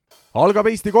Algab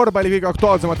Eesti korvpalli kõige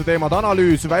aktuaalsemate teemade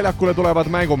analüüs, väljakule tulevad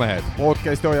mängumehed.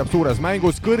 Podcasti hoiab suures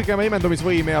mängus kõrgema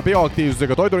imendumisvõime ja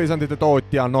bioaktiivsusega toidulisandite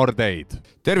tootja Nordeid.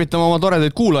 Tervitame oma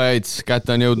toredaid kuulajaid.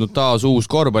 Kätte on jõudnud taas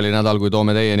uus korvpallinädal, kui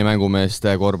toome teieni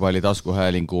mängumeeste korvpalli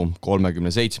taskuhäälingu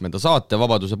 37. saate.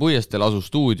 Vabaduse puiesteel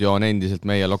asus stuudio on endiselt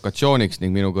meie lokatsiooniks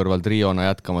ning minu kõrval triona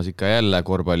jätkamas ikka jälle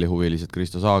korvpallihuvilised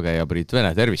Kristo Saage ja Priit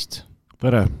Vene. Tervist!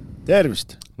 Tere!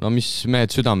 Tervist! No mis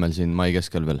mehed südamel siin mai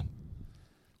keskel veel?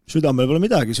 Südamel pole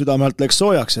midagi, südamelt läks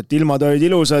soojaks, et ilmad olid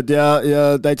ilusad ja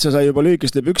täitsa sai juba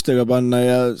lühikeste pükstega panna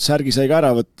ja särgi sai ka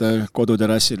ära võtta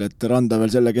koduterrassil, et randa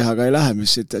veel selle kehaga ei lähe,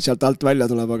 mis sealt alt välja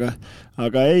tuleb,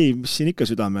 aga ei, mis siin ikka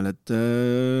südamel, et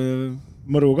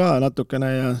mõru ka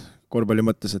natukene ja korvpalli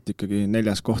mõttes, et ikkagi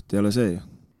 4. koht ei ole see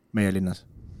meie linnas.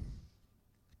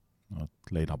 No,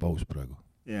 leinapaus praegu.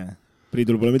 Yeah.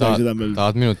 Priidul pole midagi südamel.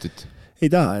 Tahad minutit? Ei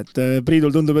taha, et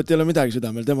Priidul tundub, et ei ole midagi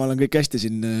südamel, temal on kõik hästi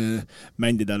siin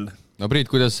mändida all. No Priit,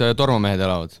 kuidas tormamehed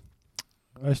elavad?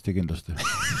 Hästi kindlasti,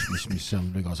 mis seal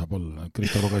viga saab olla.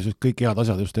 Kristo luges just kõik head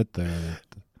asjad just ette.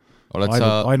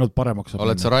 Ainult paremaks saab.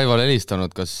 Oled sa Raivale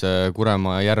helistanud, kas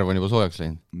Kuremaa järv on juba soojaks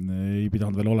läinud? Ei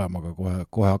pidanud veel olema, aga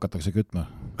kohe hakatakse kütma.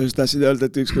 Just tahtsid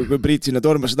öelda, et kui Priit sinna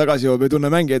tormasse tagasi jõuab, ei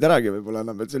tunne mängijaid äragi võib-olla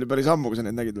enam, et see oli päris ammu, kui sa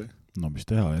neid nägid või? No mis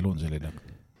teha, elu on selline.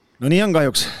 No nii on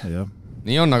kahjuks. Jah.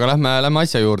 Nii on, aga lähme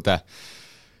asja juurde.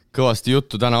 Kõvasti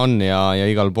juttu täna on ja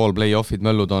igal pool play-offid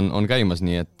möllud on käimas,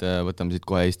 nii et võtame siit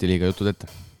kohe Eesti liiga jutud ette.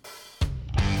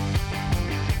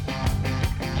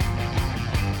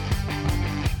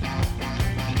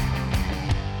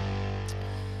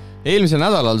 Eelmisel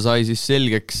nädalal sai siis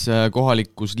selgeks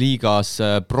kohalikus liigas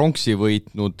pronksi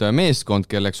võitnud meeskond,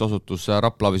 kelleks osutus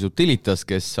Rapla Utilitas,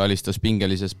 kes alistas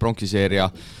pingelises pronksiseeria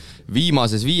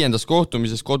viimases 5.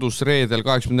 kohtumises kodus reedel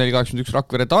 84-81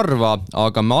 Rakvere Tarva,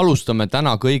 aga me alustame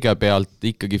täna kõigepealt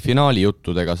ikkagi finaali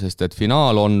juttudega, sest et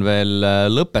finaal on veel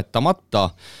lõpetamata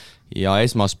ja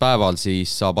esmaspäeval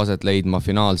siis saab aset leidma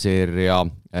finaalseeria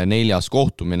 4.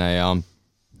 kohtumine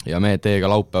ja mehed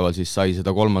teiega laupäeval siis sai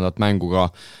seda 3. mängu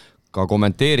ka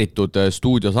kommenteeritud,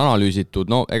 stuudios analüüsitud,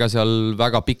 no ega seal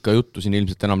väga pikka juttu siin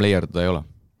ilmselt enam leierdada ei ole.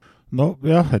 No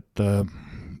jah, et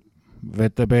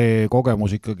VTB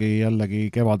kogemus ikkagi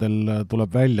jällegi kevadel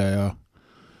tuleb välja ja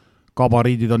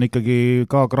kabariidid on ikkagi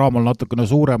ka Craamal natukene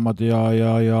suuremad ja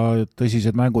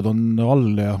tõsised mängud on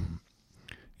all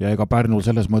ja ega Pärnul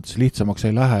selles mõttes lihtsamaks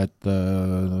ei lähe, et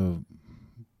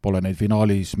pole neid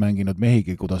finaalis mänginud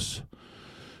mehigi,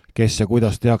 kes ja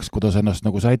kuidas teaks, kuidas ennast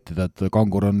nagu sättida, et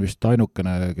Kangur on vist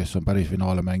ainukene, kes on päris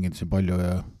finaale mänginud siin palju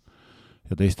ja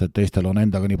teistel on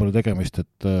endaga nii palju tegemist,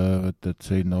 et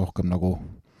see on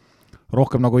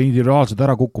rohkem nagu individuaalsed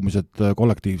ärakukkumised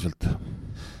kollektiivselt.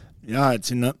 Jah, et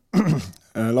sinna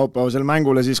laupäevasel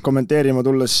mängule siis kommenteerima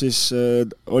tulles siis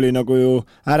oli nagu ju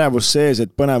ärevus sees,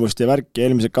 et põnevust ja värki,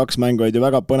 eelmised 2 mängu olid ju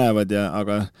väga põnevad,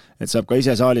 aga et saab ka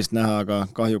ise saalist näha, aga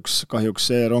kahjuks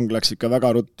see rong läks ikka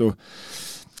väga ruttu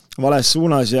vales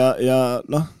suunas ja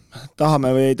noh,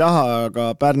 tahame või ei taha, aga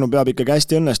Pärnu peab ikkagi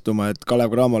hästi õnnestuma, et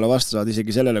Kalev Cramole vastu saada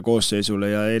isegi sellele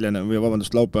koosseisule ja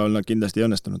laupäeval nad kindlasti ei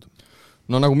õnnestunud.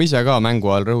 No nagu ma ise ka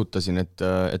mängu ajal rõhutasin, et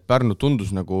Pärnu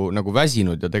tundus nagu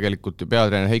väsinud ja tegelikult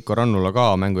peatreener Heiko Rannula ka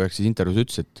mängu järgses intervjuus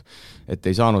ütles, et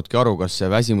ei saanudki aru, kas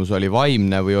see väsimus oli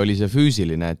vaimne või oli see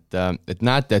füüsiline, et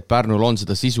näete, et Pärnul on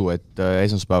seda sisu, et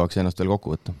esmaspäevaks ennast veel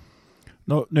kokku võtta.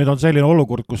 No nüüd on selline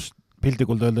olukord, kus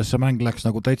piltikult öeldes see mäng läks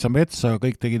nagu täitsa metsa,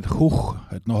 kõik tegid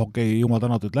et okei, jumal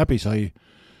tänatud läbi sai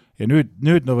ja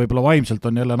nüüd no võib-olla vaimselt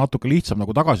on jälle natuke lihtsam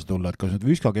nagu tagasi tulla, et kas nüüd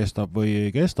viska kestab või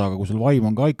ei kesta, aga kui sul vaim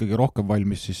on ka ikkagi rohkem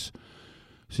valmis,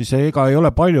 siis ega ei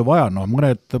ole palju vaja,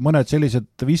 mõned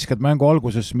sellised visked mängu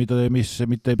alguses, mis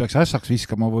mitte ei peaks ässaks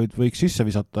viskama, võiks sisse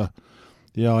visata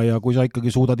ja kui sa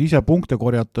ikkagi suudad ise punkte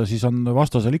korjata, siis on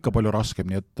vastasel ikka palju raskem,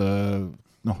 nii et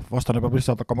vastane peab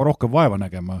lihtsalt hakkama rohkem vaeva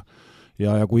nägema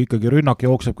ja kui ikkagi rünnak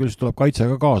jookseb, küll siis tuleb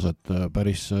kaitsega kaasa, et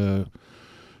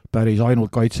päris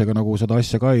ainult kaitsega nagu seda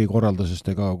asja ka ei korralda, sest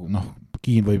ega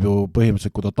Kiin võib ju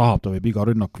põhimõtteliselt, kui ta tahab, ta võib iga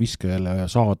rünnak viske jälle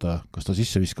saada, kas ta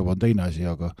sisse viskab, on teine asi,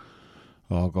 aga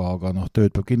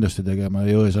tööd peab kindlasti tegema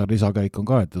ja Jõesaar lisakäik on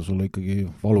ka, et sul ikkagi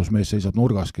valus mees seisab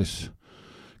nurgas, kes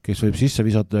võib sisse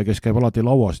visata ja kes käib alati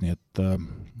lauas, nii et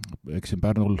eks siin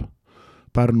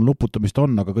Pärnul luputamist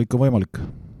on, aga kõik on võimalik.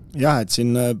 Jah, et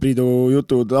siin Priidu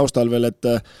jutu taustal veel, et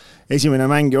esimene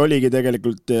mäng oligi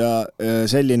tegelikult ja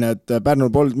selline, et Pärnul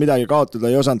polnud midagi kaotada,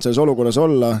 ei osanud selles olukorras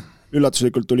olla,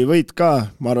 üllatuslikult tuli võit ka,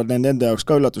 ma arvan, et nende jaoks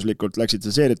ka üllatuslikult läksid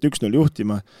see seeriat 1-0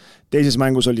 juhtima. Teises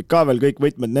mängus olid ka veel kõik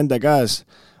võtmed nende käes,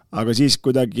 aga siis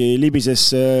kuidagi libises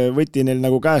võti neil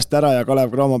nagu käest ära ja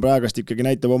Kalev Cramo praegast ikkagi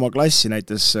näitab oma klassi,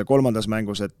 näitas 3.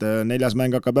 mängus, et 4.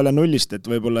 mäng hakkab jälle nullist,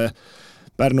 et võib-olla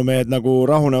Pärnu mehed nagu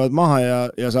rahunevad maha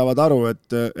ja saavad aru,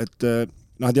 et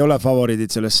nad ei ole favoriidid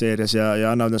selles seerias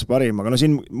ja annavad ennast parima, aga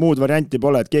siin muud varianti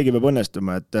pole, et keegi peab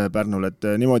õnnestuma, et Pärnul,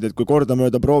 et niimoodi, et kui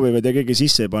kordamööda proovivad ja keegi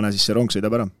sisse ei pane, siis see rong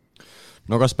sõidab ära.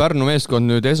 No kas Pärnu meeskond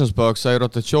nüüd esmaspäevaks sai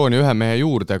rotatsiooni ühe mehe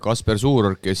juurde, Kasper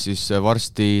Suuror, kes siis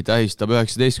varsti tähistab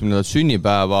 19.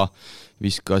 sünnipäeva,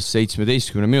 viskas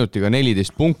 17 minutiga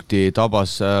 14 punkti,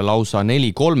 tabas lausa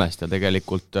 4-3 ja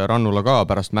tegelikult Rannula ka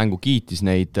pärast mängu kiitis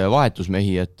neid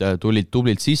vahetusmehi, et tulid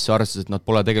tublilt sisse, arvestades, et nad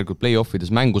pole tegelikult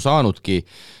play-offides mängu saanudki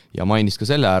ja mainis ka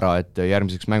selle ära, et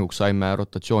järgmiseks mänguks saime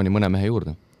rotatsiooni mõne mehe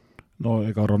juurde. No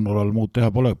ega Rannulal muud teha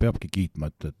pole, peabki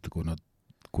kiitma, et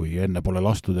kui enne pole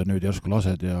lastud ja nüüd järsku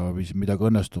lased ja midagi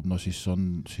õnnestub, no siis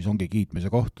ongi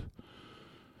kiitmise koht.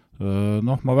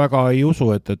 Ma väga ei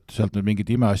usu, et sealt nüüd mingit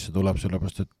imeasja tuleb,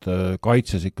 sellepärast et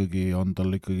kaitses ikkagi on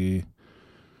tal ikkagi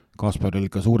Kasperil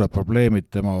ikka suured probleemid,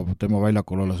 tema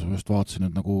väljakul olles vaatasin,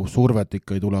 et nagu survet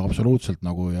ikka ei tule absoluutselt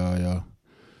nagu ja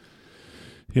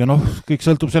kõik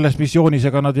sõltub sellest, mis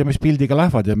joonisega nad ja mis pildiga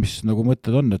lähevad ja mis nagu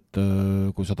mõtted on, et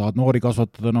kui sa tahad noori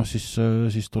kasvatada,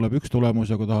 siis tuleb üks tulemus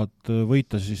ja kui tahad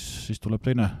võita, siis tuleb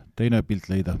teine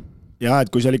pilt leida. Ja,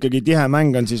 et kui seal ikkagi tihe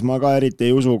mäng on, siis ma ka eriti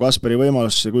ei usu Kasperi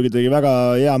võimalusse, kuigi tegi väga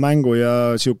hea mängu ja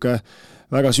siuke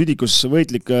väga südikus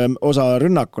võitlik osa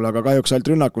rünnakul, aga kahjuks ainult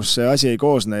rünnakus see asi ei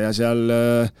koosne ja seal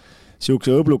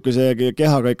siukse õblukese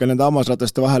kehaga ikka nende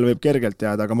hammasrataste vahel võib kergelt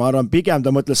jääda, aga ma arvan, pigem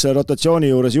ta mõtles selle rotatsiooni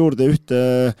juures juurde ühte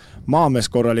maamees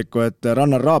korralikku, et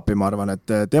Rannar Raapi, ma arvan,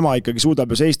 et tema ikkagi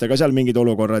suudab ju seista ka seal mingid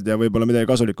olukorrad ja võib-olla midagi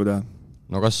kasulikku teha.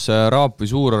 No kas Raap või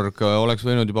Suurorg oleks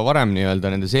võinud juba varem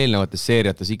nendes eelnevates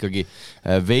seeriates ikkagi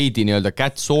veidi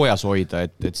kätt soojas hoida,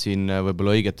 et siin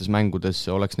võib-olla õigetes mängudes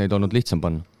oleks neid olnud lihtsam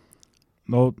panna?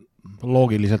 No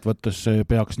loogiliselt võttes see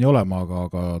peaks nii olema,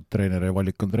 aga treeneri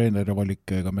valik on treeneri valik,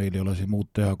 ega meil ei ole siin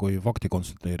muud teha, kui fakti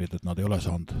konstateerida, et nad ei ole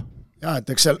saanud. Ja, et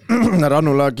eks seal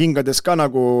Rannula kingades ka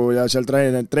nagu ja seal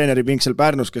treeneri ping seal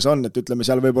Pärnus, kes on, et ütleme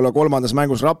seal võib-olla kolmandas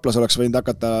mängus Raplas oleks võinud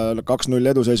hakata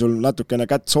 2-0 eduseisul natukene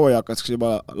kätt sooja hakkas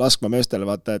juba laskma meestele,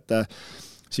 vaata, et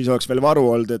siis oleks veel varu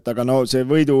olnud, et aga see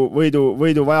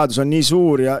võidu vajadus on nii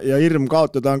suur ja hirm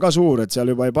kaotada on ka suur, et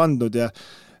seal juba ei pandud ja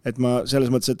et ma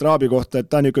selles mõttes, et Raabi kohta, et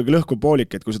ta on ikkagi lõhkuv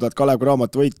poolik, et kui sa tahad Kalev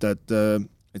Cramo't võita, et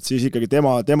siis ikkagi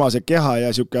tema see keha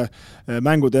ja siuke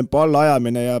mängutempo alla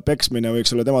ajamine ja peksmine võiks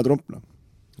olla tema trump.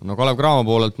 No Kalev Cramo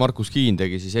poolelt Markus Kiin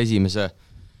tegi siis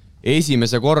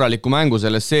esimese korraliku mängu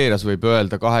selles seerias, võib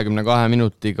öelda 22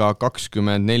 minutiga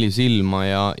 24 silma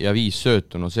ja 5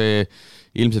 söötu. No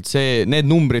need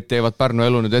numbrid teevad Pärnu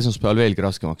elu nüüd esmaspäeval veelgi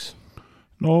raskemaks.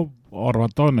 No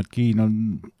arvata on, et Kiin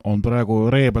on praegu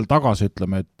reebel tagasi,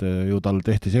 ütleme, et ju tal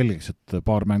tehti selgeks, et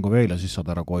paar mängu veel ja siis saad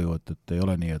ära koju, et ei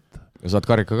ole nii, et ja saad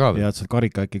karika ka veel? Ja, et saad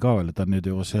karika äkki ka veel, et ta on nüüd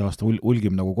ju see aasta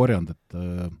ulgim nagu korjanud, et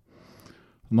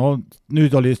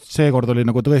nüüd seekord oli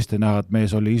nagu tõesti näha, et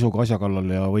mees oli isuga asja kallal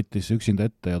ja võttis üksinda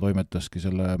ette ja toimetaski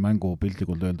selle mängu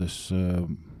piltlikult öeldes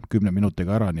 10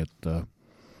 minutiga ära, nii et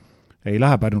ei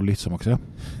lähe Pärnul lihtsamaks, jah.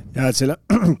 Ja, et selle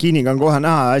Kiiniga on kohe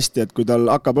näha hästi, et kui tal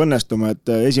hakkab õnnestuma, et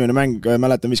esimene mäng,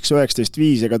 mäletan, viskas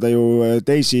 19-5, ega ta ju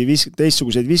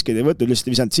teistsuguseid viskeid ei võtnud,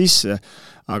 lihtsalt visanud sisse,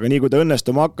 aga nii kui ta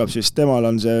õnnestuma hakkab, siis temal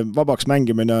on see vabaks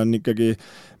mängimine on ikkagi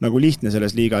nagu lihtne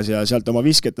selles liigas ja sealt oma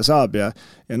visket ta saab ja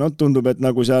tundub, et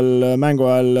nagu seal mängu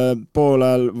ajal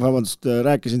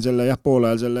rääkisin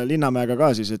poole ajal selle Linnamäega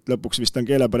ka siis, et lõpuks vist on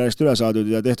keelepärast üle saadud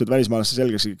ja tehtud välismaalaste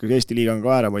selgeks, ikkagi Eesti liiga on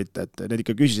ka ära võita, et need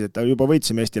ikka küsisid, et juba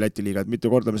võitsime Eesti-Läti liiga, et mitu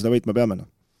korda me seda võitma peame.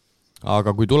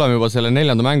 Aga kui tuleme juba selle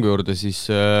 4. mängu juurde, siis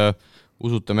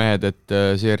usute mehed, et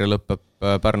seeria lõpeb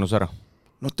Pärnus ära?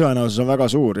 Tõenäosus on väga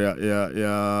suur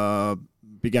ja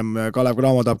pigem Kalev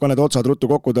Cramo tahab ka need otsad ruttu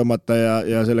kokku tõmmata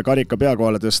ja selle karika pea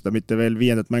kohale tõsta, mitte veel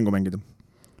 5. mängu mängida.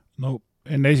 No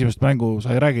enne esimest mängu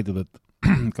sai räägitud, et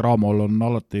Cramol on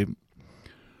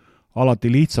alati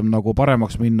lihtsam nagu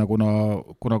paremaks minna,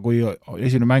 kuna kui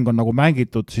esimene mäng on nagu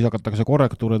mängitud, siis hakatakse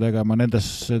korrektuure tegema, nende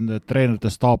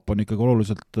treenerite staap on ikkagi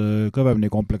oluliselt kõvemini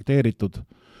komplekteeritud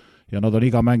ja nad on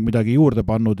iga mäng midagi juurde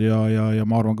pannud ja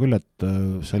ma arvan küll, et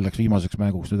selleks viimaseks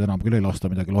mänguks nüüd enam küll ei lasta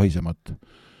midagi lohisema, et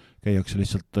käiakse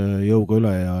lihtsalt jõuga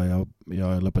üle ja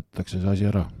lõpetatakse see asi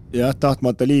ära. Jah,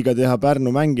 tahtmata liiga teha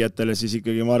Pärnu mängijatele, siis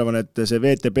ikkagi ma arvan, et see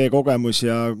VTB kogemus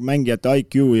ja mängijate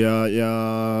IQ ja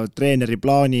treeneri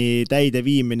plaani täide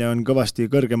viimine on kõvasti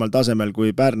kõrgemal tasemel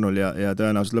kui Pärnul ja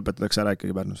tõenäoliselt lõpetatakse ära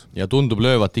ikkagi Pärnus. Ja tundub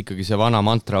löövat ikkagi see vana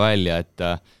mantra välja,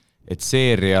 et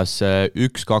seerias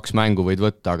 1-2 mängu võid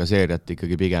võtta, aga seeriat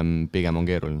ikkagi pigem on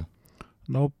keeruline.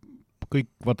 No kõik,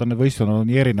 vaata, need võistkonnad on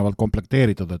nii erinevalt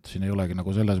komplekteeritud, et siin ei olegi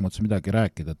nagu selles mõttes midagi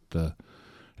rääkida, et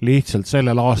lihtsalt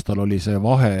sellel aastal oli see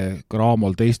vahe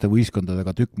Cramol teiste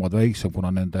võistkondadega tükk maad väiksem, kuna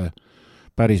nende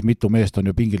päris mitu meest on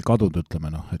ju pingilt kadunud,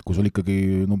 ütleme et kui sul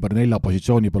ikkagi number 4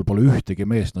 positsiooni peal pole ühtegi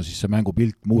meest, no siis see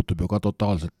mängupilt muutub ju ka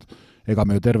totaalselt. Ega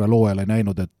me ju terve looajal ei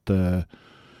näinud,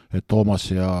 et Toomas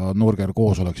ja Nurger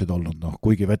koos oleksid olnud,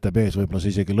 kuigi VTB-s võib-olla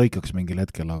see isegi lõikaks mingil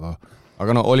hetkel, aga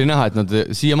oli näha, et nad,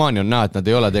 siiamaani on näha, et nad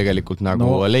ei ole tegelikult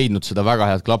leidnud seda väga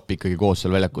head klappi ikkagi koos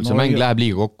seal väljakul, see mäng läheb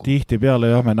liiga kokku. Tihti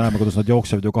peale me näeme, kuidas nad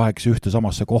jooksevad ju 8 ühte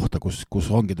samasse kohta,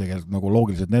 kus ongi tegelikult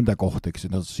loogiliselt nende koht, eks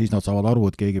siis nad saavad aru,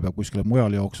 et keegi peab kuskile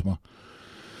mujal jooksma.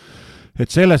 Et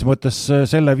selles mõttes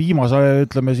selle viimase,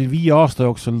 ütleme siin 5 aasta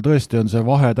jooksul tõesti on see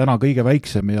vahe täna kõige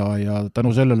väiksem ja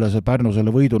tänu sellele see Pärnu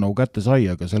selle võidu kätte sai,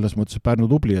 aga selles mõttes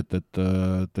Pärnu tubli, et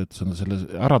sa selle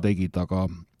ära tegid, aga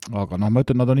ma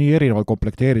ütlen, nad on nii erinevalt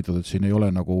komplekteeritud, et siin ei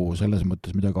ole selles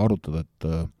mõttes midagi arutada,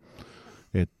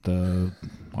 et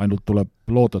ainult tuleb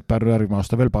loota, et Pärnu järgmine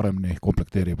aasta veel paremini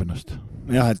komplekteerib ennast.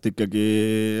 Jah, et ikkagi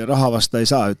raha vasta ei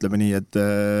saa, ütleme nii,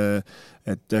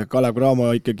 et Kalev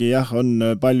Cramo ikkagi on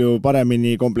palju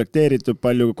paremini komplekteeritud,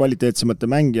 palju kvaliteetsemate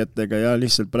mängijatega ja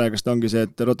lihtsalt praegust ongi see,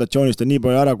 et rotatsioonist on nii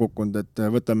palju ära kukkunud, et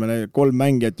võtame 3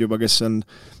 mängijat juba,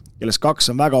 kellest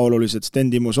 2 on väga olulised,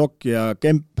 Sten Timo Sokk ja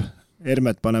Kemp,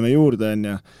 Hermet paneme juurde,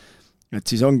 et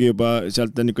siis ongi juba,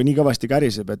 sealt on ikka nii kõvasti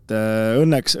käriseb, et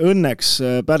õnneks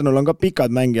Pärnul on ka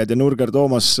pikad mängijad ja Nurger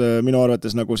Toomas minu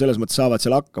arvates selles mõttes saavad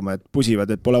seal hakkama, et pusivad,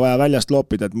 et pole vaja väljast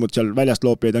loopida, et muud seal väljast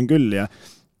loopijaid on küll ja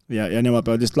nemad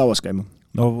peavad lihtsalt lauas käima.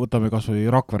 No võtame kas või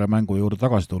Rakvere mängu juurde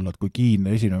tagasi tulla, et kui Kiin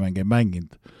esimene mäng ei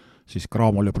mänginud, siis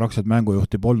Cramol ju praktiliselt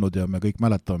mängujuhti polnud ja me kõik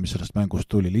mäletame, mis sellest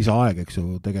mängust tuli. Lisaaeg, eks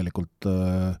ju, tegelikult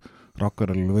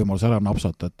Rakverel oli võimalus ära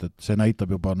napsata, et see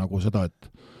näitab juba seda, et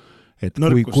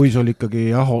kui sul ikkagi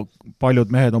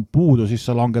paljud mehed on puudu, siis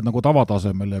sa langed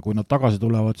tavatasemel ja kui nad tagasi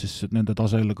tulevad, siis nende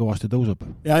tase kõvasti tõuseb.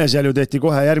 Ja seal ju tehti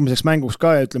kohe järgmiseks mänguks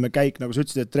ka ja ütleme käik, nagu sa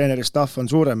ütlesid, et treeneri staff on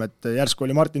suurem, et järsku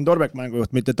oli Martin Torbek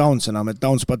mängujuht, mitte Downs enam, et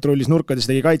Downs patrullis nurkades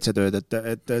tegi kaitsetööd,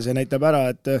 et see näitab ära,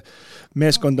 et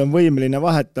meeskond on võimeline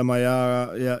vahetama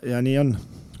ja nii on.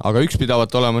 Aga üks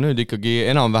pidavat olema nüüd ikkagi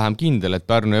enam-vähem kindel, et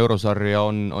Pärnu eurosarja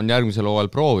on järgmisel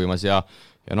hooajal proovimas ja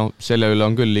selle üle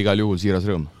on küll igal juhul siiras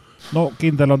rõõm. No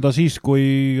kindel on ta siis,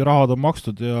 kui rahad on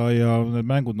makstud ja need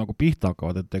mängud pihta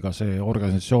hakkavad, et ega see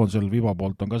organisatsioon seal Viva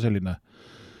poolt on ka selline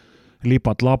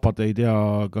lipat-lapat, ei tea,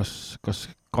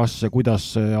 kas ja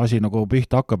kuidas see asi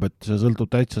pihta hakkab, et see sõltub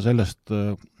täitsa sellest,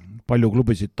 palju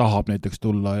klubisid tahab näiteks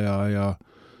tulla ja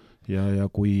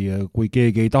kui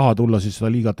keegi ei taha tulla, siis seda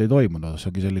liigat ei toimu, see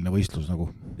ongi selline võistlus .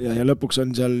 Ja lõpuks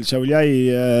on seal Šauljai,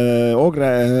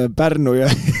 Ogre, Pärnu ja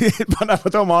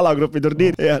panevad oma alagrupi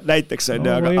turniiri ja näiteks on.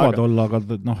 Võivad olla, aga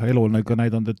elu on ikka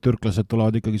näidanud, et türklased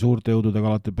tulevad ikkagi suurte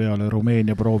jõududega alati peale,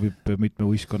 Rumeenia proovib mitme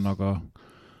võistkonnaga.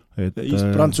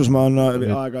 Prantsusmaa on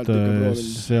aeg-ajalt ikka proovinud.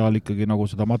 Seal ikkagi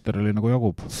seda materjali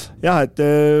jagub. Jah, et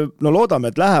loodame,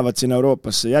 et lähevad siin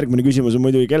Euroopasse. Järgmine küsimus on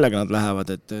muidugi, kellega nad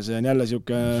lähevad, et see on jälle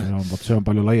see on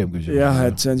palju laiem küsimus. Jah,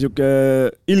 et see on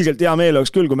ilgelt hea meel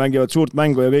oleks küll, kui mängivad suurt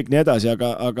mängu ja kõik nii edasi,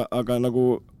 aga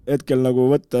hetkel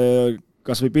võtta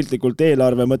kas või piltlikult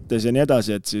eelarve mõttes ja nii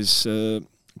edasi, et siis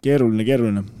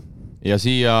keeruline. Ja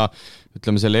siia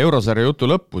ütleme selle eurosarja jutu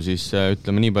lõppu, siis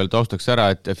ütleme nii palju taustaks ära,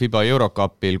 et FIBA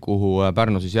Eurocupil, kuhu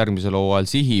Pärnu siis järgmisel hooajal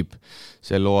sihib,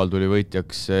 sel hooajal tuli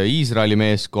võitjaks Iisraeli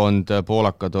meeskond,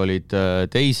 poolakad olid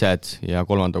teised ja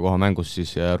 3. koha mängus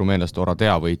siis rumeenlaste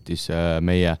Oradea võitis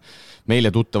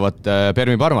meile tuttavat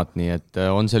Permi Parmat, nii et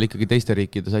on seal ikkagi teiste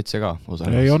riikide satse ka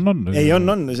osalemas. Ei on.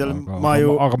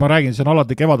 Aga ma räägin, see on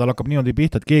alati kevadel hakkab niimoodi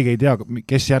pihta, et keegi ei tea,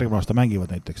 kes järgmine aasta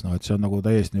mängivad näiteks, et see on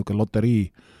täiesti niisugune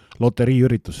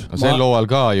loteriiüritus. Sel hooajal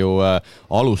ka ju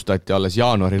alustati alles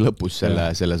jaanuari lõpus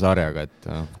selle sarjaga, et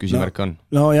küsimärk on.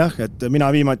 No jah, et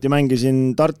mina viimati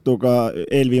mängisin Tartuga,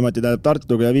 eelviimati tähendab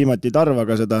Tartuga ja viimati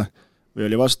Tarvaga seda, või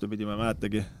oli vastupidi, ma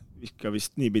mäletagi,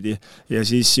 vist niipidi. Ja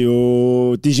siis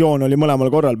ju Dijon oli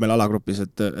mõlemal korral meil alagrupis,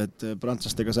 et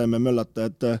prantslastega saime möllata,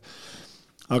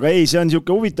 aga ei, see on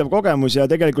niisugune huvitav kogemus ja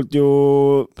tegelikult ju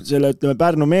selle, ütleme,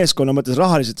 Pärnu meeskonna mõttes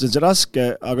rahaliselt see on see raske,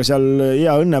 aga seal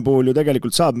hea õnne puhul ju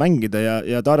tegelikult saab mängida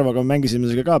ja Tarvaga mängisime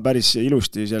ka päris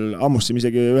ilusti, seal ammusime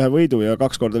isegi ühe võidu ja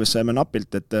 2 korda vist saime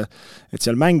napilt, et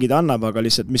seal mängida annab, aga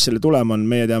lihtsalt mis selle tulema on,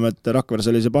 meie teame, et Rakveres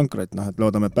oli see pankrot, et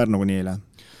loodame, et Pärnuga nii ei lähe.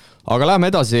 Aga läheme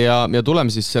edasi ja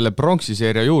tuleme siis selle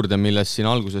pronksiseeria juurde, millest siin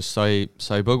alguses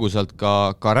sai põgusalt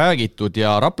ka räägitud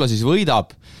ja Rapla siis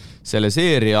võidab selle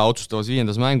seeria otsustavas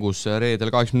 5. mängus reedel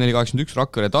 84-81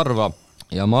 Rakvere Tarva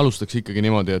ja ma alustaks ikkagi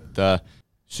niimoodi, et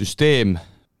süsteem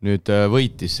nüüd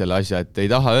võitis selle asja, et ei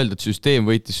taha öelda, et süsteem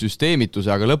võitis süsteemituse,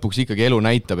 aga lõpuks ikkagi elu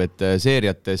näitab, et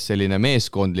seeriates selline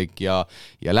meeskondlik ja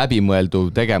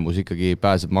läbimõelduv tegevus ikkagi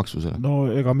pääseb maksusele. No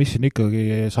ega mis siin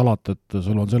ikkagi salata, et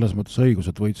sul on selles mõttes õigus,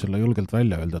 et võid selle julgelt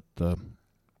välja öelda,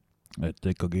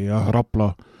 et ikkagi jah,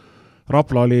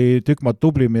 Rapla oli tükk maad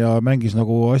tublim ja mängis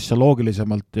nagu asja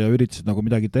loogilisemalt ja üritasid nagu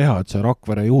midagi teha, et see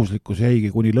Rakvere juhuslikkus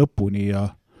jäigi kuni lõpuni ja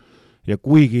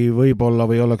kuigi võib-olla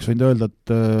või oleks võinud öelda,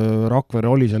 et Rakvere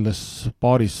oli selles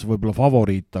paaris võib-olla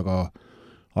favoriit,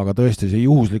 aga tõesti see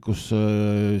juhuslikkus,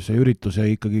 see üritus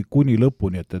jäi ikkagi kuni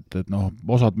lõpuni, et noh,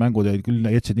 osad mängud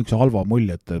jätsid niisuguse halva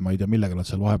mulje, et ma ei tea, millega nad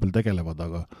seal vahepeal tegelevad,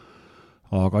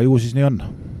 aga ju siis nii on.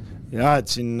 Jah, et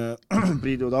siin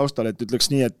Priidu taustal, et ütleks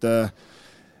nii, et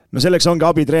no selleks ongi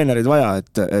abitreenerid vaja,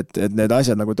 et need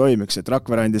asjad nagu toimiks, et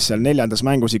Rakvere andis seal 4.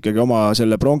 mängus ikkagi oma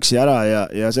selle pronksi ära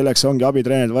ja selleks ongi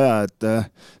abitreenerid vaja, et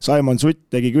Simon Sutt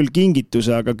tegi küll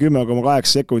kingituse, aga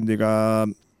 10,8 sekundiga,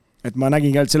 et ma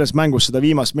nägin ka selles mängus seda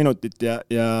viimast minutit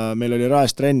ja meil oli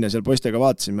raes trenn ja seal poistega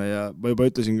vaatasime ja juba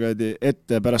ütlesin ka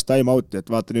ette pärast time out'i,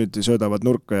 et vaata nüüd söödavad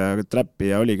nurka ja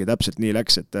trappi ja oligi täpselt nii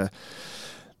läks, et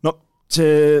no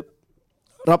see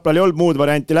Raplal ei olnud muud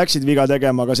varianti, läksid viga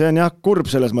tegema, aga see on jah kurb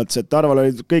selles mõttes, et Tarval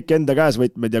olid kõik enda käes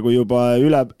võtmed ja kui juba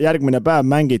järgmine päev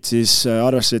mängid, siis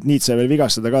arvestades, et Niit sai veel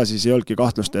vigastada ka, siis ei olnudki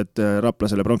kahtlust, et Rapla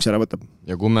selle pronksi ära võtab.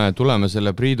 Ja kui me tuleme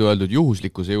selle Priidu öeldud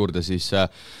juhuslikkuse juurde, siis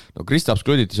no Kristaps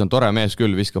Kluditis on tore mees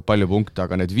küll, viskab palju punkte,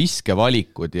 aga need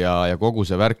viskevalikud ja kogu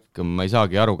see värk, ma ei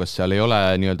saagi aru, kas seal ei ole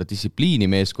nii-öelda distsipliini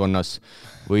meeskonnas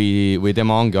või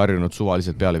tema ongi harjunud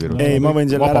suvaliselt peale viruda? Ei, ma võin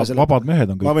selle ära seletada. Vabad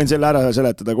mehed on kõik. Ma võin selle ära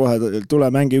seletada kohe, tule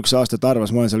mängi 1 aasta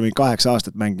Tarvas, ma olen seal mingi 8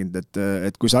 aastat mänginud,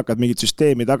 et kui sa hakkad mingit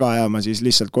süsteemi taga ajama, siis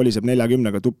lihtsalt koliseb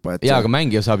 40-ga tuppa. Jaa, aga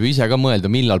mängija saab ju ise ka mõelda,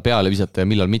 millal peale visata ja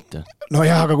millal mitte. No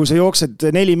jah, aga kui sa jooksed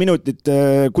 4 minutit,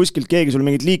 kuskilt keegi sul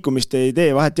mingit liikumist ei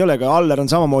tee, vahet ei ole, aga Aller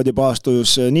on samamoodi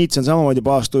paastujus, Niits on samamoodi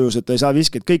paastujus, et ta ei saa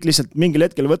viskeid, kõik lihtsalt mingil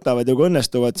hetkel võtavad ja kui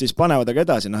õnnestuvad, siis panevad aga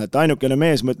edasi, et ainukene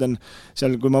mees, ma ütlen,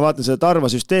 seal kui ma vaatan seda Tarva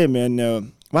süsteemi on ju,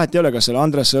 vahet ei ole, kas seal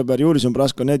Andres Sõber, Juris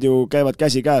Umbrasko, need ju käivad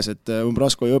käsi käes, et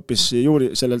Umbrasko ju õppis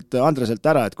sellelt Andreselt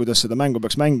ära, et kuidas seda mängu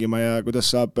peaks mängima ja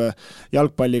kuidas saab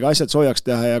jalgpalliga asjad soojaks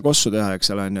teha ja kossu teha,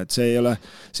 eks ole, et see ei ole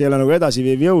nagu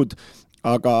edasiviiv jõud.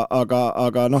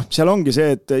 Aga noh, seal ongi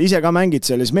see, et ise ka mängid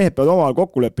seal ja siis mehed peavad omavahel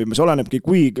kokku leppima, see olenebki,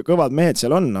 kui kõvad mehed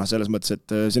seal on, selles mõttes,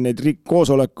 et see neid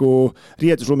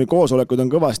riietusruumi koosolekud on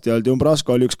kõvasti olnud ja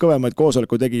Umbrasko oli üks kõvemaid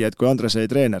koosoleku tegijaid, kui Andres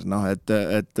oli treener,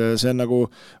 et see on nagu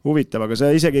huvitav, aga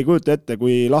see isegi ei kujuta ette,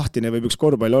 kui lahtine võib üks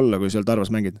korvpall olla, kui seal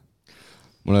Tarvas mängid.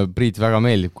 Mulle, Priit, väga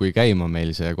meeldib, kui käima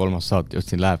meil see 3. saat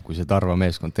just siin läheb, kui see Tarva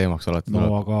meeskond teemaks olete.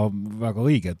 No aga väga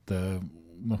õige, et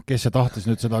kes see tahtis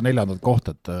nüüd seda 4.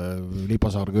 kohta, et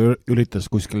Lipasaar üritas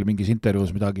kuskil mingis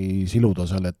intervjuus midagi siluda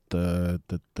seal,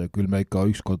 et küll me ikka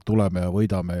ükskord tuleme ja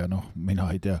võidame ja noh,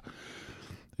 mina ei tea,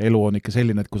 elu on ikka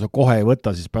selline, et kui sa kohe ei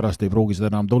võta, siis pärast ei pruugi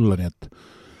seda enam tulla, nii et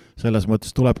selles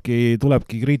mõttes tulebki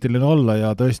kriitiline olla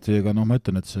ja tõesti, ega noh, ma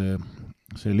ütlen, et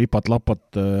see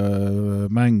lipat-lapat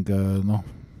mäng, noh,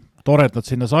 tore, et nad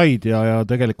sinna said ja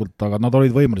tegelikult, aga nad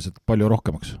olid võimelised palju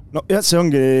rohkemaks. No jah, see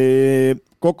ongi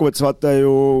kokkuvõttes vaata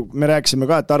ju, me rääkisime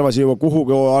ka, et Tarvas jõua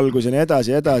kuhugi algus ja nii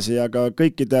edasi, aga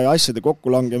kõikide asjade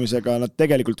kokkulangemisega nad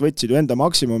tegelikult võtsid ju enda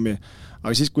maksimumi,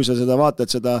 aga siis, kui sa seda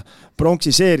vaatad, seda pronksi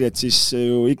seeriat, siis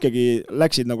ju ikkagi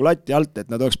läksid nagu lati alt,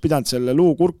 et nad oleks pidanud selle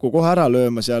luukurku kohe ära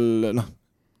lööma seal, no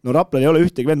Raplal ei ole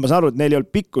ühtegi vend, ma saan aru, et neil ei olnud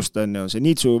pikkust, on ju, see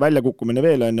Niitsu väljakukkumine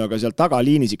veel on ju, aga seal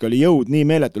tagaliinis ikka oli jõud nii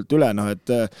meeletult üle,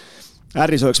 et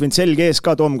Ärris oleks võinud selge ees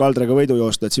ka Tom Kaldrega võidu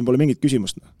joosta, et siin pole mingit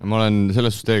küsimust. Ma olen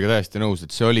selles suhtes teiega täiesti nõus,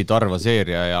 et see oli Tarva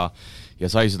seeria ja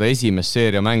sai seda esimest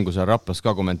seeria mängu seal Raplas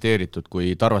ka kommenteeritud,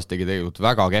 kui Tarvas tegi tegelikult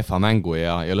väga kehva mängu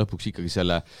ja lõpuks ikkagi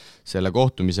selle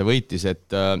kohtumise võitis,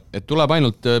 et tuleb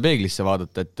ainult peeglisse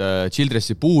vaadata, et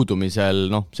Childressi puudumisel,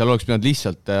 seal oleks pidanud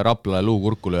lihtsalt Raplale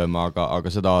luukurku lööma,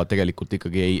 aga seda tegelikult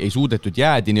ikkagi ei suudetud,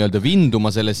 jäädi nii-öelda vinduma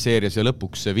selles seerias ja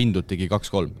lõpuks vindutigi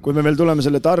 2-3. Kui me veel tuleme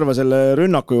selle Tarva selle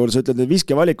rünnaku juurde, sa ütled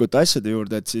viiskevalikute asjade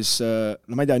juurde, et siis,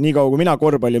 ma ei tea, nii kaua kui mina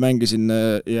korvpalli mängisin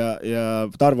ja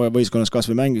Tarva võistkonnas kas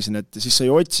või mängisin, et siis sa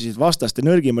ju otsisid vastaste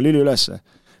nõrgima lüli ülesse.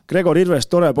 Gregor Ilves,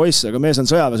 tore poiss, aga mees on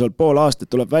sõjaväes olnud pool aastat,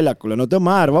 tuleb väljakule, no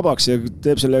tõmba äär vabaks ja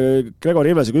teeb selle Gregor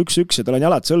Ilvesega 1-1 ja tal on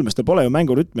jalad sõlmes, tal pole ju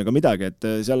mängurütmiga midagi, et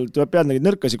seal pead neid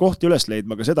nõrkasi kohti üles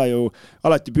leidma, aga seda ju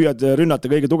alati püüad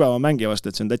rünnata kõige tugevama mängija vastu,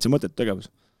 et see on täitsa mõttetu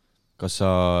tegevus. Kas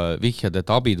sa vihjad,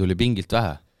 et abi tuli pingilt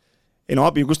vähe? Ei no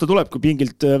abi, kus ta tuleb, kui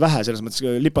pingilt vähe, selles mõttes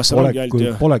Lipassar ongi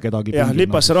ainult. Pole kedagi jah,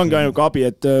 Lipassar ongi ainult abi,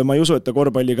 et ma ei usu, et ta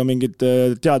korvpalliga mingid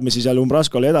teadmisi seal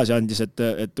Umbraskole edasi andis,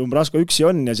 et Umbrasko üksi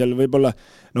on ja seal võib-olla,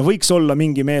 võiks olla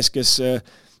mingi mees, kes,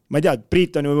 ma ei tea,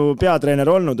 Priit on ju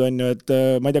peatreener olnud, on ju, et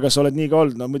ma ei tea, kas sa oled nii ka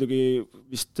olnud, muidugi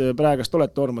vist praegast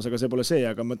oled Tormas, aga see pole see,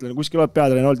 aga ma ütlen, kuskil oled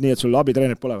peatreener olnud nii, et sul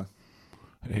abitreenerit pole või?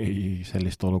 ei,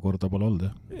 sellist olukorda pole olnud,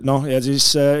 jah. Noh, ja siis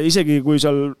isegi kui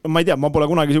seal, ma ei tea, ma pole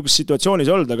kunagi niisuguses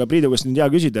situatsioonis olnud, aga Priidu käest nüüd hea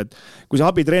küsida, et kui see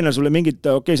abitreener sulle mingit,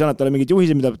 sa annad talle mingit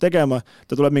juhisi, mida peab tegema,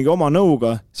 ta tuleb mingi oma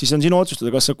nõuga, siis on sinu otsustada,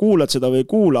 kas sa kuulad seda või ei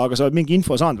kuula, aga sa oled mingi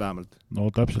info saanud vähemalt.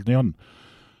 No täpselt nii on.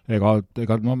 Ega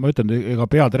ma ütlen, ega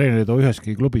peatreenerid on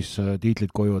üheski klubis tiitlit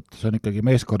koju, et see on ikkagi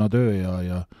meeskonnatöö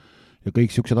ja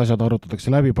kõik siuksed asjad arutatakse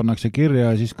läbi, pannakse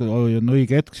kirja ja siis, kui on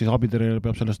õige hetk, siis abitreener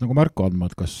peab sellest nagu märku andma,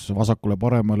 et kas vasakule,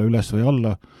 paremale, üles või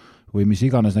alla või mis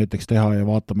iganes näiteks teha ja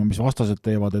vaatama, mis vastased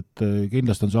teevad, et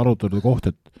kindlasti on see arutada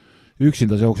koht, et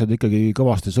üksinda see jooksed ikkagi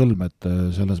kõvasti sõlm, et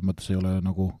selles mõttes ei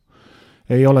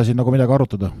ole siin nagu midagi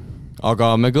arutada.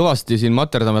 Aga me kõvasti siin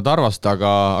materdame Tarvast,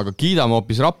 aga kiidame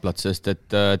hoopis Raplat, sest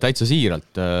et täitsa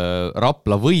siiralt.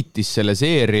 Rapla võitis selle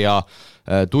seeria,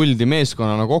 tuldi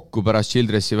meeskonnana kokku pärast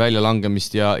Childressi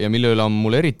väljalangemist ja mille üle on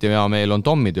mul eriti hea meel on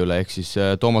Tomide üle, ehk siis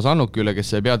Toomas Annuki üle,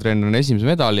 kes sai peatreenerina esimese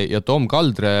medali ja Tom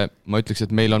Kaldre, ma ütleks,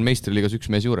 et meil on meistriliigas üks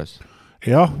mees juures.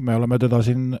 Jah, me oleme teda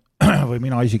siin, või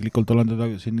mina isiklikult olen teda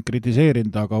siin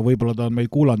kritiseerinud, aga võib-olla ta on meil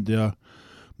kuulanud ja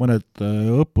mõned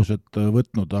õppused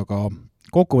võtnud, aga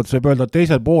kokkuvõttes võib öelda, et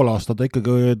teisel poolaasta ta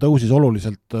ikkagi tõusis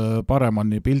oluliselt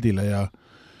paremani pildile ja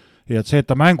et see, et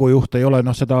ta mängujuht ei ole,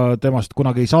 seda temast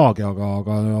kunagi ei saagi, aga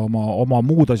oma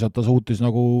muud asjad ta suutis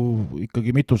nagu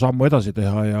ikkagi mitu sammu edasi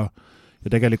teha ja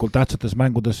tegelikult tähtsates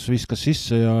mängudes viskas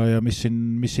sisse ja mis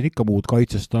siin ikka muud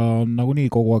kaitses, ta on nagu nii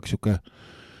kogu aeg siuke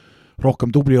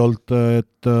rohkem tubli olnud,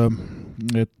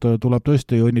 et tuleb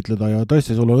tõesti õnnitleda ja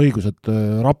tõesti sul on õigus, et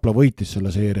Rapla võitis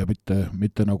selle seeria,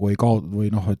 mitte nagu ei kaot-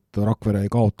 või et Rakvere ei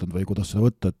kaotanud või kuidas seda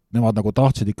võtta, et nemad nagu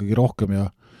tahtsid ikkagi rohkem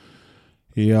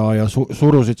ja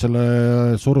surusid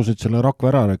selle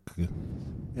Rakvere ära ikkagi.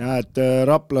 Ja, et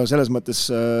Rapla selles mõttes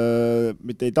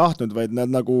mitte ei tahtnud, vaid nad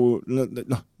nagu,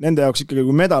 nende jaoks ikkagi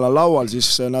kui medal on laual,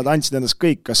 siis nad andsid endast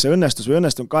kõik, kas see õnnestus või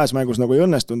õnnestunud, 2 mängus nagu ei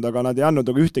õnnestunud, aga nad ei andnud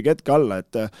nagu ühtegi hetke alla,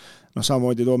 et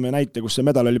samamoodi toome näite, kus see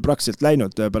medal oli praktiliselt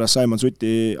läinud pärast Simon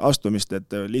Suti astumist,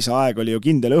 et lisaaeg oli ju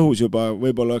kindel õhus juba,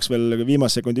 võib-olla oleks veel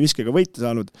viimase sekundi viskega võita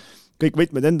saanud, kõik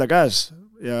võtmed enda käes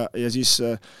ja siis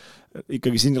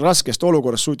ikkagi siin raskest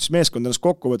olukorras suutis meeskond ennast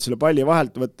kokku võtta, selle palli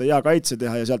vahelt võtta, hea kaitse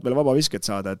teha ja sealt veel vaba visket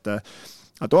saada,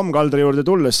 et Tom Kaldri juurde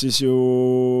tulles siis ju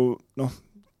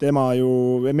tema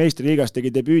ju meistriliigas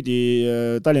tegi debüüdi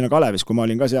Tallinna Kalevis, kui ma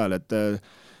olin ka seal, et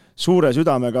suure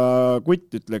südamega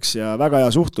kutt ütleks ja väga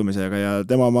hea suhtumisega ja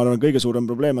tema, ma arvan, kõige suurem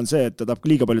probleem on see, et ta tahab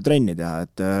liiga palju trenni teha,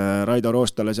 et Raido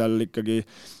Roostale seal ikkagi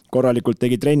korralikult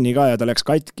tegi trenni ka ja ta läks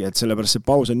katki, et sellepärast see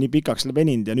paus on nii pikaks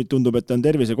veninud ja nüüd tundub, et ta on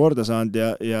tervise korda saanud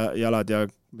ja jalad ja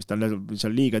mis tal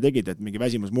seal liiga tegid, et mingi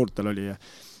väsimusmurd tal oli ja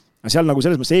seal nagu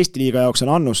selles mõttes Eesti liiga jaoks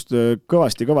on annust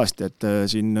kõvasti, et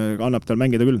siin annab tal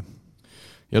mängida küll.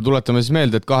 Ja tuletame siis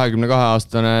meelde, et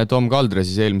 22-aastane Tom Kaldre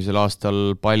siis eelmisel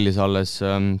aastal pallis alles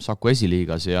Saku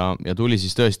esiliigas ja tuli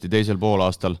siis tõesti teisel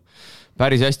poolaastal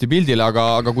päris hästi pildile,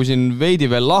 aga kui siin veidi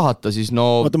veel lahata, siis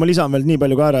Oota, ma lisan veel nii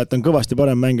palju ka ära, et on kõvasti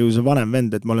parem mängida kui see vanem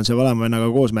vend, et ma olen see vanema vennaga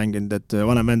koos mänginud, et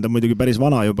vanem vend on muidugi päris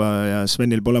vana juba ja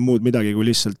Svenil pole muud midagi, kui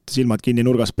lihtsalt silmad kinni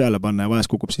nurgas peale panna ja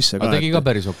vahest kukub sisse ka. Aga tegi ka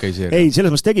päris okei seeria. Ei,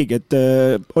 selles mõttes tegigi, et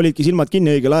olidki silmad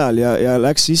kinni õigel ajal ja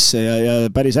läks sisse ja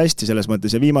päris hästi selles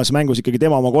mõttes ja viimases mängus ikkagi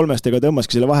tema oma 3-stega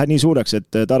tõmbaski selle vahe nii suureks,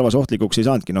 et Tarvas ohtlikuks ei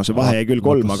saanudki, see vahe jäi küll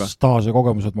 3, aga staaž ja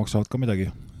kogemused maksavad ka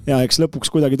midagi. Ja eks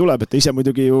lõpuks kuidagi tuleb, et ta ise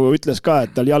muidugi ju ütles ka,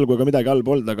 et tal jalgu ega midagi halb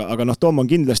olnud, aga Tom on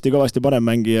kindlasti kõvasti parem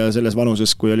mängija selles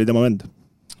vanuses, kui oli tema vend.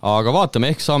 Aga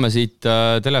vaatame, ehk saame siit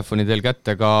telefoni teel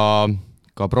kätte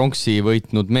ka pronksi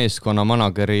võitnud meeskonna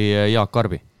manageri Jaak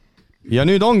Karbi. Ja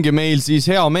nüüd ongi meil siis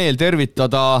hea meel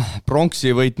tervitada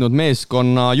pronksi võitnud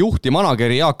meeskonna juhti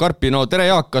manageri Jaak Karpi. No tere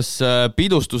Jaak, kas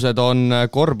pidustused on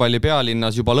korvpalli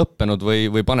pealinnas juba lõppenud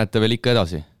või panete veel ikka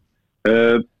edasi?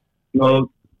 No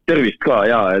tervist ka,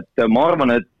 et ma arvan,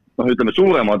 et ütleme,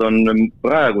 suuremad on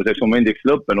praeguseks momendiks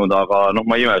lõppenud, aga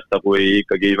ma ei imesta, kui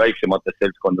ikkagi väiksematest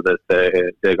seltskondades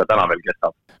see ka täna veel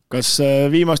kestab. Kas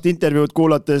viimast intervjuud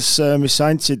kuulates, mis sa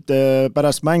andsid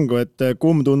pärast mängu, et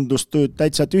kumb tundus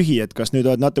täitsa tühi, et kas nüüd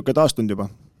oled natuke taastunud juba?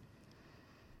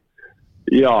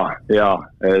 Ja,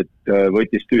 et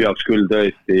võttis tühjaks küll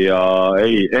tõesti ja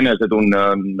ei, enesetunne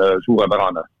on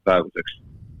suurepärane praeguseks.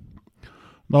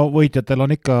 No võitjatel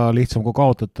on ikka lihtsam kui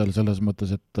kaotajatel selles mõttes,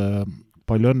 et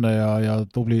palju õnne ja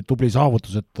tubli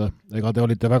saavutus, et ega te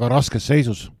olite väga raskes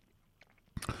seisus.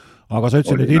 Aga sa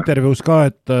ütlesid nüüd intervjuus ka,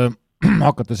 et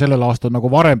hakkate sellel aastal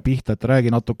nagu varem pihta, et räägi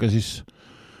natuke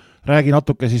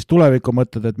siis tuleviku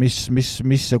mõtted, et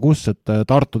mis ja kus, et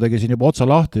Tartu tegi siin juba otsa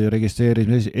lahti ja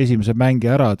registreeris esimese mängi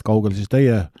ära, et kaugel siis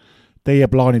teie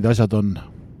plaanid ja asjad on?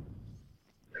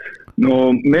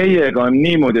 no meiega on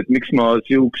niimoodi, et miks ma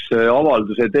siukse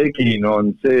avalduse tegin,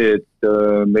 on see, et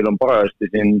meil on parajasti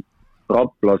siin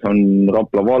Raplas on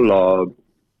Rapla valla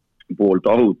poolt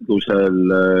arutlusel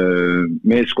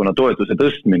meeskonna toetuse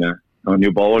tõstmine. On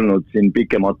juba olnud siin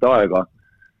pikemat aega.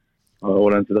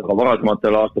 Olen seda ka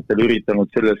varasematel aastatel üritanud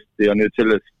sellest ja nüüd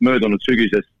sellest möödunud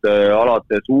sügisest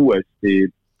alates uuesti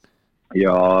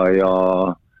ja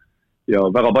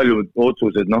väga paljud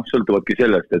otsused sõltuvadki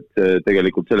sellest, et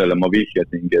tegelikult sellele ma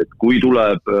vihjasingi, et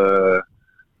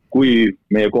kui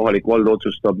meie kohalik vald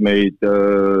otsustab meid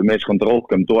meeskonda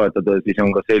rohkem toetada, siis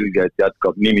on ka selge, et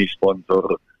jätkab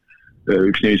nimisponsor,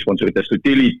 üks nimisponsoritest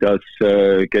Utilitas,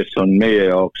 kes on meie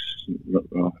jaoks,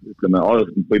 ütleme,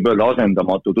 võib öelda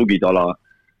asendamatu tugitala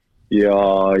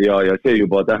ja see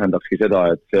juba tähendakski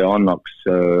seda, et see annaks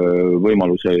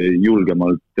võimaluse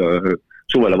julgemalt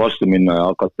suvele vastu minna ja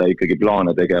hakata ikkagi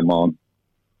plaane tegema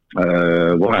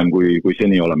varem, kui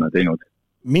seni oleme teinud.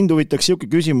 Mind huvitaks siuke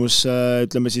küsimus,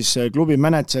 ütleme siis klubi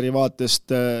mänedžeri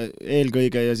vaatest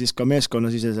eelkõige ja siis ka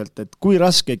meeskonnasiseselt, et kui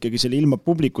raske ikkagi selle ilma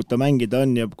publikuta mängida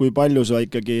on ja kui palju sa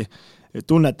ikkagi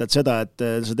tunnetad seda, et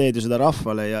sa teed ju seda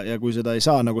rahvale ja kui seda ei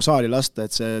saa nagu saali lasta,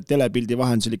 et see telepildi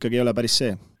vahendusel ikkagi ei ole päris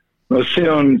see? No see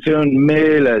on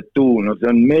meeletu,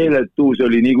 see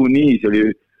oli niikuinii, see oli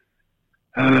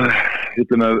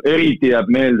ütleme, eriti jääb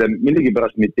meelde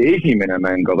millegipärast mitte esimene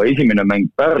mäng, aga esimene mäng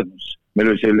Pärnus. Meil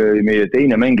oli meie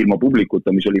teine mäng ilma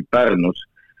publikuta, mis oli Pärnus.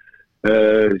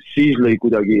 Siis lõi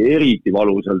kuidagi eriti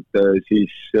valusalt,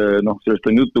 siis sellest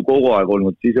on juttu kogu aeg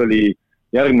olnud, siis oli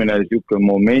järgmine niisugune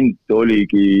moment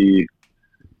oligi,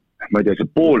 ma ei tea,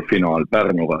 see poolfinaal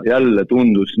Pärnuga, jälle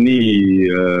tundus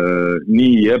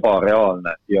nii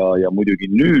ebareaalne ja muidugi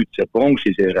nüüd see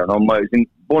pronksiseeria, ma siin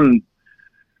polnud,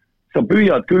 sa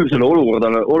püüad küll selle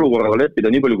olukorraga leppida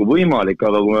nii palju kui võimalik,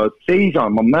 aga kui ma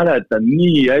seisan, ma mäletan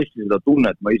nii hästi seda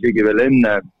tunnet, ma isegi veel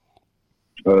enne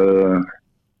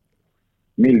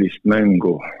millist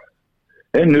mängu,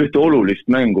 enne ühte olulist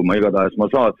mängu, ma igatahes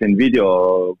ma saatsin video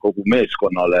kogu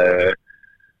meeskonnale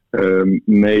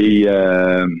meie,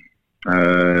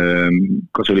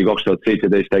 kas oli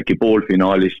 2017 äkki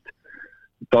poolfinaalist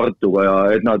Tartuga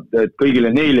ja et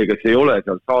kõigile neile, kes ei ole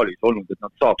seal saalis olnud, et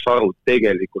nad saaks aru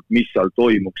tegelikult, mis seal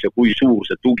toimuks ja kui suur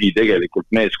see tugi tegelikult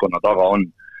meeskonna taga on.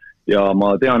 Ja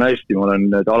ma tean hästi, ma olen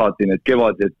alati need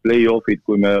kevadised play-offid,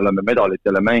 kui me oleme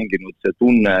medalitele mänginud, see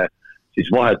tunne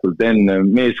siis vahetult enne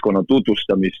meeskonna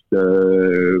tutvustamist,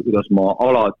 kuidas ma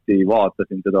alati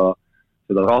vaatasin seda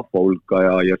rahva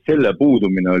hulka ja selle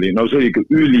puudumine oli, see oli ikka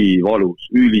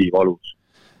ülivalus.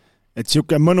 Et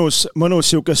siuke mõnus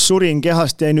siuke surin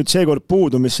kehast jäi nüüd seekord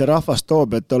puudu, mis see rahvast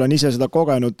toob, et olen ise seda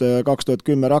kogenud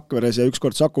 2010 Rakveres ja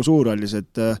ükskord Saku Suurhallis,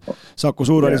 et Saku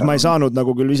Suurhallis ma ei saanud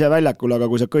nagu küll ise väljakul, aga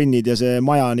kui sa kõnnid ja see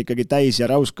maja on ikkagi täis ja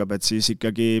rauskab, et siis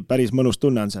ikkagi päris mõnus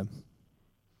tunne on see.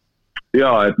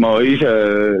 Ja, et ma ise,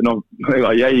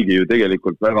 ega jäigi ju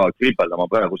tegelikult väga kripeldama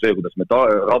praegu see, kuidas me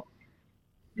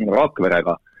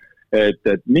Rakverega et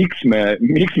miks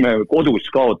me kodus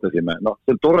kaotasime.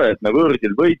 See on tore, et me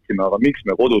võõrsil võitsime, aga miks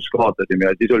me kodus kaotasime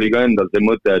ja siis oli ka endal see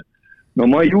mõte, et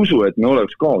ma ei usu, et me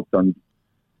oleks kaotanud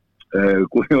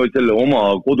kui selle oma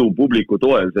kodupubliku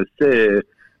toel, sest see,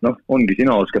 ongi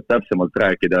sina oskad täpsemalt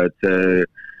rääkida, et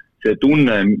see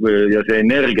tunne ja see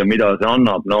energia, mida see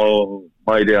annab,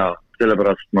 ma ei tea,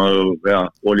 sellepärast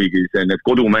oligi see, need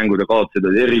kodumängude kaotused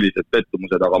olid erilised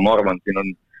pettumused, aga ma arvan, siin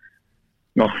on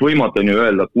võimatu on ju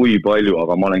öelda, kui palju,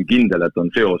 aga ma olen kindel, et on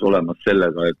seos olemas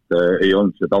sellega, et ei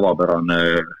olnud see tavapärane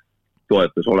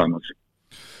toetus olemas.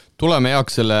 Tuleme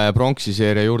heaks selle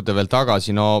pronksiseeria juurde veel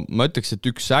tagasi. Ma ütleks, et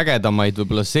üks ägedamaid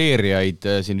võib-olla seeriaid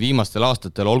siin viimastel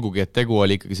aastatel, olgugi, et tegu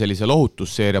oli ikkagi sellise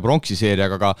lohutusseeria,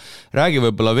 pronksiseeriaga, aga räägi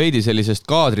võib-olla veidi sellisest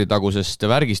kaadritagusest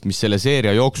värgist, mis selle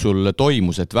seeria jooksul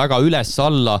toimus, et väga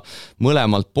üles-alla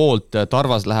mõlemalt poolt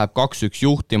Tarvas läheb 2-1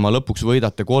 juhtima, lõpuks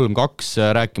võidate 3-2,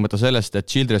 rääkimata sellest, et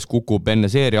Childress kukub enne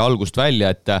seeria algust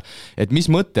välja, et mis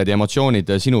mõtted ja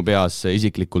emotsioonid sinu peas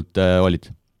isiklikult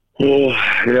olid?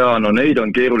 Neid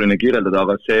on keeruline kirjeldada,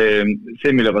 aga see,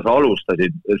 millega sa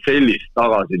alustasid, sellist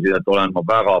tagasisidet olen ma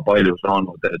väga palju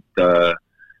saanud, et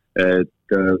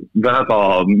väga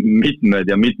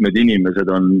mitmed inimesed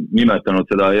on nimetanud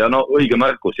seda ja õige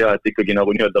märkus et ikkagi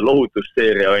nagu nii-öelda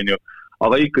lohutusseeria on ju,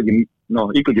 aga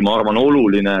ikkagi ma arvan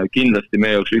oluline, kindlasti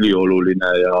meie jaoks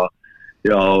ülioluline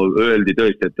ja öeldi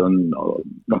tõesti, et on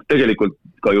tegelikult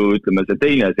ka ju ütleme see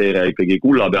teine seeria ikkagi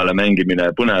kulla peale mängimine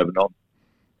põnev,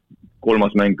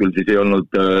 kolmas mäng küll siis ei olnud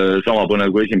sama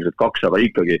põnev kui esimesed 2, aga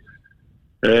ikkagi.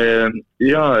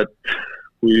 Et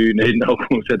kui neid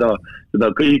nagu seda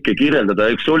kõike kirjeldada,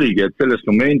 eks oligi, et sellest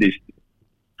momendist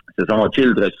seesama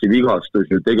Childressi vigastus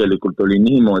ju tegelikult oli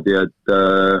niimoodi, et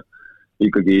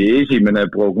ikkagi esimene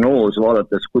prognoos,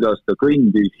 vaadates, kuidas ta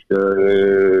kõndis,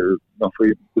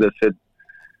 või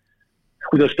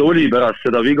kuidas ta oli pärast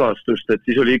seda vigastust, et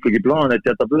siis oli ikkagi plaan, et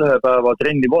jätab ühe päeva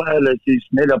trenni vahele, siis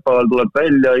neljapäeval tuleb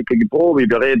välja, ikkagi proovib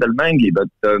ja reedel mängib,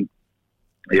 et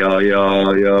ja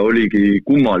oligi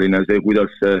kummaline see,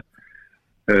 kuidas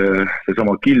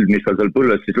seesama kild, mis tal seal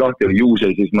põlles siis lahti oli, juuse,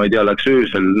 siis ma ei tea, läks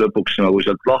öösel lõpuks nagu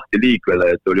sealt lahti liikvele,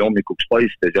 et oli hommikuks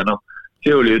paistes ja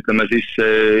see oli, ütleme siis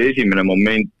esimene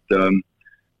moment,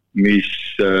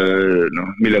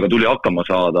 millega tuli hakkama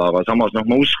saada, aga samas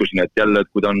ma uskusin, et jälle, et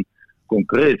kui ta on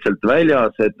konkreetselt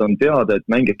väljas, et on teada, et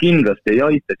mängija kindlasti ei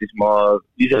aita, siis ma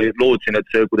ise lootsin, et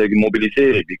see kuidagi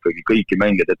mobiliseerib ikkagi kõiki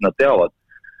mängijad, et nad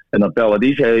peavad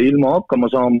ise ilma hakkama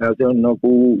saama ja see on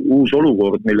nagu uus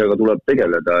olukord, millega tuleb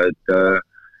tegeleda, et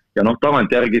ja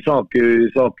tagantjärgi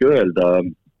saabki öelda,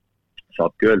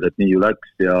 et nii ju läks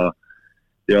ja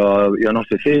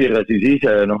see seeria siis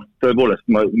ise, tõepoolest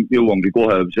ma jõuangi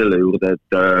kohe selle juurde, et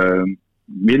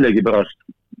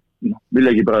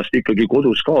millegipärast ikkagi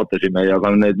kodus kaotasime ja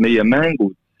ka need meie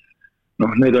mängud,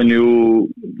 need on ju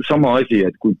sama asi,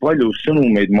 et kui palju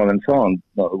sõnumeid ma olen saanud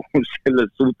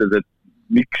selles suhtes, et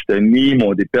miks te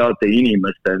niimoodi peate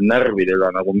inimeste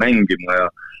närvidega nagu mängima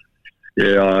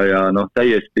ja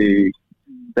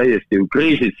täiesti ju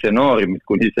crazy stsenaariumid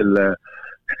kuni selle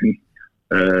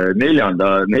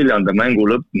neljanda mängu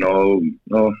lõpp,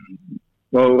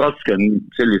 raske on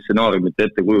sellist stsenaariumit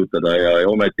ette kujutada ja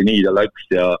ometi nii ta läks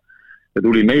ja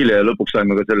tuli meile ja lõpuks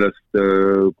saime ka sellest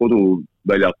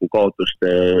koduväljaku kaotuste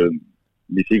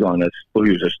mis iganes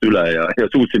põhjusest üle ja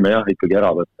suutsime ikkagi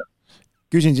ära võtta.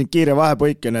 Küsin sind kiire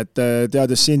vahepõiken, et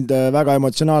teades sind väga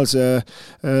emotsionaalse,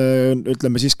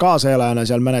 ütleme siis kaasaelajana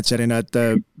seal managerina, et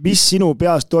mis sinu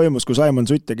peas toimus, kui Simon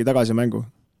Sutt tegi tagasi mängu?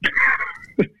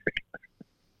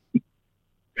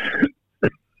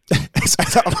 Sa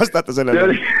ei taha vastata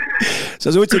sellele.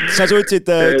 Sa suutsid,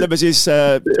 ütleme siis,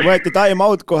 võeti time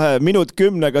out kohe, minut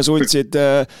 10 suutsid,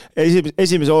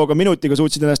 esimese hooga minutiga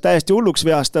suutsid ennast täiesti hulluks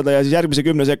veastada ja siis järgmise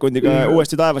 10 sekundiga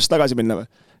uuesti taevasse tagasi minna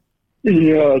või?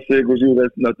 Ja see kusjuures,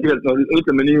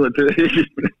 ütleme nii, et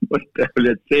esimene mõte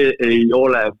oli, et see ei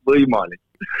ole võimalik.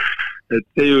 Et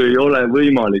see ju ei ole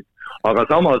võimalik. Aga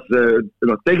samas,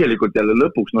 tegelikult jälle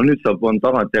lõpuks, nüüd on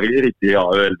tagantjärgi eriti hea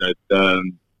öelda,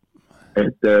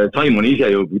 et Simon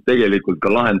ise ju tegelikult ka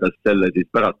lahendas selle siis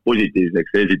pärast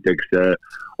positiivseks, esiteks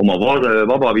oma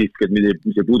vabavisked, mis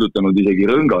ei puudutanud isegi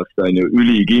rõngast, on ju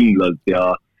ülikindlalt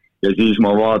ja siis ma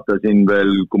vaatasin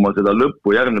veel, kui ma seda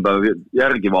lõppu järgmine päev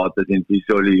järgi vaatasin, siis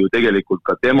oli ju tegelikult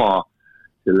ka tema,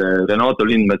 selle Renato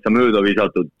Lindmetsa mööda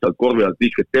visatud, korvi alt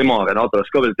visket tema, Renato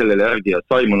läks ka veel sellele järgi ja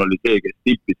Simon oli see, kes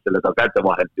tippis selle ta käte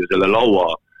vahelt ju selle laua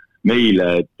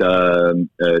meile, et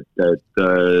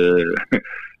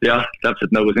jah,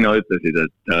 täpselt nagu sina ütlesid,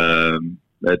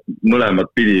 et mõlemad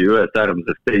pidi ühest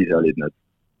äärmusest teise olid need.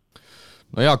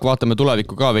 No Jaak, vaatame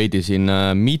tulevikku ka veidi siin.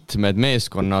 Mitmed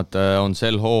meeskonnad on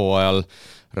sel hooajal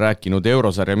rääkinud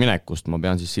eurosarja minekust. Ma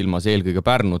pean siis silmas eelkõige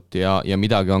Pärnut ja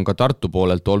midagi on ka Tartu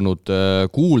poolelt olnud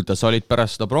kuulda. Sa olid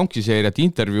pärast seda pronksiseeriat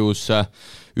intervjuus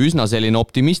üsna selline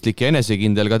optimistlik ja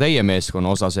enesekindel ka teie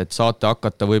meeskonna osas, et saate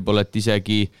hakata võib-olla et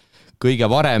isegi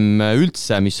kõige varem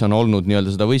üldse, mis on olnud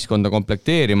nii-öelda seda võistkonda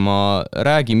komplekteerima.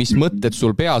 Räägi, mis mõtted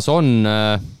sul peas on?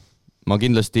 Ma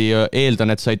kindlasti eeldan,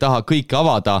 et sa ei taha kõike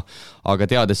avada, aga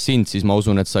teades sind, siis ma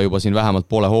usun, et sa juba siin vähemalt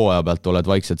poole hooaja pealt oled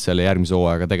vaikselt selle järgmise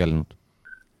hooajaga tegelenud.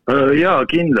 Jaa,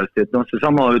 kindlasti, et see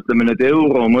ütleme need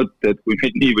euromõtted, kui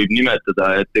neid nii võib nimetada,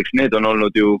 et eks need on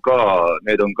olnud ju ka,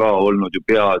 need on ka olnud ju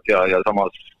peas ja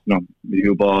samas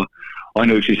juba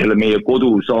ainuüksi selle meie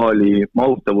kodusaali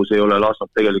mahutavus ei ole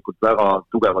lasknud tegelikult väga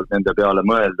tugevalt nende peale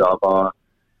mõelda, aga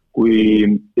kui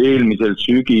eelmisel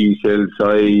sügisel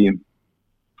sai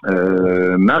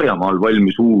Märjamaal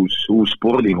valmis uus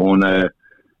spordihoone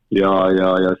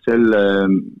ja selle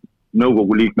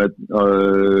nõukogu liikmed,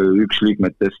 üks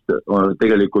liikmetest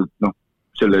tegelikult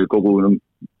selle kogu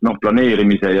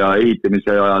planeerimise ja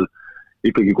ehitamise ajal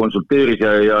ikkagi konsulteeris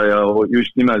ja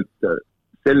just nimelt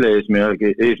selle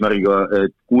eesmärgiga,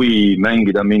 et kui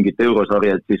mängida mingit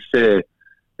eurosarjat, siis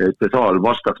see saal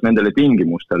vastaks nendele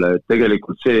tingimustele, et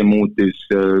tegelikult see muutis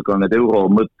ka need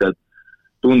euromõtted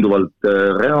tunduvalt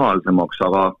reaalsemaks,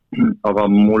 aga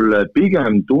mulle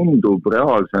pigem tundub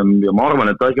reaalsem ja ma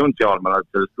arvan, et asi on sealmäel, et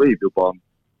sellest võib juba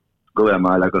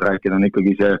kõvema häälega rääkida, on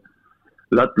ikkagi see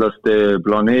lätlaste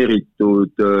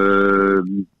planeeritud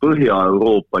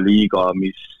Põhja-Euroopa liiga,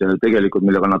 mis tegelikult,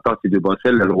 millega nad tahtsid juba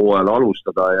sellel hooajal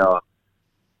alustada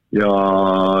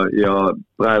ja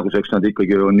praeguseks nad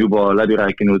ikkagi on juba läbi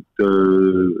rääkinud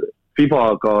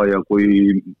FIBA-ga ja kui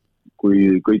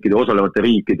kõikide osalevate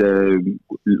riikide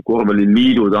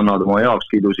korvpalliliidud annavad oma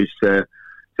heakskiidu, siis see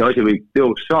asi võib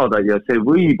teoks saada ja see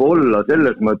võib olla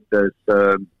selles mõttes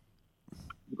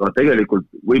ka tegelikult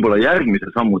võib-olla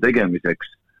järgmise sammu tegemiseks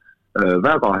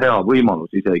väga hea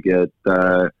võimalus isegi, et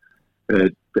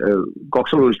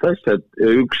kaks olulist asja, et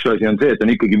üks asi on see, et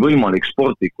on ikkagi võimalik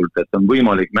sportlikult, et on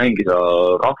võimalik mängida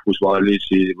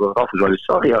rahvusvahelist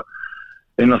sarja,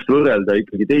 ennast võrrelda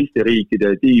ikkagi teiste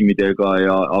riikide tiimidega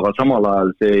aga samal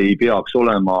ajal see ei peaks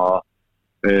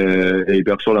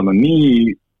olema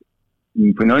nii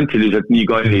finantsiliselt nii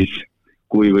kallis,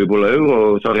 kui võib-olla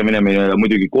eurosarja minemine ja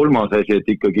muidugi kolmas asi, et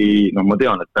ikkagi, ma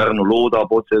tean, et Pärnu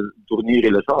loodab otse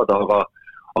turniirile saada, aga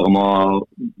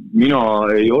mina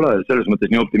ei ole selles mõttes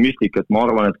nii optimistlik, et ma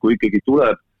arvan, et kui ikkagi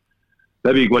tuleb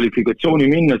läbi kvalifikatsiooni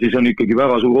minna, siis on ikkagi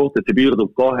väga suur oht, et see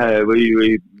piirdub 2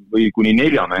 või kuni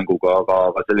 4 mänguga,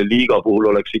 aga selle liiga puhul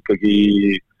oleks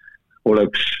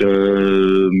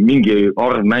mingi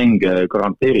arv mänge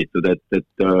garanteeritud, et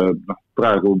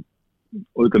praegu,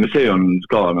 ütleme, see on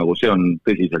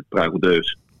tõsiselt praegu töös.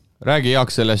 Räägi, Jaak,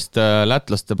 sellest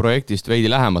lätlaste projektist veidi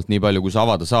lähemalt, nii palju kui sa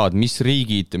avada saad, mis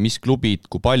riigid, mis klubid,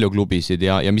 kui palju klubisid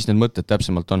ja mis need mõtted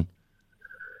täpsemalt on?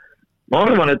 Ma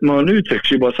arvan, et ma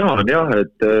nüüdseks juba saan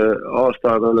et aasta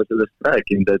aega ole sellest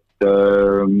rääkinud, et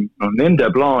nende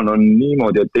plaan on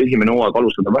niimoodi, et esimene hooaeg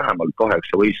alustada vähemalt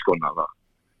 8 võistkonnaga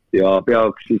ja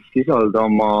peaks siis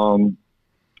sisaldama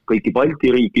kõiki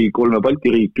Balti riiki, 3 Balti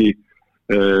riiki,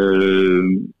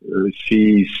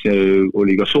 siis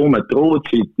oli ka Soomet,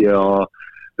 Rootsit ja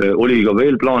oli ka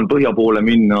veel plaan põhja poole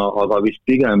minna, aga vist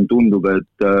pigem tundub,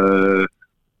 et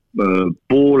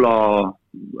Poola,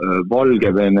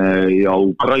 Valgevene ja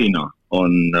Ukraina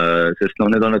on, sest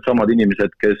need on need samad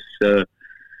inimesed, kes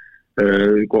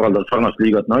korraldavad sarnast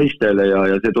liigat naistele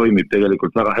ja see toimib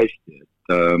tegelikult väga hästi, et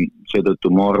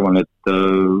seetõttu ma arvan, et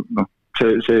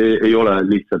see ei ole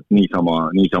lihtsalt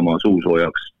niisama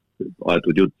suusoojaks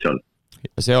aetud jutt seal.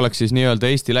 See oleks siis nii-öelda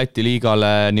Eesti-Läti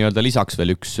liigale nii-öelda lisaks veel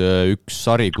üks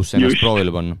sari, kus ennast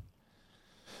proovile panna?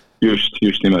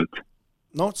 Just nimelt.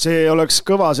 See oleks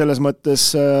kõva selles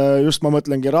mõttes, just ma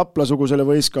mõtlengi Rapla-sugusele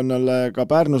võistkonnale, ka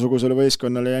Pärnu-sugusele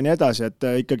võistkonnale ja nii edasi, et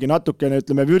ikkagi natukene,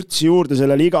 ütleme, vürtsi juurde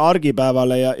sellele iga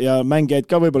argipäevale ja mängijaid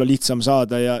ka võib-olla lihtsam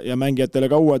saada ja mängijatele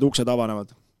ka uued uksed avanevad.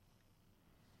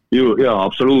 Jaa,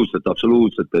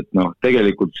 absoluutselt, et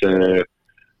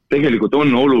tegelikult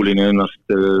on oluline ennast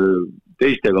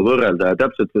teistega võrrelda ja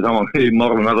täpselt see sama, ma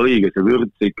arvan väga õige, see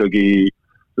vürts ikkagi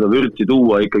seda vürtsi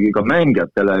tuua ikkagi ka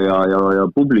mängijatele ja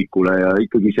publikule ja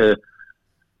ikkagi kas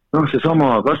või see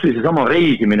sama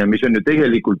reisimine, mis on ju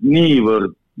tegelikult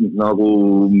niivõrd nagu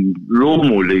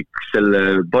loomulik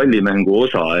selle pallimängu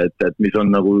osa, et mis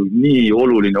on nagu nii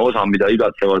oluline osa, mida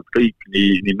igatsevad kõik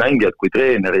nii mängijad kui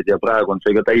treenerid ja praegu on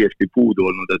see ka täiesti puudu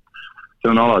olnud, et see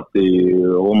on alati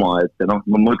oma, et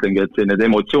ma mõtlengi, et need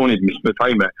emotsioonid, mis me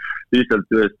saime lihtsalt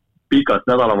ühest pikast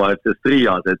nädalavahetusest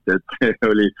Riias, et see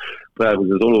oli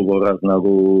praeguses olukorras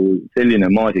nagu selline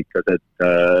maasikas, et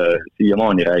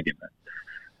siiamaani räägime.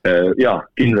 Ja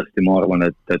kindlasti ma arvan,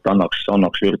 et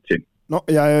annaks vürtsi.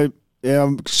 Ja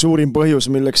suurim põhjus,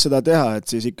 milleks seda teha, et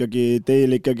siis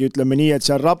teil ütleme nii, et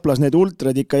seal Raplas need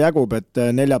ultrad ikka jägub, et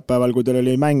neljapäeval, kui teil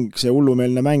oli see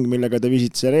hullumeelne mäng, millega te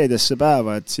viisite reedesse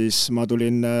päeva, et siis ma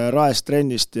tulin Raest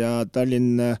trennist ja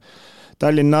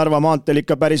Tallinn-Narva maanteel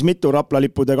ikka päris mitu Rapla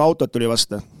lippudega autot tuli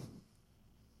vasta.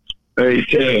 Ei,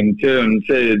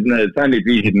 need fännid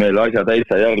viisid meile asja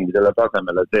täitsa järgmisele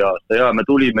tasemele see aasta ja me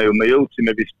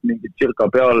jõudsime vist mingi circa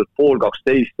peal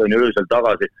 11:30 on ju öösel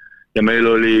tagasi ja meil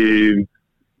oli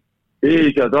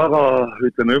ees ja taga,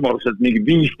 ütleme ümmarguselt mingi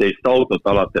 15 autot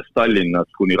alates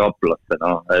Tallinnast kuni Raplasse,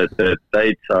 et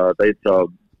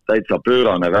täitsa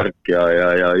pöörane värk ja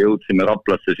jõudsime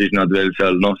Raplasse, siis nad veel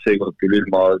seal, seekord küll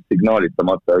ilma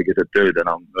signaalitamata keset tööd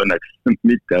enam õnneks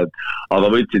mitte, aga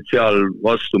võtsid seal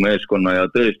vastu meeskonna ja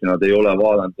tõesti nad ei ole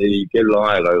vaadanud ei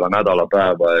kellaaega ega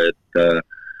nädalapäeva, et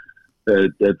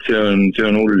see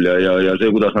on hull ja see,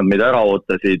 kuidas nad meid ära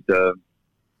ootasid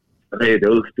reede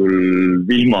õhtul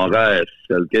vihma käes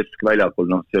seal keskväljakul,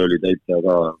 see oli täitsa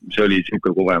ka, see oli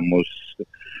siuke kogemus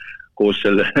koos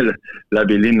selle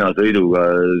läbi linnasõiduga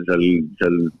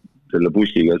selle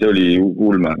bussiga, see oli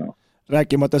ulmena.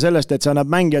 Rääkimata sellest, et see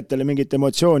annab mängijatele mingit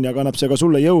emotsiooni, aga annab see ka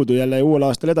sulle jõudu jälle uuel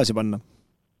aastal edasi panna.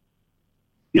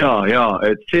 Ja,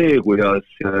 et see, kuidas,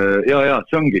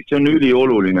 see on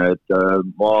ülioluline, et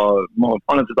ma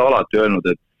olen seda alati öelnud,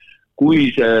 et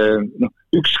kui see,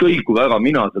 ükskõik kui väga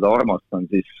mina seda armastan,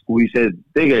 siis kui see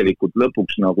tegelikult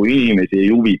lõpuks nagu inimesi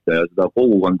ei huvita ja seda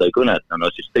kogukonda ei kõneta,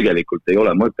 siis tegelikult ei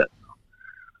ole mõtet.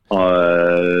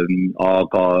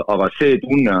 aga see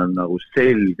tunne on nagu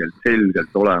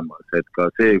selgelt olemas, et ka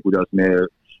see, kuidas meie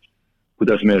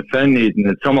fännid,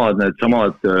 needsamad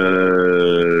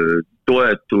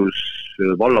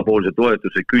vallapoolse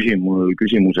toetuse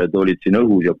küsimused olid siin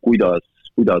õhus ja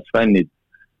kuidas fännid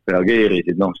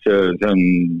reageerisid, see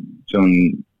on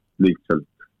lihtsalt,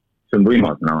 see on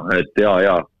võimas, et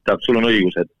sul on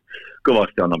õigus, et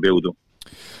kõvasti annab jõudu.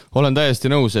 Olen täiesti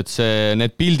nõus, et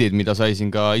need pildid, mida sai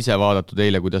siin ka ise vaadatud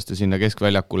eile, kuidas te sinna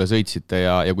keskväljakule sõitsite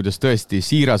ja kuidas tõesti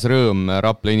siiras rõõm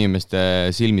Rapla inimeste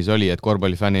silmis oli, et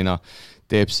korvpallifännina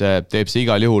teeb see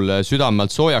igal juhul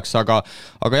südamelt soojaks, aga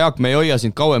Jaak, me ei hoia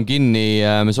sind kauem kinni,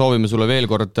 me soovime sulle veel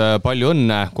kord palju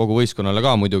õnne, kogu võistkonnale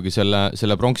ka muidugi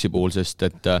selle pronksi puhul, sest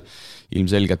et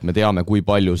ilmselgelt me teame, kui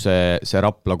palju see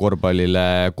Rapla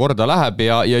korvpallile korda läheb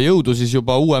ja jõudu siis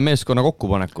juba uue meeskonna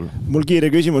kokkupanekul. Mul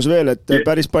kiire küsimus veel, et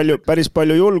päris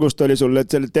palju julgust oli sul, et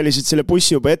tellisid selle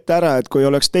bussi juba ette ära, et kui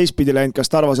oleks teistpidi läinud,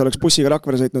 kas Tarvas oleks bussiga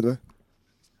Rakvere sõitnud või?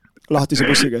 Lahtise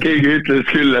bussiga. Keegi ütles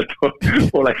küll, et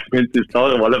oleks mind siis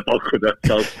Tarvale pakkuda, et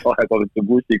saaks kahekordse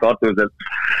bussi katuselt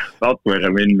Rakvere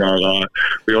minna,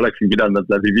 või oleksin pidanud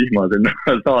läbi vihma sinna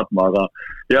saatma, aga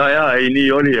ei, nii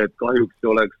oli, et kahjuks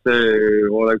oleks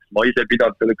ma ise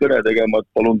pidanud selle kõne tegema, et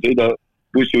palun sõida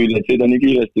bussiülded, sõida nii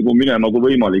kiiresti kui minema kui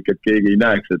võimalik, et keegi ei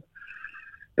näeks,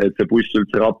 et see buss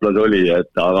üldse Raplas oli,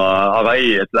 aga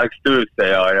ei, et läks töösse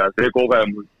ja see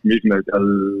kogemus, mis me seal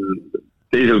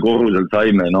teisel korrusel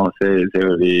saime, see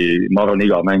oli, ma arvan,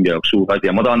 iga mängija jaoks suur asi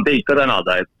ja ma tahan teid ka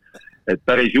tänada, et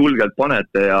päris julgelt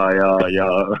panete ja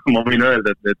ma võin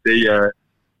öelda, et teie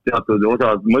teatud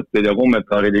osad mõtted ja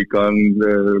kommentaarid ikka on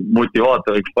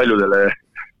motivaatoriks paljudele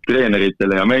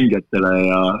treeneritele ja mängijatele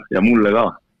ja mulle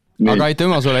ka. Aga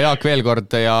aitüma sulle, Jaak, veel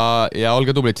kord ja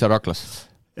olge tublid seal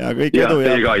Raklas. Ja kõik edu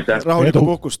ja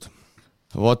rahulikku puhkust.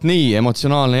 Vot nii,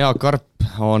 emotsionaalne Jaak Arp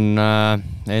on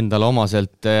endale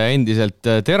omaselt endiselt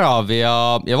terav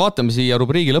ja vaatame siia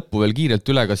rubriigi lõppu veel kiirelt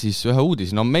üle ka siis ühe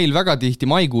uudis. Meil väga tihti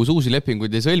maikuus uusi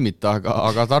lepinguid ei sõlmita,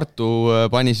 aga Tartu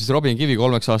pani siis Robin Kivi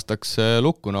 3 aastaks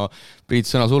lukku.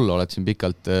 Priit, sõna sulle, oled siin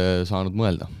pikalt saanud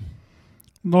mõelda?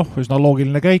 Üsna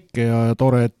loogiline käik ja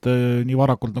tore, et nii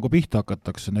varakult nagu pihta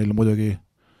hakatakse. Neil muidugi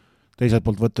teiselt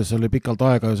poolt võttes oli pikalt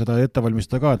aega ja seda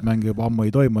ettevalmistada ka, et mäng juba ammu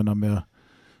ei toimu enam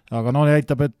aga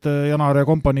näitab, et Janar ja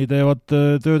kompanii teevad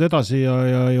tööd edasi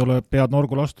ja ei ole pead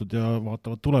norgu lastud ja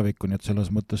vaatavad tulevikku, nii et selles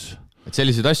mõttes. Et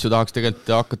selliseid asju tahaks tegelikult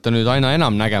hakata nüüd aina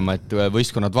enam nägema, et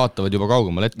võistkonnad vaatavad juba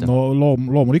kaugemal ette.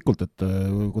 Loomulikult, et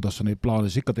kuidas sa neid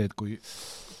plaanis ikka teed,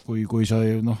 kui sa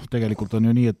tegelikult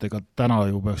on ju nii, et ega täna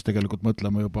ju peaks tegelikult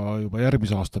mõtlema juba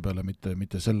järgmise aasta peale,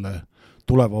 mitte selle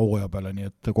tuleva hooaja peale,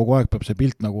 nii et kogu aeg peab see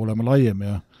pilt nagu olema laiem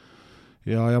ja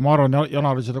ma arvan,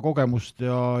 Janari seda kogemust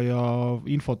ja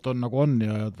infot on nagu on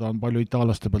ja ta on palju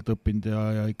itaallaste pealt õppinud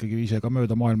ja ikkagi ise ka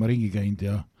mööda maailma ringi käinud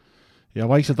ja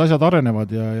vaikselt asjad arenevad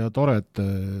ja tore, et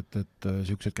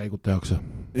sellised käigud tehakse.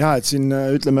 Ja, et siin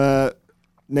ütleme,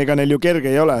 ega neil ju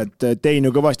kerge ei ole, et Tein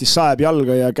ju kõvasti saeb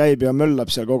jalga ja käib ja möllab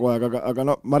seal kogu aeg, aga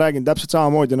ma räägin täpselt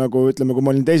samamoodi nagu, ütleme, kui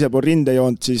ma olin teise pool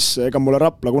rindejoont, siis ega mulle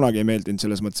Rapla kunagi ei meeldinud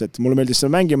selles mõttes, et mulle meeldis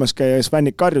seal mängimas käia ja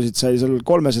fännid karjusid, sai seal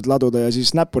 3 laduda ja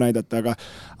siis näppu näidata,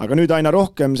 aga nüüd aina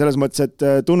rohkem selles mõttes,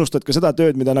 et tunnustad ka seda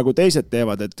tööd, mida nagu teised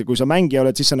teevad, et kui sa mängija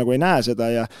oled, siis sa nagu ei näe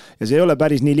seda ja see ei ole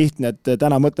päris nii lihtne, et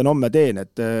täna mõtlen, homme teen,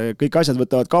 et kõik asjad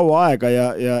võtavad kaua aega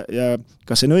ja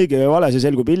kas see on õige või vale, see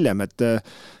selgub hiljem, et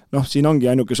siin ongi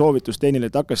ainuke soovitus Teinile,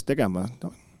 et hakkas tegema.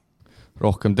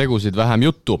 Rohkem tegusid, vähem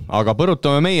juttu, aga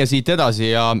põrutame meie siit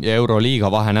edasi ja Euroliiga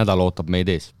vahenädal ootab meid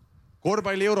ees.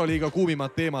 Korvpalli Euroliiga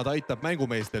kuumimad teemad aitab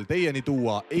mängumeestel teieni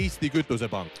tuua Eesti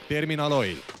Kütusepank, Terminal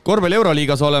Oil. Korvpalli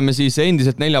Euroliigas oleme siis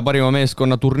endiselt 4 parima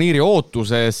meeskonna turniiri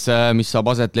ootuses, mis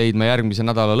saab aset leidma järgmise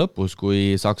nädala lõpus,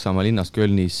 kui Saksamaa linnas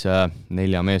Kölnis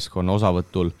 4 meeskonna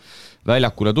osavõtul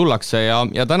väljakule tullakse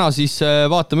ja täna siis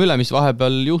vaatame üle, mis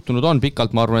vahepeal juhtunud on.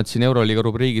 Pikalt ma arvan, et siin Euroliiga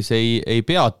rubriigis ei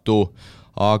peatu,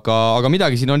 aga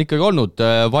midagi siin on ikkagi olnud.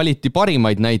 Valiti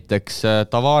parimaid näiteks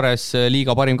Tavares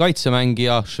liiga parim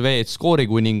kaitsemängija, Šveets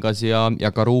skoorikuningas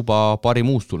ja Karuba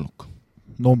parim uustulnuk.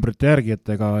 Numbrite järgi,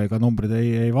 et ega numbrid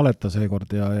ei valeta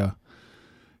seekord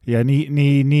ja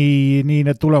nii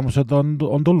need tulemused on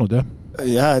tulnud, jah?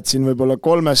 Jah, et siin võib-olla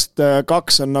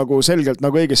 3-2 on nagu selgelt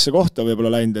nagu õigesse kohta võib-olla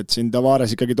läinud, et siin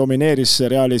Tavares ikkagi domineeris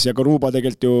Realis ja Karuba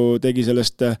tegelikult ju tegi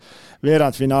sellest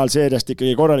veerandfinaalseeriast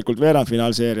ikkagi korralikult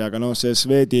veerandfinaalseeria, aga see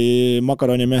Svedi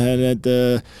makaronimehe need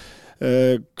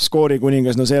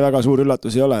skoorikuningas, see väga suur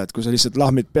üllatus ei ole, et kui sa lihtsalt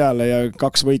lahmid peale ja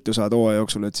 2 võitu saad hooaja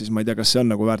jooksul, et siis ma ei tea, kas see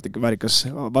on nagu väärikas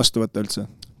vastu võtta üldse.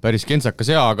 päris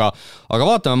kentsakas hea, aga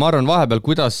vaatame, ma arvan vahepeal,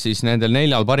 kuidas siis nendel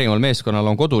 4 parimal meeskonnal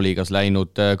on koduliigas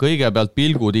läinud. Kõigepealt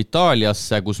pilgud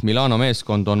Itaaliasse, kus Milano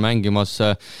meeskond on mängimas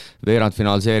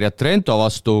veerandfinaalseeriat Trento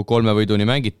vastu, 3 võiduni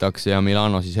mängitakse ja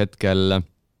Milano siis hetkel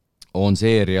on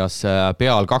seerias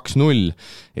peal 2-0.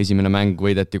 Esimene mäng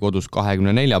võideti kodus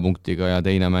 24 punktiga ja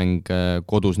teine mäng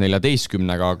kodus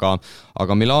 14-ga,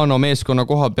 aga Milano meeskonna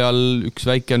koha peal üks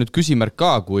väike nüüd küsimärk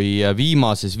ka, kui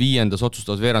viimases 5.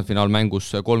 otsustavas veerandfinaalmängus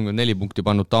 34 punkti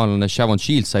pannud taanlane Shavon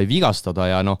Shields sai vigastada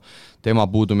ja tema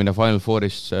puudumine Final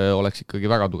Fouris oleks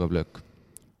ikkagi väga tugev löök.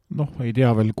 Ei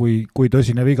tea veel, kui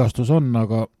tõsine vigastus on,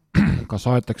 aga kas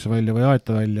aetakse välja või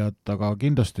aeta välja, et aga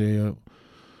kindlasti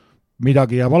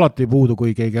midagi jääb alati puudu, kui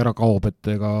keegi ära kaob,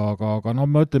 aga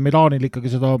ma ütlen, Milanil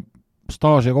ikkagi seda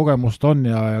staaži ja kogemust on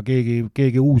ja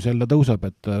keegi uus jälle tõuseb,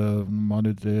 et ma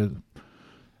nüüd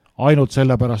ainult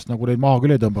sellepärast nagu neid maha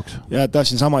küll ei tõmbaks. Ja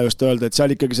tahtsin sama just öelda, et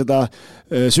seal ikkagi seda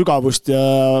sügavust ja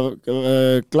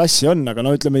klassi on, aga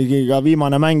ütleme ka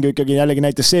viimane mäng ikkagi jällegi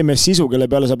näitas see mees sisu, kelle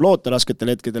peale saab loota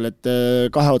rasketel hetkedel, et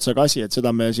 2 otsaga asi, et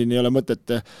seda me siin ei ole mõtet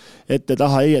ette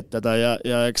taha eietada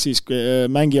ja eks siis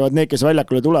mängivad need, kes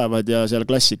väljakule tulevad ja seal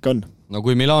klassik on. No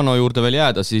kui Milano juurde veel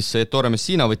jääda, siis Ettore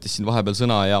Messina võttis siin vahepeal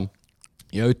sõna ja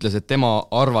ütles, et tema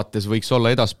arvates võiks olla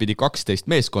edaspidi 12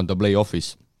 meeskonda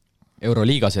play-offis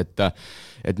Euroliigas,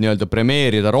 et nii-öelda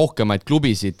premeerida rohkemaid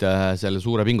klubisid selle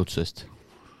suure pingutusest.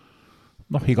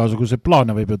 Igasuguseid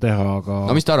plaane võib ju teha, aga...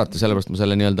 mis te arvate, sellepärast ma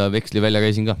selle nii-öelda veksli välja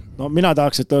käisin ka? Mina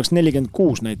tahaks, et oleks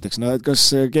 46 näiteks, et kas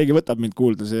keegi võtab mind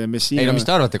kuulda see Messina... Ei, mis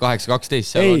te arvate, 8-12,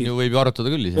 seal võib ju arutada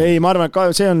küll. Ei, ma arvan,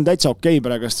 et see on täitsa okei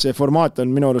praegust, see formaat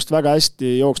on minu arust väga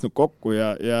hästi jooksnud kokku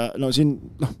ja siin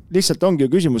lihtsalt ongi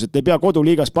ju küsimus, et ei pea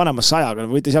koduliigas panema 100,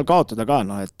 võite seal kaotada ka,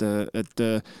 et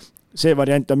see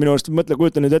variant on minu arust,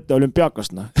 kujuta nüüd ette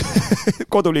olümpiaakost,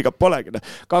 koduliiga polegi,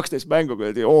 12 mängu,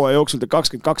 hooaja jooksul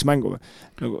 22 mängu.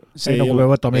 Kui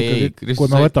me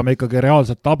võtame ikkagi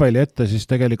reaalselt tabeli ette, siis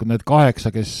tegelikult need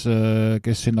 8, kes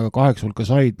sinna 8 hulka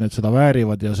said, need seda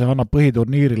väärivad ja see annab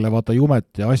põhiturniirile vaata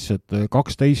jumet ja asja, et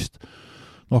 12,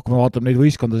 kui me vaatame neid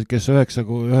võistkondasid, kes 9.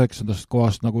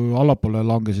 kohast nagu allapoole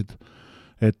langesid,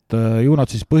 et ju nad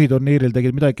siis põhiturniiril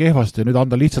tegid midagi kehvasti ja nüüd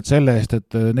anda lihtsalt selle eest,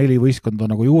 et 4 võistkonda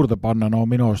nagu juurde panna,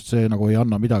 minu arust see nagu ei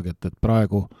anna midagi, et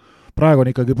praegu on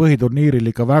ikkagi põhiturniiril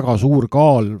ikka väga suur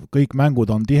kaal, kõik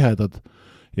mängud on tihedad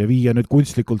ja viia nüüd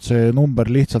kunstlikult see number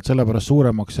lihtsalt sellepärast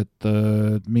suuremaks, et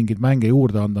mingid mänge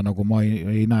juurde anda, nagu ma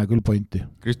ei näe küll pointi.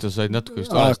 Kristus, said natuke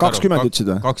just 20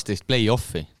 ütlesid? 12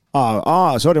 play-offi.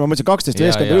 Sorry, ma mõtlesin 12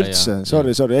 veeskonda üldse,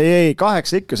 sorry, ei,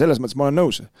 8 ikka, selles mõttes ma olen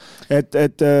nõus. Et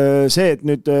see, et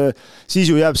nüüd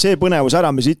siis ju jääb see põnevus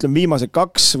ära, mis ütleme viimased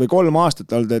 2 või 3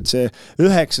 aastat olnud, et see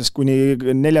 9 kuni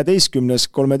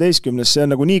 14, 13, see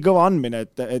on nagu nii kõva andmine,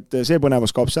 et see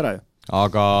põnevus kaob ära ju.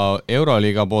 Aga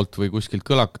Euroliiga poolt või kuskilt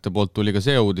kõlakate poolt tuli ka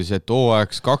see uudis, et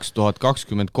hooajaks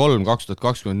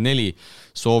 2023-2024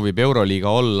 soovib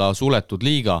Euroliiga olla suletud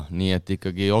liiga, nii et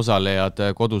ikkagi osalejad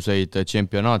koduseid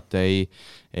tšempionaate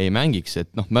ei mängiks,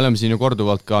 et me oleme siin ju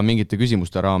korduvalt ka mingite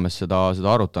küsimuste raames seda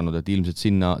arutanud, et ilmselt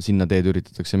sinna teed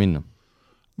üritatakse minna.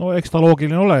 Eks ta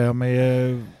loogiline ole ja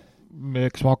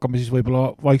eks me hakkame siis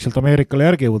võib-olla vaikselt Ameerikale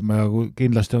järgi jõudma ja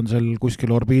kindlasti on seal kuskil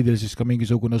orbiidil siis ka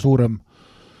mingisugune suurem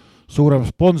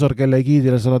sponsor, kelle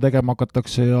egiidile seda tegema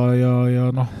hakatakse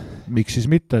ja miks siis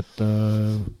mitte, et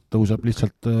tõuseb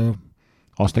lihtsalt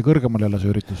aste kõrgemal jälle see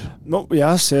üritus.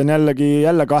 Jah, see on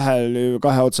jälle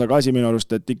kahe otsaga asi minu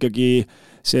arust, et ikkagi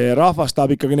see rahvas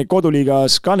tahab ikkagi neid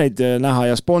koduliigas ka neid näha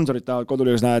ja sponsorid tahavad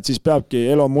koduliigas näha, et siis peabki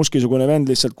Elon Muskisugune vend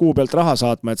lihtsalt kuu pealt raha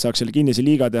saatma, et saaks selle kinnise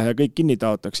liiga teha ja kõik kinni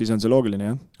taotaks, siis on see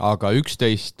loogiline, jah. Aga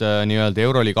 11 nii-öelda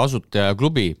Euroliiga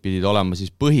asutajaklubi pidid olema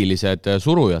siis põhilised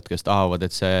surujad, kes tahavad,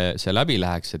 et see läbi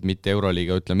läheks, et mitte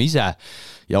Euroliiga ütleme ise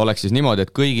ja oleks siis niimoodi,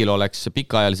 et kõigil oleks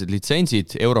pikaajalised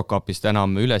litsentsid, Eurocupist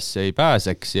enam üles ei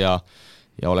pääseks ja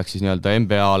oleks siis nii-öelda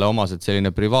NBA-le omaselt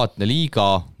selline privaatne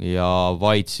liiga ja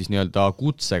vaid siis nii-öelda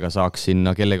kutsega saaks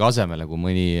sinna kellegi asemele, kui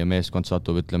mõni meeskond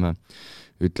satub, ütleme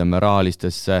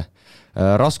rahalistesse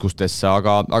raskustesse,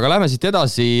 aga lähme siit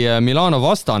edasi, Milano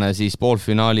vastane siis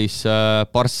poolfinaalis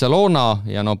Barcelona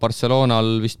ja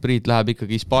Barcelonal vist Priit läheb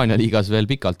ikkagi Hispaania liigas veel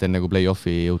pikalt, enne kui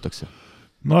play-offi jõutakse.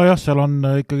 Jah, seal on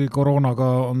ikkagi koroonaga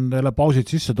on jälle pausid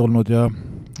sisse tulnud ja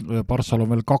Barssal on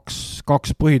veel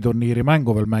kaks põhiturniiri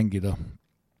mängu veel mängida.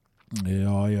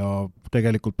 Ja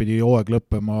tegelikult pidi hooaeg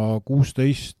lõppema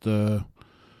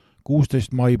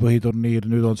 16 mai põhiturniir,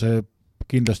 nüüd on see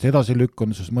kindlasti edasi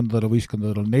lükkunud, sest mõndadel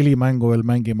võistkondadel on 4 mängu veel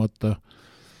mängimata.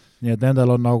 Nii et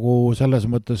nendel on nagu selles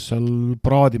mõttes seal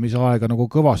praadimise aega nagu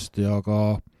kõvasti,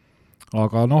 aga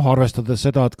arvestades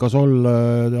seda, et Gasol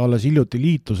alles hiljuti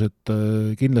liitus, et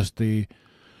kindlasti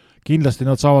kindlasti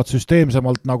nad saavad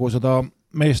süsteemsemalt nagu seda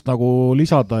meest nagu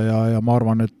lisada ja ma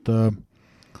arvan,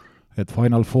 et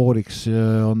Final Fouriks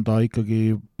on ta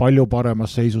ikkagi palju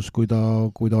paremas seisus, kui ta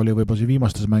oli võib-olla siin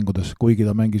viimastes mängudes, kuigi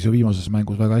ta mängis ju viimases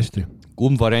mängus väga hästi.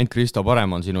 Kumb variant, Kristo,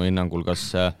 parem on sinu hinnangul,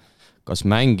 kas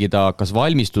mängida, kas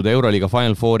valmistuda Euroliiga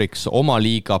Final Fouriks oma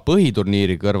liiga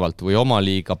põhiturniiri kõrvalt või oma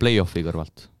liiga play-offi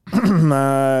kõrvalt?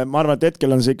 Ma arvan, et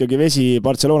hetkel on see ikkagi vesi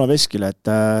Barcelona veskile, et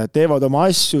teevad oma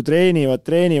asju, treenivad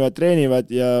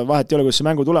ja vahet ei ole, kus see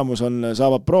mängu tulemus on,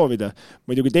 saavad proovida.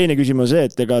 Muidugi teine küsimus on see,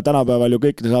 et ega tänapäeval ju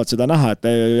kõik saavad seda näha, et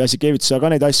Jassikevits saab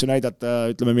ka neid asju näidata,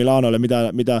 ütleme Milanole,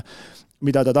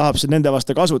 mida ta tahab nende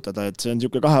vastu kasutada, et see on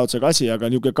niisugune kahe otsaga asi, aga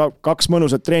niisugune kaks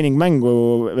mõnusat treeningmängu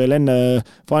veel enne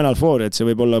Final Fouri, et see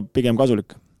võib olla pigem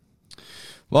kasulik.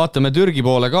 Vaatame Türgi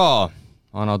poole ka.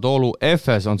 Anadolu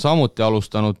Efes on samuti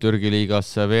alustanud Türgi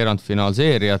liigas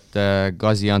veerandfinaalseeriat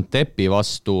Gaziantepi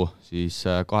vastu, siis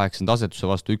 8. asetuse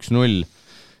vastu 1-0.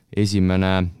 Esimene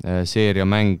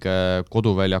seeriamäng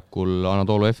koduväljakul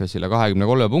Anadolu Efesile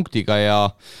 23 punktiga ja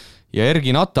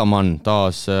Ergin Ataman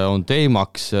taas on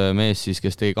teemaks, mees siis,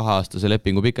 kes tegi 2-aastase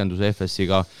lepingu pikenduse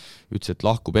Efesiga, ütles, et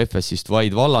lahkub Efesist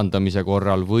vaid vallandamise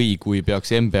korral või kui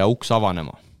peaks NBA uks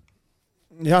avanema.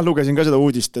 Jah, lugesin ka seda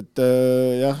uudist, et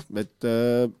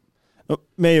no,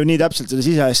 me ju nii täpselt seda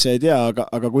siseasja ei tea,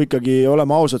 aga kui ikkagi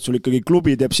oleme ausad, sul ikkagi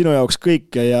klubi teeb sinu jaoks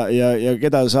kõike ja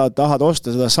keda sa tahad osta,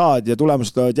 seda saad ja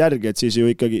tulemused tulevad järgi, et siis ju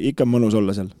ikka mõnus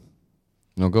olla seal.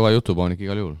 No kõva jutupoonik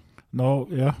igal juhul. No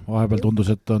jah, vahepeal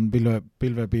tundus, et on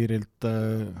pilvepiirilt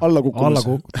alla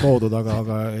toodud,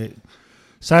 aga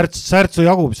särtsu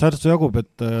jagub,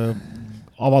 et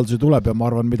avaldusi tuleb ja ma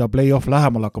arvan, mida play-off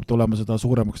lähemal hakkab tulema, seda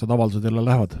suuremaks need avaldused jälle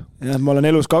lähevad. Jah, ma olen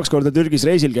elus 2 korda Türgis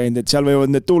reisil käinud, et seal võivad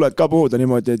need tuuled ka puhuda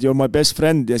niimoodi, et you're my best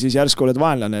friend ja siis järsku oled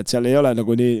vaenlane, et seal ei ole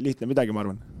nagu nii lihtne midagi, ma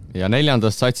arvan. Ja 4.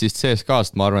 satsist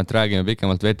CSKA-st, ma arvan, et räägime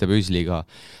pikemalt VTB Üsliiga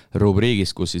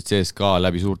rubriigist, kus siis CSKA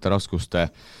läbi suurte raskuste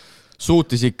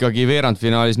suutis ikkagi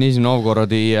veerandfinaalis Nizhny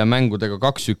Novgorodi mängudega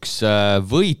 2-1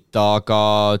 võita, aga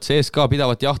CSKA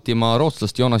pidavat jahtima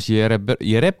rootslast Jonas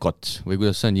Jerebkot või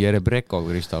kuidas see on, Jerebreko,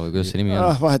 Krista, või kuidas see nimi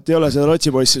on? Vahet ei ole seda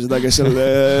Rotsipoissi, seda, kes seal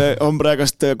on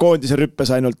praegast koondise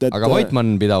rüppes ainult. Aga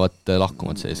Vaitmann pidavat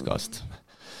lahkumat CSKA-st.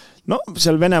 No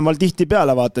seal Venemaal tihti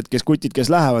peale vaata, et kes kutid, kes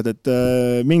lähevad, et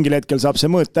mingil hetkel saab see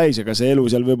mõõt täis, aga see elu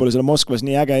seal võib-olla seal Moskvas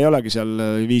nii äge ei olegi seal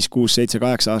 5, 6, 7,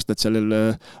 8 aastat seal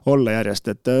olla järjest,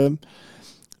 et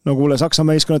no kuule, Saksa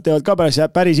meeskonnad teevad ka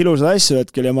päris ilusad asju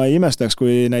hetkel ja ma ei imestaks,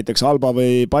 kui näiteks Alba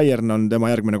või Bayern on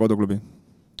tema järgmine koduklubi.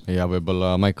 Ja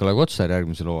võib-olla Maikola Kotsar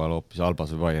järgmisel hooajal hoopis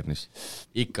Albas või Bayernis.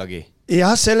 Ikkagi.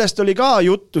 Jah, sellest oli ka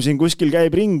juttu, siin kuskil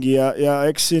käib ringi ja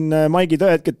eks siin Maigi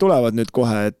tõhetked tulevad nüüd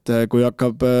kohe, et kui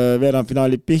hakkab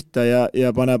veerandfinaali pihta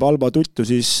ja paneb Alba tuttu,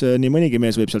 siis nii mõnigi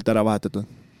mees võib sealt ära vahetatud.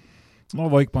 No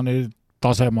Vaikmanni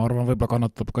tase, ma arvan, võib-olla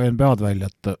kannatab ka NBA-d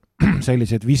välja, et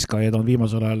selliseid viskajaid on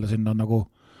viimasel ajal sinna nagu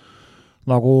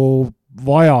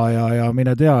vaja ja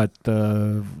mine tea, et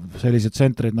sellised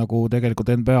tsentrid nagu tegelikult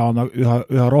NBA on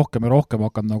üha rohkem ja rohkem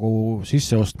hakanud nagu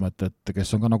sisse ostma, et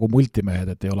kes on ka nagu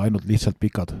multimehed, et ei ole ainult lihtsalt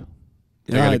pikad.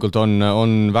 Tegelikult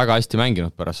on väga hästi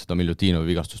mänginud pärast seda Miljutinovi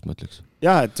vigastust, ma ütleks.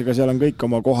 Jah, et ega seal on kõik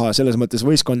oma koha selles mõttes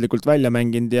võistkondlikult välja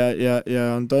mänginud ja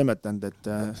on toimetanud, et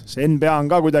see NBA on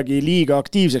ka kuidagi liiga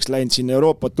aktiivseks läinud siin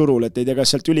Euroopa turul, et ei tea,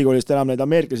 kas sealt ülikoolist enam neid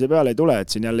ameeriklasi peale ei tule,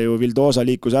 et siin jälle ju Vildosa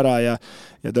liikus ära ja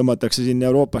tõmmatakse siin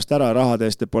Euroopast ära rahade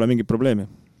eest, et pole mingit probleemi.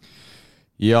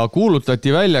 Ja kuulutati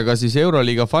välja ka siis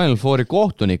Euroliiga Final Fouri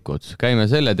kohtunikud. Käime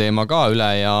selle teema ka üle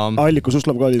ja Alliku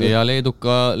Suslav ka oli. Ja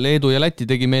Leedu ja Läti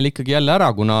tegi meil ikkagi jälle ära,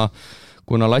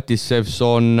 kuna Latissevs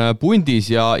on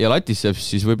pundis ja Latissevs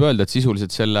siis võib öelda, et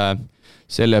sisuliselt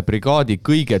selle brigaadi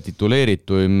kõige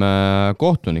tituleerituim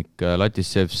kohtunik.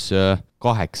 Latissevs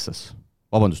 9.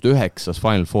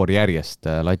 Final Four järjest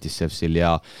Latissevsil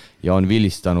ja on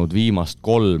vilistanud viimast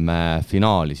 3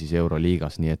 finaali siis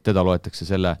Euroliigas, nii et teda loetakse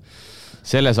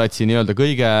selle satsi nii-öelda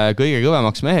kõige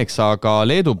kõvemaks meheks, aga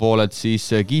Leedu pooled siis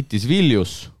kiitis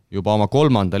Viljus juba oma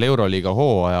 3. Euroliiga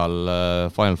hooajal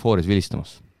Final Fouris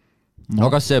vilistamas. No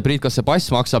kas see, Priit, kas see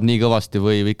pass maksab nii kõvasti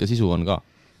või ikka sisu on ka?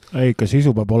 Ei, ikka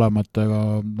sisu peab olema, et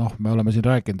me oleme siin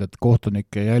rääkinud, et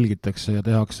kohtunikke jälgitakse ja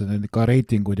tehakse ka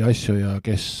reitingud ja asju ja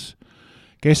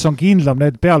kes on kindlam,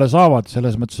 need peale saavad,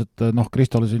 selles mõttes, et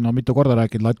Kristol siin on mitu korda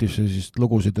rääkinud Latisest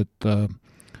lugusid, et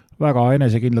väga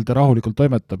enesekindlalt ja rahulikult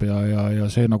toimetab ja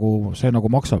see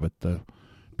nagu maksab, et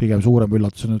pigem suurem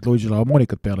üllatus on, et Luigi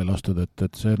Moonikat peale lastud,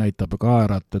 et see näitab ka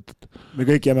ära, et me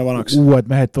kõik jääme vanaks. Uued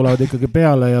mehed tulevad ikkagi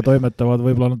peale ja toimetavad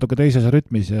võib-olla natuke teises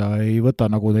rütmis ja ei võta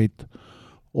nagu neid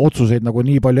otsuseid nagu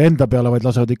nii palju enda peale, vaid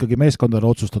lasevad ikkagi meeskondadele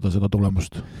otsustada seda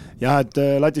tulemust. Jah, et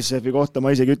Latissefi kohta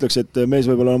ma isegi ütleks, et mees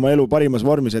võib olla oma elu parimas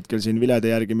vormis hetkel siin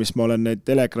vilede järgi, mis ma olen neid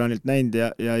teleekraanilt näinud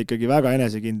ja ikkagi väga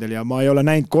enesekindel ja ma ei ole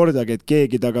näinud kordagi, et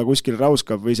keegi taga kuskil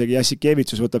rauskab või isegi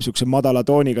Jassikevitsus võtab niisuguse madala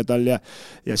tooniga tal ja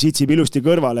sitsib ilusti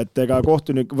kõrval, et ega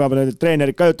kohtunik, need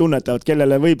treenerid ka ju tunnetavad,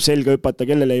 kellele võib selga hüpata,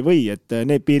 kellele ei või, et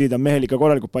need piirid on mehel ikka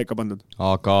korralikult paika pandud.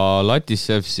 Aga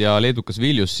Latissevs ja leedukas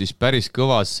Viljus siis päris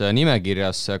kõvas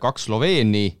nimekirjas 2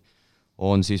 Sloveeni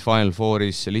on siis Final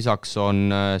Fouris, lisaks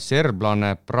on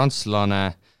serblane, prantslane,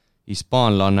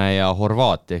 hispaanlane ja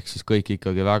horvaat, ehk siis kõik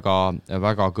ikkagi väga,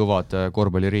 väga kõvad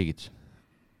korvpalliriigid.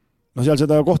 No seal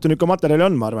seda kohtuniku materjali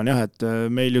on, ma arvan jah, et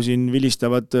meil ju siin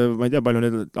vilistavad, ma ei tea, palju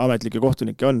need ametlikke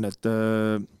kohtunikke on, et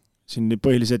siin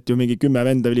põhiliselt ju mingi 10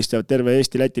 venda vilistavad terve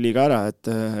Eesti-Läti liiga ära, et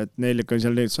neil ikka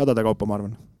seal sadade kaupa, ma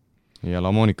arvan. Ja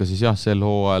Lamonika siis jah, sel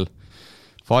hooajal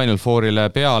Final Fourile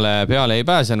peale ei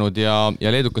pääsenud ja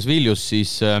leedukas Viljus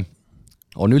siis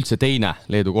on üldse teine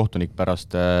Leedu kohtunik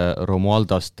pärast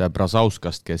Romualdast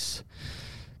Brasauskast,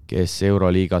 kes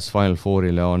Euroliigas Final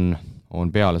Fourile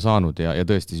on peale saanud ja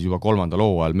tõesti siis juba 3.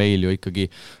 hooajal. Meil ju ikkagi,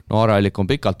 Aare Allik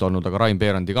on pikalt olnud, aga Rain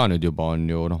Peerandi ka nüüd juba on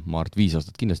ju, ma arvan, 5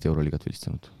 aastat kindlasti Euroliigat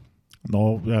vilistanud.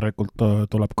 No järelikult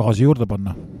tuleb gaasi juurde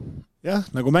panna. Jah,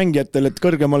 nagu mängijatel, et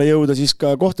kõrgemale jõuda, siis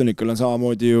ka kohtunikul on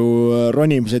samamoodi ju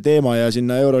ronimise teema ja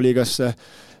sinna Euroliigasse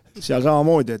seal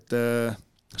samamoodi, et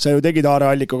sa ju tegid Aare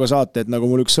Allikuga saate, et nagu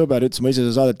mul üks sõber ütles, ma ise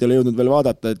seda saadet ei ole jõudnud veel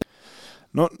vaadata, et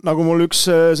no nagu mul üks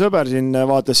sõber siin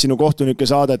vaatas sinu kohtunike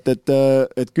saadet,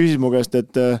 et küsis mu käest,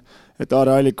 et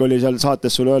Aare Allik oli seal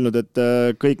saates sulle öelnud, et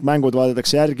kõik mängud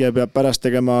vaadatakse järgi ja peab pärast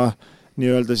tegema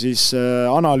nii-öelda siis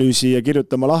analüüsi ja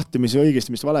kirjutama lahti, mis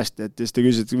õigesti, mis valesti, et siis ta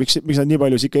küsis, et miks nad nii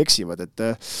palju ikka eksivad, et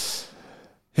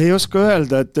ei oska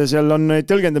öelda, et seal on neid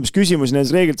tõlgendamisküsimusi,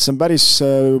 nendes reeglites on päris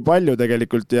palju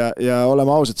tegelikult ja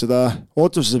oleme ausad, seda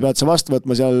otsuse pead sa vastu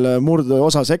võtma seal murdu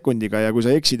osa sekundiga ja kui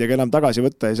sa eksid ja enam tagasi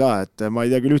võtta ei saa, et ma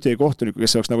ei tea küll ühtegi kohtuniku,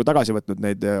 kes oleks nagu tagasi võtnud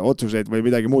neid otsuseid või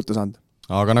midagi muuta saanud.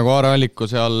 Aga nagu Aare Alliku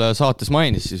seal saates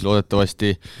mainis, siis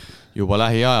loodetavasti juba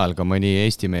lähiajal ka mõni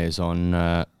Eesti mees on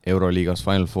Euroliigas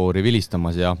Final Fouri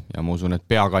vilistamas ja ma usun, et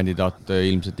peakandidaat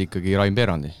ilmselt ikkagi Rain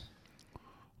Peerandi.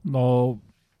 No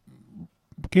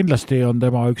kindlasti on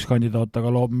tema üks kandidaat,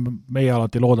 aga meie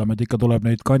alati loodame, et ikka tuleb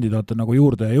neid kandidaate nagu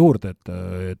juurde ja juurde,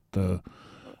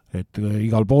 et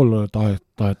igal pool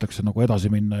tahetakse nagu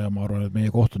edasi minna ja ma arvan, et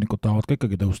meie kohtunikud tahavad ka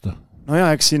ikkagi tõusta. No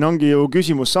jah, eks siin ongi ju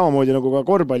küsimus samamoodi nagu ka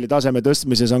korvpalli taseme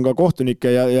tõstmises on ka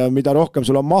kohtunikke ja mida rohkem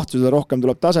sul on mahtu, seda rohkem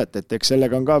tuleb taset, et eks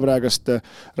sellega on ka praegust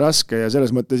raske ja selles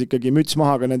mõttes ikkagi müts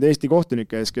maha ka nende Eesti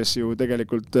kohtunike ees, kes ju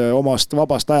tegelikult omast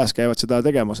vabast ajast käivad seda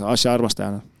tegemas asja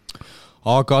armastajana.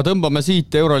 Aga tõmbame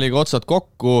siit Euroliiga otsad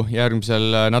kokku,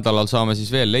 järgmisel nädalal saame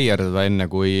siis veel leierdada enne,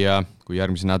 kui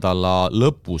järgmise nädala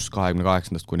lõpus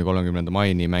 28. kuni 30.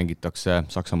 maini mängitakse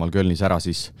Saksamaal Kölnis ära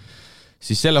siis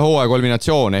selle hooaja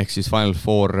kulminatsioon ehk siis Final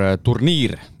Four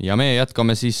turniir ja me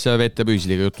jätkame siis VT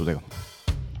Püsliga juttudega.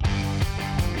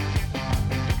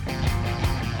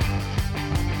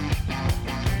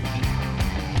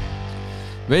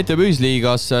 VT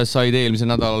Püsliigas said eelmisel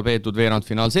nädalal peetud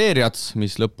veerandfinaalseeriad,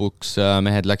 mis lõpuks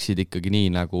mehed läksid ikkagi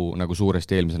nii, nagu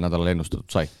suuresti eelmisel nädalal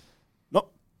ennustatud sai. No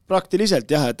praktiliselt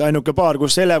jah, et ainuke paar,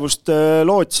 kus elevust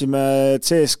lootsime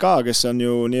CSKA, kes on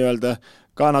ju nii-öelda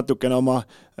ka natukene oma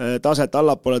taset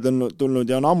allapoole tulnud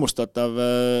ja on ammustatav,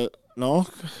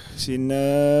 siin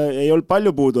ei olnud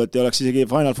palju puudu, et ei oleks isegi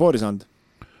Final Fouri saanud.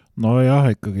 No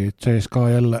jah, ikkagi CSKA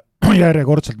jälle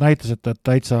järjekordselt näitas, et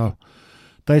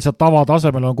täitsa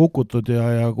tavatasemel on kukutud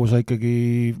ja kui sa ikkagi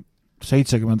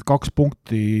 72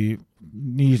 punkti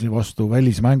Niisni vastu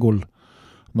välismängul,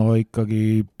 no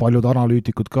ikkagi paljud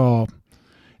analüütikud ka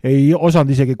ei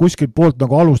osanud isegi kuskilt poolt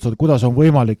nagu alustada, kuidas on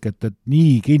võimalik, et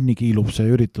nii kinni kiilub see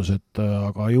üritus,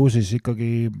 aga ju siis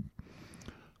ikkagi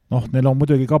neil on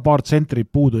muidugi ka paar tsentrit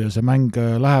puudu ja see mäng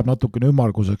läheb natukene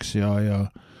ümmarguseks ja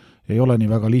ei ole nii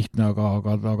väga lihtne,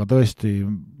 aga tõesti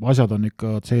asjad on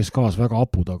ikka CSKAs väga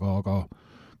apud, aga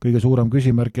kõige suurem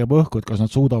küsimärk jääb õhku, et kas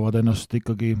nad suudavad ennast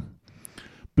ikkagi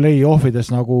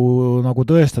play-offides nagu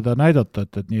tõestada ja näidata,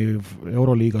 et nii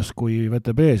Euroliigas kui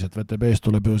VTB-s, et VTB-s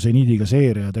tuleb ju Zenidiga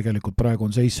seeria ja tegelikult praegu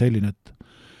on seis selline, et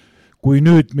kui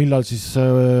nüüd, millal siis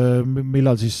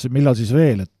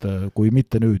veel, et kui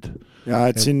mitte nüüd. Ja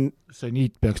et siin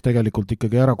Zenit peaks tegelikult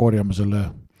ikkagi ära korjama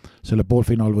selle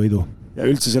poolfinaalvõidu. Ja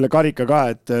üldse selle karika ka,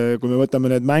 et kui me võtame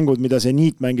need mängud, mida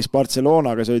Zenit mängis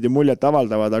Barcelonaga, see olid ju muljet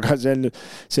avaldavad, aga see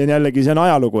on jällegi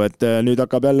ajalugu, et nüüd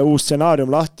hakkab jälle uus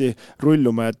stsenaarium lahti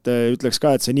rulluma, et ütleks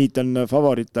ka, et Zenit on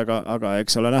favoriit, aga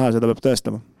eks ole näha, seda peab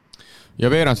tõestama. ja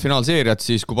veerandfinaalseeriat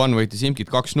siis Kuban võitis Imkit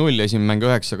 2-0, esimene mäng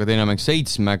 9-ga, teine mäng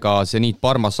 7-ga, Zenit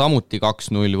Parma samuti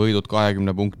 2-0, võidud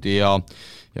 20 punkti ja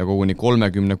koguni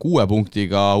 36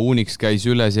 punktiga. Unix käis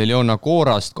üle Zeljona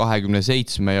Korast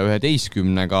 27 ja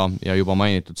 11-ga ja juba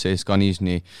mainitud CSKA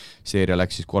Nižni seeria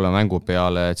läks siis 3 mängu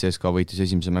peale. CSKA võitis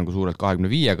esimese mängu suurelt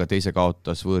 25-ga, teise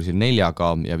kaotas võõrsil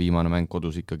 4-ga ja viimane mäng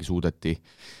kodus ikkagi suudeti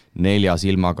 4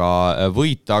 silmaga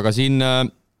võita, aga siin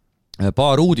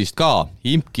paar uudist ka.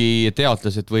 Imki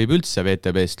teatles, et võib üldse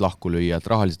VTB-st lahku lüüa, et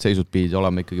rahalised seisud pidid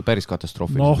olema ikkagi päris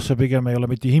katastroofilised. See pigem ei ole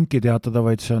mitte Imki teatada,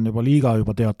 vaid see on juba liiga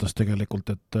juba teatas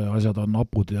tegelikult, et asjad on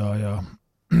napud ja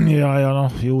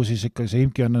ju siis ikka see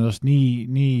Imki on ennast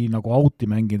nii nagu auti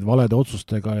mänginud valede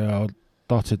otsustega ja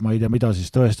tahtsid, ma ei tea, mida siis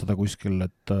tõestada kuskil,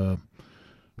 et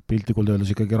piltlikult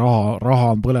öeldes ikkagi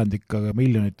raha on põlend ikka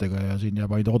miljonitega ja siin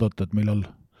jääb ainult oodata, et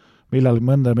millal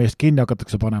mõnda meest kinni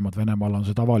hakatakse panema, et Venemaal on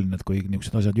see tavaline, et kui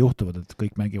niisugused asjad juhtuvad, et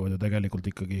kõik mängivad ju tegelikult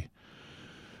ikkagi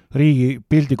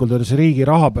piltlikult öeldes riigi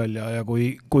raha peal ja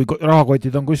kui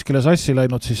rahakotid on kuskile sassi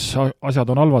läinud, siis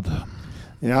asjad on halvad.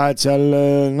 Ja et seal,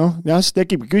 siis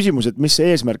tekibki küsimus, et mis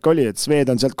see eesmärk oli, et Sved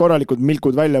on sealt korralikult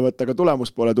milkud välja võtta, aga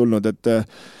tulemus pole tulnud, et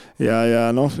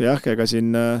ega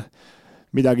siin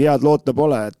midagi head loota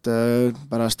pole, et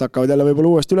pärast hakkavad jälle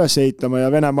võib-olla uuesti üles ehitama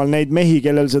ja Venemaal neid mehi,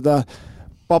 kellel seda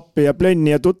pappi ja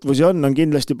plönni ja tutvusi on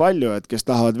kindlasti palju, et kes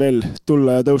tahavad veel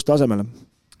tulla ja tõusta asemele.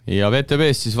 Ja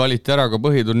VTB-st siis valiti ära ka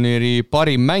põhiturniiri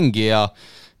parim mängija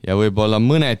ja võib-olla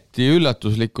mõneti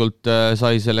üllatuslikult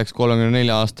sai selleks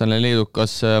 34-aastane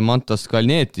leedukas Mantas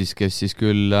Kalnietis, kes siis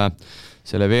küll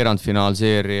selle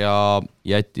veerandfinaalseeria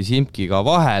jättis Imkiga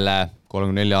vahele.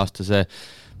 34-aastase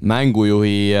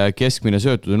mängujuhi keskmine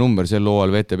söötude number sel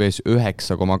hooajal VTB-s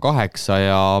 9,8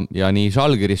 ja nii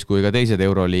Žalgiris kui ka teised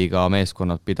Euroliiga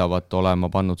meeskonnad pidavat olema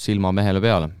pannud silma mehele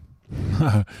peale.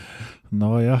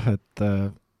 Nojah, et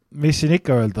mis siin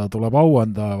ikka öelda, tuleb au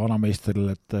anda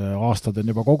vanameistrile, et aastad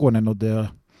on juba kogunenud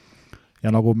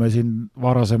ja nagu me siin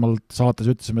varasemalt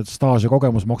saates ütlesime, et staaž ja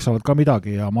kogemus maksavad ka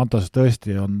midagi ja Mantas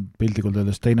tõesti on piltlikult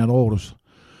öeldes teine noorus.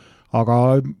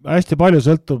 Aga hästi palju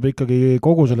sõltub ikkagi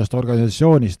kogu sellest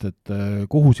organisatsioonist, et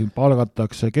kuhu sind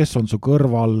palgatakse, kes on su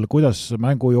kõrval, kuidas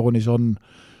mängujoonis on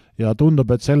ja tundub,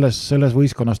 et selles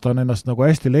võistkonnas ta on ennast nagu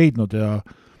hästi leidnud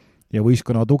ja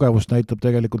võistkonna tugevust näitab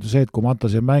tegelikult see, et kui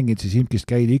Mantas ei mänginud, siis Imkist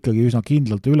käidi ikkagi üsna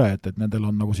kindlalt üle, et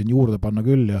nendel on nagu siin juurde panna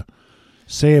küll ja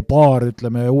see paar,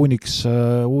 ütleme, Unix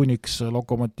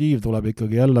Lokomotiiv tuleb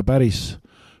ikkagi jälle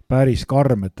päris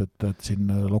karm, et siin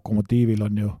Lokomotiivil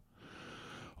on ju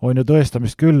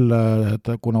tõestamist küll, et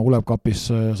kuna Ulev Kapis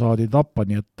saadi tappa,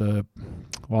 nii et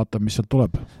vaatame, mis sealt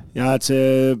tuleb. Ja et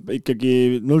see ikkagi,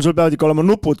 sul peavad ikka olema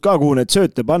nupud ka, kuhu need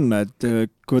sööte panna, et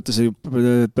kui võtta see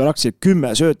praktiliselt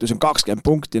 10 söötu, see on 20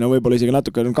 punkti, võib-olla isegi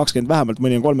natuke 20 vähemalt,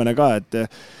 mõni on 3 ka, et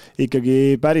ikkagi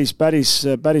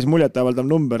päris muljetavaldav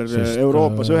number.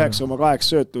 Euroopas 9,8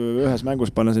 söötu ühes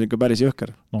mängus panna, see on ikka päris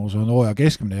jõhker. See on hooaja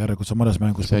keskmine järelikult, sa mõnes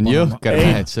mängus see on jõhker,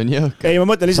 see on jõhker. Ei,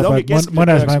 ma mõtlen lihtsalt ongi keskmine.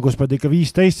 Mõnes mängus pead ikka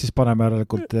 15 siis panema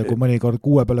järelikult ja kui mõnikord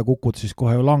 6 peale kukud, siis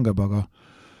kohe ju langeb,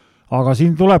 aga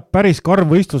siin tuleb päris karm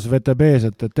võistlus VTB-s,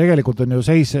 et tegelikult on ju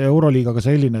seis Euroliigaga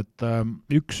selline, et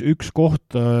üks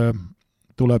koht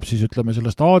tuleb siis ütleme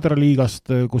sellest Aadra liigast,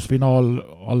 kus finaal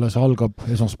alles algab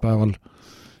esmaspäeval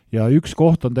ja üks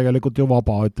koht on tegelikult ju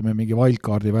vaba, ütleme mingi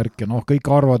wildcardi värk ja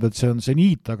kõik arvavad, et see on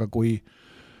Zenit, aga kui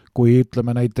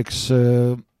ütleme näiteks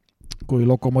kui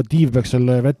Lokomotiiv peaks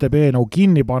selle VTB nagu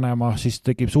kinni panema, siis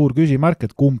tekib suur küsimärk,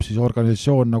 et kumb siis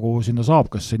organisatsioon nagu sinna saab,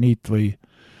 kas Zenit või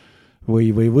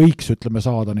võiks, ütleme,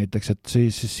 saada näiteks, et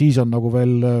siis on nagu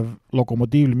veel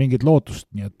Lokomotiivil mingit lootust,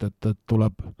 nii et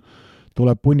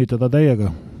tuleb punnitada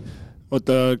täiega.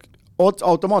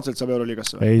 Automaatselt saab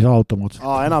Euroliigasse või? Ei saa automaatselt.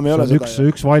 Enam ei ole seda.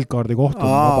 Üks wildcardi koht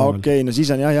on no siis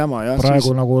on jama.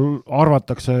 Praegu nagu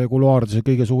arvatakse kuluaarides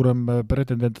kõige suurem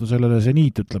pretendent on sellele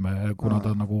Zenit, ütleme, kuna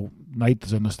ta nagu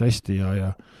näitas ennast hästi ja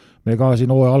me ka siin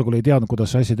hooaja algul ei teadnud,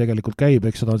 kuidas see asi tegelikult käib,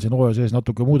 eks seda on siin hooaja sees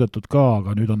natuke muudetud ka,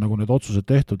 aga nüüd on nagu need otsused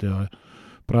tehtud ja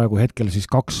praegu hetkel siis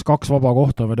kaks vaba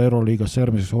kohta on veel Euroliigas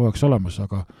järgmiseks hooajaks olemas,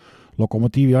 aga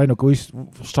Lokomotiivi ainuke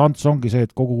šants ongi see,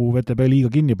 et kogu VTB liiga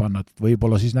kinni panna, et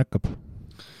võib-olla siis näkkab.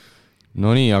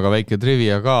 No nii, aga väike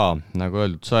trivia ka, nagu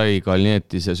öeldud sai,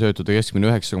 Kalnietise söötude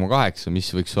keskmine 9,8, mis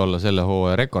võiks olla selle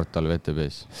hooaja rekord tal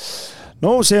VTB-s?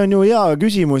 No see on ju hea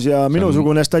küsimus ja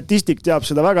minusugune statistik teab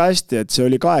seda väga hästi, et see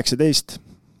oli 18.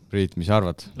 Priit, mis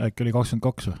arvad? Äkki oli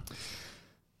 22 või?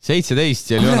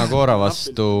 17 Zeljona Kora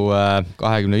vastu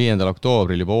 25.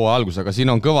 oktoobril juba hooaja algus, aga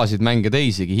siin on kõvasid mänge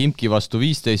teisigi. Imki vastu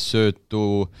 15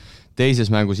 söötu,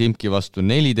 teises mängus Imki vastu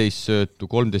 14 söötu,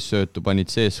 13 söötu panid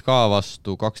CSKA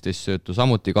vastu, 12 söötu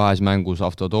samuti kahes mängus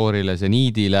Avtodorile,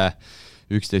 Zenidile,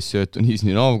 11 söötu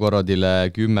Nižni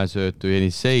Novgorodile, 10 söötu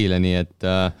Jenisseile, nii et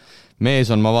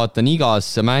mees on, ma vaatan, igas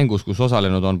mängus, kus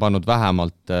osalenud on pannud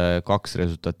vähemalt 2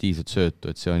 resultatiivset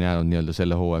söötu, et see on jäänud nii-öelda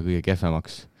selle hooaja kõige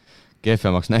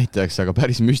kehvemaks näitajaks, aga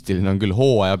päris müstiline on küll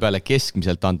hooaja peale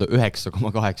keskmiselt anda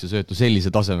 9,8 söötu sellise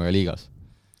tasemega liigas.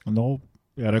 No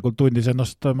järelikult tundis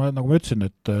ennast, nagu ma ütlesin,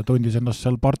 et tundis ennast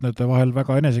seal partnerite vahel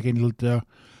väga enesekindlalt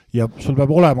ja sul peab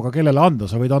olema ka kellele anda,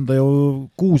 sa võid anda ju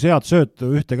 6 head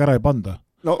söötu, ühtegi ära ei panda.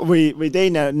 No või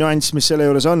teine nüanss, mis selle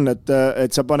juures on,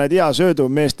 et sa paned hea söödu,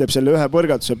 mees teeb selle ühe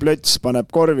põrgatuse, plöts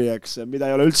paneb korvi, eks, mida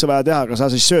ei ole üldse vaja teha, aga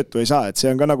sa siis söötu ei saa, et see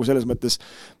on ka nagu selles mõttes,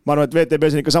 ma arvan, et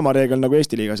VTB-s on ikka sama reegel nagu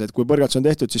Eesti liigas, et kui põrgatus on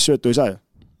tehtud, siis söötu ei saa ju.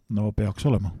 No peaks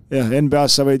olema. Jah,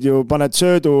 NBA-s sa võid ju, paned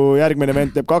söödu, järgmine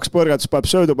vend teeb 2 põrgatust, paneb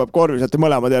söödu, paneb korvi, saate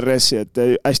mõlemad RS-i, et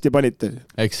hästi panite.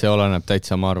 Eks see oleneb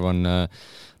täitsa, ma arvan,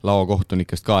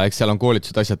 lauakohtunikest ka, eks seal on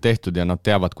koolitused asjad tehtud ja nad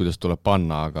teavad, kuidas tuleb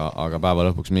panna, aga päeva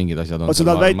lõpuks mingid asjad on... Sa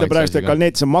tahad väita praegu, et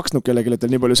Kalnetis on maksnud kellelegi, et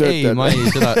nii palju sööte?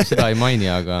 Seda ei maini,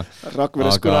 aga...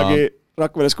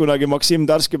 Rakveres kunagi Maksim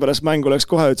Tarski pärast mängu läks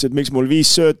kohe, ütles, et miks mul 5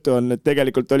 söötu on, et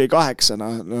tegelikult oli 8,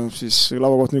 siis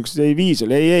lauakohtunik ütles, ei 5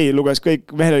 oli, ei, luges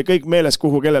kõik, mehel oli kõik meeles,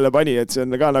 kuhu kellele pani, et see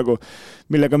on ka nagu,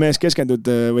 millega mees keskendud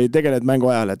või tegeled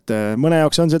mängu ajal, et mõne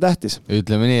jaoks on see tähtis.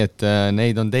 Ütleme nii, et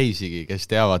neid on teisigi, kes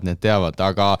teavad, need teavad,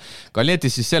 aga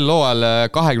Kalnetis siis sel loal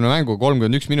 20 mängu,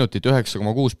 31 minutit,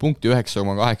 9,6 punkti,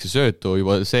 9,8 söötu,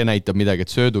 juba see näitab midagi,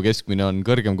 et söödu keskmine on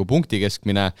kõrgem kui punkti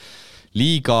keskmine.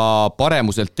 Liiga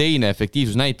paremuselt teine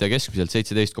efektiivsusnäitaja keskmiselt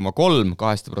 17,3,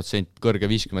 2% kõrge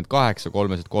 58,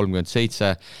 337,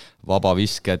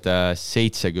 vabavisked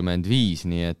 75,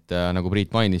 nii et nagu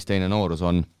Priit mainis, teine noorus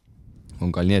on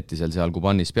Kalnietisel seal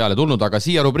Kubanis peale tulnud, aga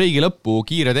siia rubriigi lõppu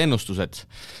kiired ennustused.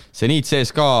 Seniit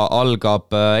CSKA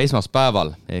algab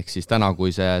esmaspäeval, ehk siis täna,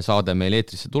 kui see saade meil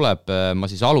eetrisse tuleb,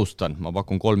 ma siis alustan, ma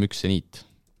pakun 3-1 Seniit.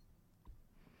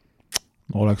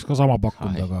 Oleks ka sama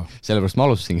pakkunud, aga... Sellepärast ma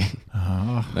alustasingi.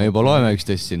 Me juba loeme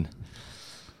 11 siin.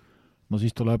 No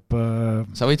siis tuleb...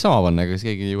 Sa võid sama panna, ega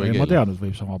keegi ju ei keele. Ma tean, et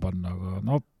võib sama panna, aga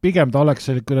no pigem ta oleks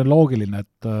selline loogiline,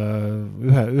 et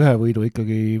ühe võidu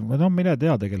ikkagi... No mine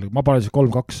tea tegelikult. Ma panen siis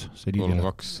 3-2.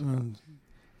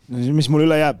 3-2. Mis mul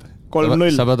üle jääb?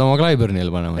 3-0. Sa pead oma Clyburnil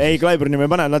panema. Ei, Clyburni me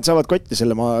ei pane, nad saavad kotti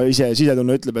selle, ma ise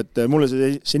sisetunne ütleb, et mulle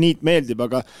see niit meeldib,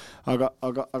 aga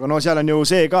no seal on ju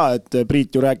see ka, et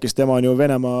Priit ju rääkis, tema on ju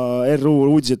Venemaa RU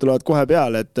uudised tulevad kohe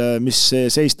peale, et mis see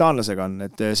seis taanlasega on,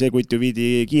 et see kutt ju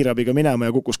viidi kiirabiga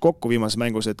minema ja kukkus kokku viimases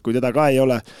mängus, et kui teda ka ei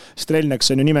ole,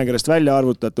 Strelneks on ju nimekirjast välja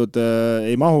arvutatud,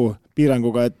 ei mahu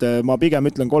piiranguga, et ma pigem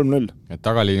ütlen 3-0. Et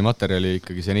tagaliini materjali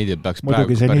ikkagi Seniidil peaks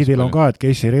muidugi Seniidil on ka, et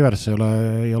Casey Rivers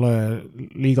ei ole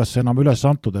liigasse enam üles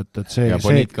antud, et see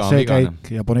käik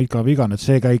ja Bonitka on vigane, et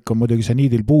see käik on muidugi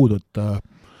Seniidil puudu,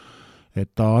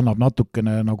 et ta annab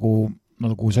natukene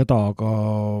nagu seda, aga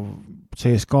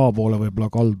CSKA poole võib-olla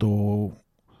kaldu,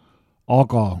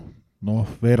 aga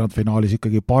veerandfinaalis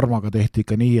ikkagi Parmaga tehti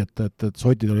ikka nii, et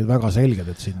sotid olid väga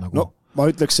selged, et siin nagu ma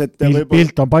ütleks, et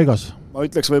pilt on paigas. Ma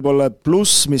ütleks võib-olla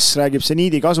pluss, mis räägib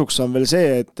Seniidi kasuks, on veel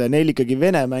see, et neil ikkagi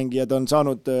Vene mängijad on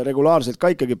saanud regulaarselt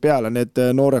ka ikkagi peale, need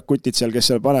noored kutid seal, kes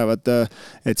seal panevad,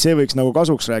 et see võiks nagu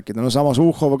kasuks rääkida. No samas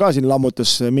Uhhova ka siin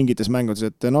lammutas mingites mängudes,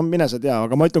 et mine sa tea,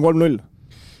 aga ma ütlen 3-0.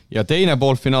 Ja teine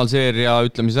poolfinaalseeria,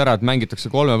 ütleme siis ära, et mängitakse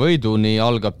 3 võiduni,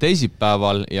 algab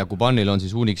teisipäeval ja Kubanil on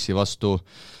siis Unixi vastu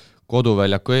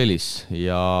koduväljaku eelis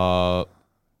ja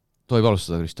tohib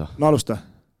alustada, Kristo? No alusta.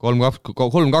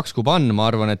 3-2 Kuban, ma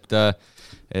arvan, et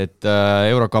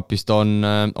Eurocupist on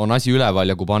asi üleval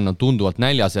ja Kuban on tunduvalt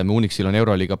näljasem, Unixil on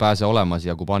Euroliiga pääse olemas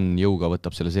ja Kuban jõuga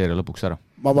võtab selle seeria lõpuks ära.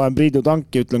 Ma panen Priidu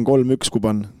tanki, ütlen 3-1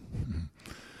 Kuban.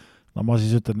 No ma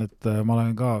siis ütlen, et ma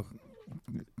olen ka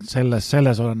selles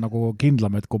olen nagu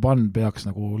kindlam, et Kuban peaks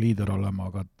nagu liider olema,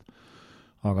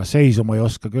 aga seisu ma ei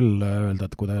oska küll öelda,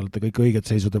 et kui te olete kõik õiged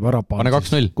seisud juba ära pane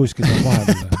 2-0. Kuskil seal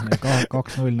vahepeal.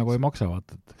 2-0 nagu ei maksa,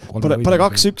 vaata. Pane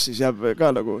 2-1, siis jääb ka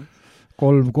nagu...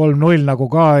 3-0 nagu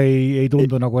ka ei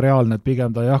tundu nagu reaalne, et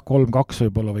pigem ta 3-2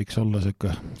 võib-olla võiks olla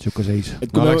siuke seis.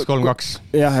 No läks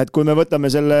 3-2. Jah, et kui me võtame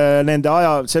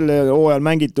selle hooajal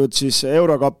mängitud siis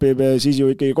Eurocupi, siis ju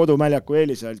ikkagi kodumäljaku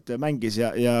eeliselt mängis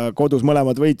ja kodus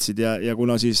mõlemad võitsid ja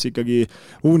kuna siis ikkagi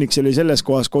Unix oli selles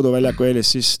kohas koduväljaku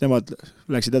eelis, siis nemad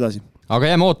läksid edasi.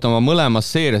 Aga jääme ootama mõlemas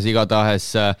seerias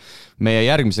igatahes meie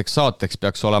järgmiseks saateks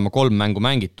peaks olema 3 mängu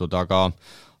mängitud, aga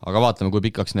vaatame, kui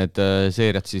pikaks need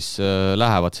seeriad siis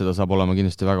lähevad, seda saab olema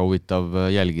kindlasti väga huvitav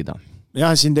jälgida.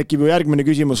 jah, siin tekib ju järgmine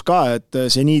küsimus ka, et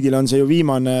Zeniidil on see ju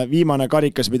viimane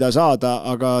karikas, mida saada,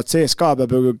 aga CSKA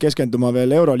peab ju keskenduma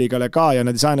veel Euroliigale ka ja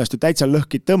nad ei saa ennast ju täitsa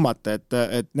lõhki tõmmata,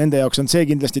 et nende jaoks on see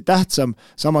kindlasti tähtsam,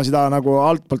 samas ei taha nagu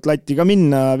altpoolt latti ka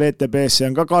minna, VTB-sse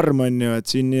on ka karm, on ju, et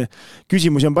siin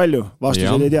küsimusi on palju,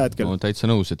 vastuseid ei tea hetkel. No,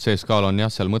 täitsa nõus, et CSKA-l on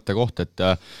jah seal mõttekoht, et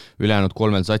ülejäänud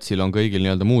 3 satsil on kõigil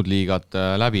nii-öelda muud liigad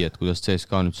läbi, et kuidas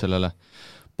CSKA nüüd sellele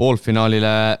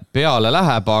poolfinaalile peale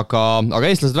läheb, aga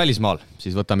eestlased välismaal,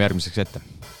 siis võtame järgmiseks ette.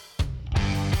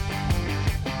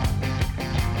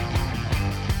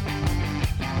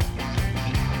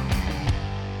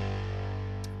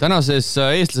 Tänases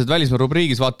eestlased välismaal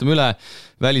rubriigis vaatame üle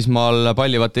välismaal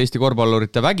pallivate Eesti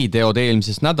korvpallurite vägiteod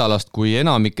eelmisest nädalast, kui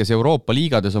enamikes Euroopa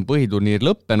liigades on põhiturniir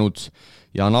lõppenud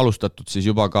ja on alustatud siis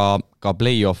juba ka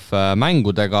play-off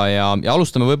mängudega ja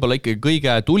alustame võib-olla ikkagi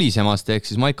kõige tulisemast ehk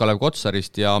siis Maik-Kalev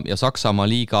Kotsarist ja Saksamaa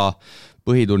liiga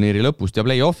põhiturniiri lõpust ja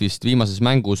play-offist. Viimases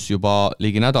mängus juba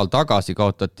ligi nädal tagasi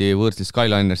kaotati võõrsli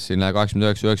Skylinersile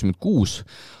 89-96,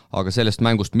 aga sellest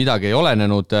mängust midagi ei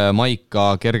olenenud.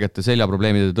 Maika kergete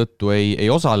seljaprobleemide tõttu ei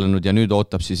osalenud ja nüüd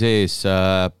ootab siis ees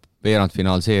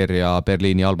veerandfinaalseeria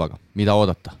Berliini Albaga. Mida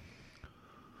oodata?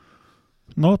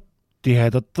 No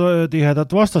tihedat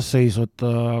vastasseisud,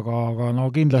 aga no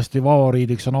kindlasti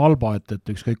favoriidiks on Alba, et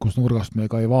ükskõik kus nurgast me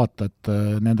ka ei vaata, et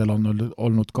nendel on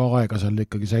olnud ka aega seal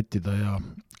ikkagi sättida ja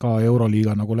ka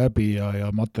Euroliiga nagu läbi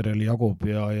ja materjali jagub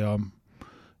ja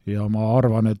ma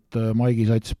arvan, et Maigi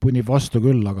sats punib vastu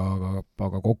küll, aga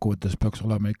kokkuvõttes peaks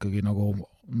olema ikkagi nagu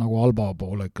Alba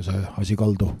poole ikka see asi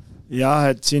kaldu. Jah,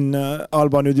 et siin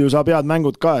Alba nüüd ju saab head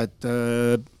mängud ka, et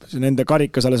nende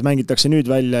karikas alles mängitakse nüüd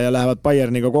välja ja lähevad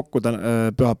Bayerniga kokku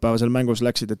pühapäevasel mängus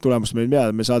läksid, et tulemust meil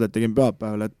pead, me saadet tegime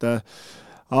pühapäeval, et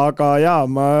aga jaa,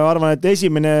 ma arvan, et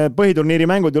esimene põhiturniiri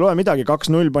mängud ei loe midagi,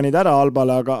 2-0 panid ära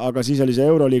Albale, aga siis oli see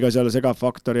Euroliiga seal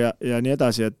segafaktor ja nii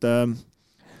edasi, et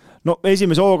no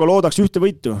esimese hooga loodaks ühte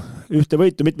võitu,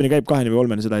 mitmeni käib 2 või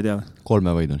 3, seda ei tea.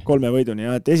 3 võiduni. 3 võiduni,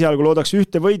 jah, et esialgu loodaks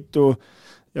ühte võitu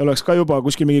ja oleks ka juba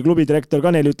kuskil mingi klubidirektor ka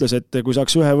neil ütles, et kui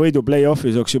saaks ühe võidu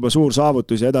play-offis, oleks juba suur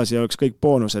saavutus ja edasi oleks kõik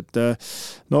boonus, et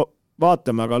no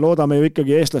vaatame, aga loodame ju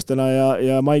ikkagi eestlastena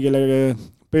ja Maigile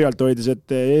pöialt hoides,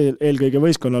 et eelkõige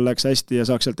võistkonnal läks hästi ja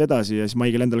saaks sealt edasi ja siis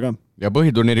Maigil endal ka. Ja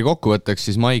põhiturniiri kokkuvõtteks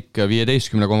siis Maik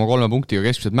 15,3 punktiga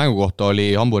keskmiselt mängu kohta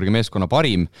oli Hamburgi meeskonna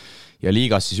parim ja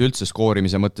liigas siis üldse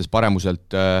skoorimise mõttes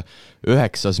paremuselt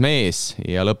 9. mees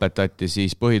ja lõpetati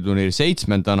siis põhiturniiri 7.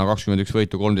 21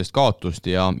 võitu, 13 kaotust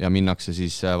ja minnakse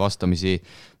siis vastamisi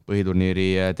põhiturniiri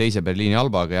teise Berliini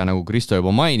Albaga ja nagu Kristo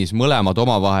juba mainis, mõlemad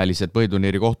omavahelised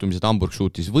põhiturniiri kohtumised Hamburg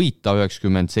suutis võita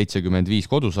 90-75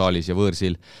 kodusaalis ja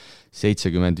võõrsil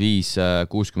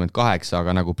 75-68,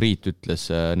 aga nagu Priit ütles,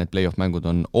 need play-off mängud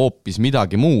on hoopis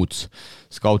midagi muud.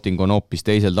 Scouting on hoopis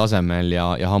teisel tasemel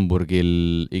ja Hamburgil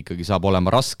ikkagi saab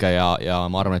olema raske ja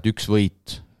ma arvan, et üks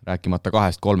võit, rääkimata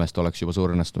 2-3 oleks juba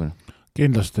suur õnnestumine.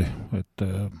 Kindlasti, et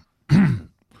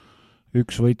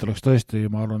üks võit oleks tõesti,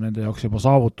 ma arvan, nende jaoks juba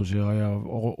saavutus ja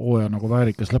hooaja nagu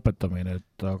väärikas lõpetamine,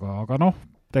 et aga noh,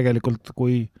 tegelikult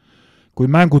kui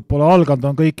mängud pole alganud,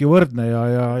 on kõik ju võrdne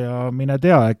ja mine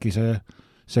tea, äkki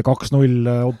see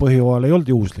 2-0 põhjooajal ei olnud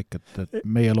juhuslik, et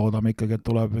meie loodame ikkagi, et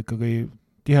tuleb ikkagi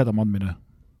tihedam andmine.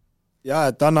 Ja,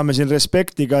 et anname siin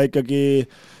respekti ka ikkagi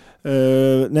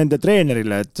nende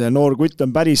treenerile, et noor kutt on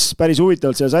päris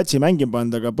huvitavalt selle satsi mängima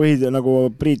panda, aga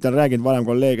nagu Priit on rääginud varem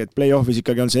kolleeg, et play-offis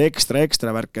ikkagi on see ekstra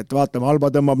värk, et vaatame,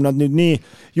 Alba tõmbab nad nüüd nii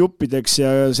juppideks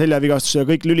ja seljavigastus ja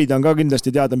kõik lülid on ka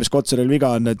kindlasti teada, mis Kotsaril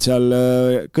viga on, et seal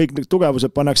kõik tugevused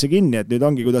pannakse kinni, et nüüd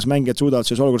ongi, kuidas mängijad suudavad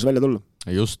selles olukorras välja tulla.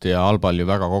 Just, ja Albal ju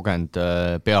väga kogenud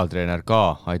peatreener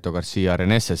ka, Aito Garcia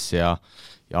Reneses ja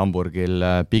Hamburgil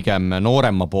pigem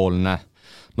nooremapoolne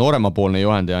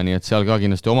juhendaja, nii et seal ka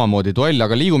kindlasti omamoodi duell,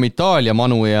 aga liigume Itaalia,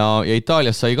 Manu, ja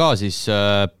Itaalias sai ka siis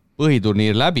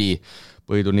põhiturniir läbi.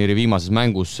 Põhiturniiri viimases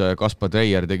mängus Kaspar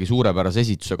Treier tegi suurepärase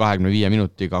esituse 25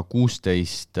 minutiga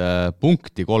 16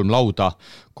 punkti, 3 lauda,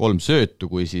 3 söötu,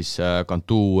 kui siis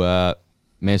Cantu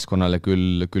meeskonnale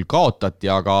küll kaotati,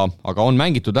 aga on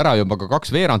mängitud ära juba ka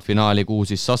 2 veerandfinaali, kuhu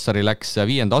siis Sassari läks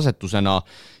 5. asetusena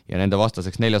ja nende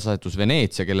vastaseks 4. asetus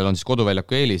Veneetsia, kellel on siis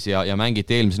koduväljaku eelis ja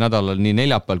mängiti eelmisel nädalal nii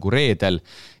neljapäeval kui reedel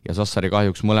ja Sassari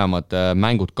kahjuks mõlemad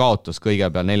mängud kaotas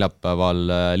kõigepealt neljapäeval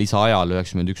lisaajal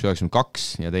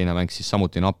 91-92 ja teine mäng siis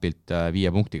samuti napilt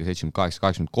 5 punktiga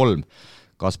 78-83.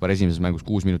 Kaspar esimeses mängus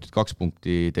 6 minutit 2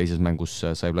 punkti, teises mängus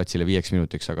sai platsile 5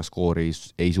 minutiks, aga skoori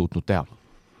ei suutnud teha.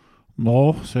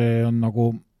 No, see on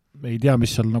nagu, ei tea,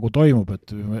 mis seal nagu toimub,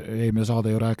 et eelmine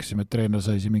saade ju rääkisime, et treener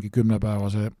sai mingi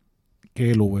 10-päevase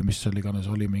keelu või mis seal iganes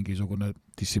oli, mingisugune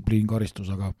distsipliinkaristus,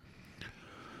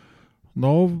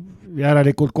 no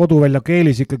järelikult koduvälja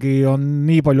keelis ikkagi on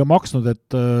nii palju maksnud,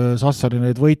 et Sassari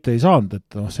neid võite ei saanud,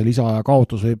 et see lisaaja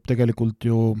kaotus võib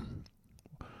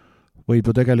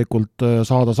tegelikult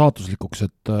saada saatuslikuks,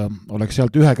 et oleks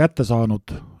sealt ühe kätte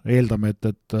saanud, eeldame,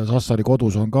 et Sassari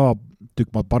kodus on ka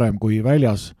tükk maad parem kui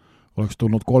väljas, oleks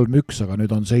tulnud 3-1, aga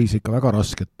nüüd on seis ikka väga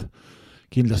raske, et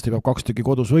kindlasti peab 2 tükki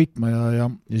kodus võitma ja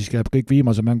siis käib kõik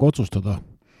viimase mängu otsustada.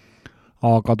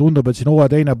 Aga tundub, et siin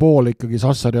hooaja teine pool ikkagi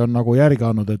Sassari on nagu järgi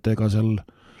andnud, et ega seal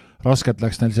rasket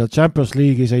läks neil seal Champions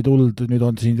League'is ei tulnud, nüüd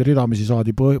on siin ridamisi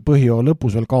saadi põhjoo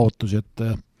lõpus veel kaotusi, et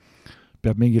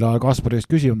peab mingil ajal Kaspari eest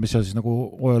küsima, mis seal siis nagu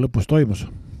hooaja lõpus toimus.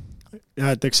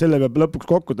 Ja, et eks selle peab lõpuks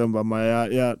kokku tõmbama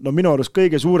ja no minu arust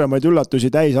kõige suuremaid üllatusi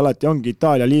täis alati ongi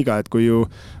Itaalia liiga, et kui ju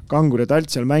Kangur ja Talt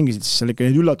seal mängisid, siis seal ikka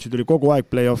neid üllatusi tuli kogu aeg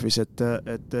play-offis, et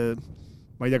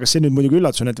ma ei tea, kas see nüüd muidugi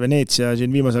üllatus on, et Veneetsia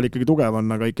siin viimasel ikkagi tugev on,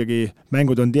 aga ikkagi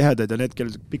mängud on tihedad ja need, kel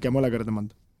pikem ole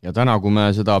kõrdamand. Ja täna, kui me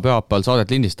seda pühapäeval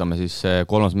saadet lindistame, siis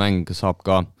 3. mäng saab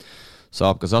ka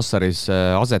Sassaris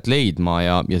aset leidma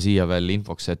ja siia veel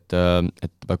infoks, et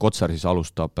Kotsar siis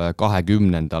alustab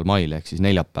 20. mail ehk siis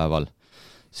neljapäeval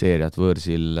seeriat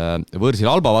võõrsil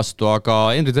Alba vastu,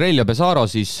 aga Henri Trell ja Pesaro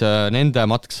siis nende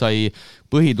matk sai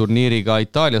põhiturniiriga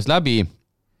Itaalias läbi.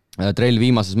 Trell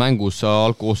viimases mängus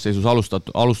algkoosseisus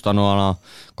alustanuna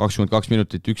 22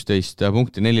 minutit 11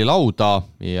 punkti 4 lauda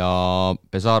ja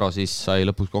Pesaro siis sai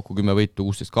lõpuks kokku 10 võitu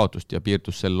 16 kaotust ja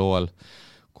piirdus sel hooajal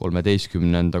 13.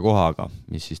 kohaga,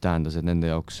 mis siis tähendas, et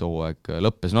nende jaoks hooaeg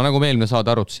lõppes. No nagu me eelmine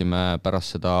saade arutasime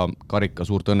pärast seda karika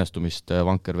suurt õnnestumist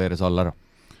Vanker veeres all ära.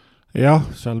 Jah,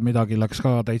 seal midagi läks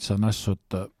ka täitsa nässu,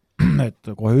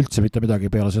 et kohe üldse mitte midagi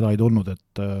peale seda ei tulnud,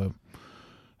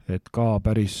 et ka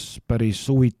päris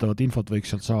huvitavat infot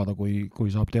võiks sealt saada, kui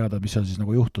saab teada, mis seal siis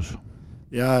nagu juhtus.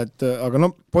 Ja,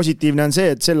 aga positiivne on see,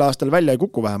 et sel aastal välja ei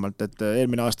kuku vähemalt, et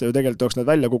eelmine aasta ju tegelikult oleks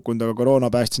nad välja kukkunud, aga koroona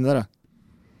päästis nad ära.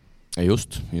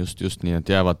 Just, nii et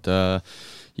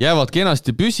jäävad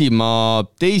kenasti püsima.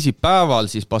 Teisipäeval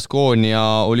siis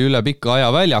Baskonia oli üle pika aja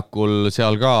väljakul,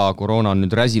 seal ka koroona on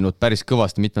nüüd räsinud päris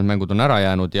kõvasti, mitmed mängud on ära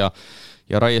jäänud ja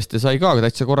Raieste sai ka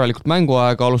täitsa korralikult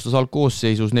mänguaega, alustas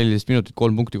algkoosseisus 14 minutit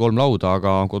 3 punkti 3 lauda,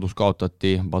 aga kodus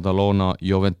kaotati Badalona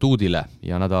Juventudile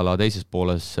ja nädala teises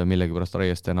pooles millegipärast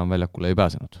Raieste enam väljakule ei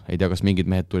pääsenud. Ei tea, kas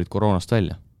mingid mehed tulid koroonast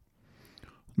välja?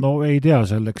 No ei tea,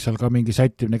 eks seal ka mingi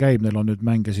sättimine käib, neil on nüüd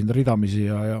mänge siin ridamisi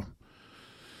ja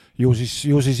ju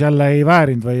siis jälle ei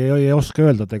väärinud või ei oska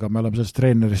öelda, et ega me oleme sellest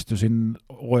treenerist ju siin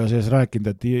hooaja sees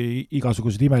rääkinud, et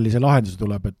igasugused imelise lahenduse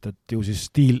tuleb, et ju siis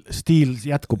stiil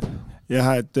jätkub.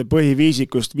 Jah, et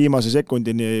põhiviisikust viimase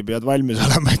sekundini pead valmis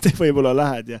olema, et võib-olla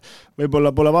lähed ja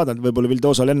võib-olla pole vaadanud, võib-olla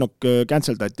Vildosa lennuk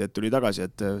canceldati, et tuli tagasi,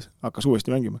 et hakkas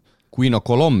uuesti mängima. Kuino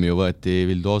Kolom ju võeti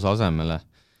Vildosa asemele,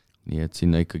 nii et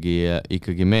sinna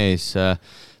ikkagi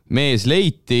mees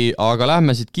leiti, aga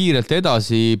lähme siit kiirelt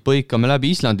edasi, põikame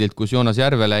läbi Islandilt, kus Joonas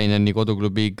Järveläineni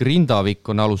koduklubi Grindavik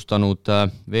on alustanud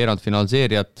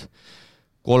veerandfinaalseeriat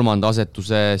 3.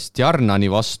 asetuse Stjarnani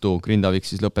vastu. Grindavik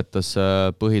siis lõpetas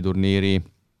põhiturniiri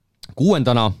 6.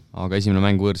 aga esimene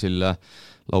mäng võõrsil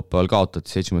laupäeval kaotati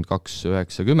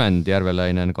 72-90,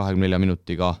 Järveläinen 24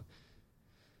 minutiga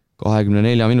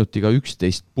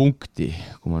 11 punkti,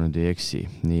 kui ma nüüd ei eksi.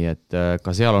 Nii et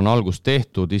ka seal on algus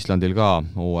tehtud, Islandil ka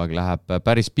hooaeg läheb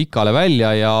päris pikale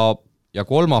välja ja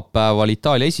kolmapäeval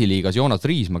Itaalia esiliigas Joonas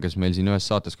Riisma, kes meil siin ühes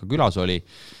saates ka külas oli,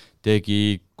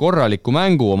 tegi korraliku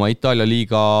mängu oma Itaalia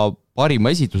liiga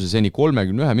parima esituse seni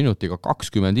 31 minutiga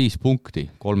 25 punkti,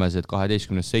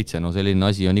 312-7, no selline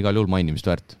asi on igal juhul mainimist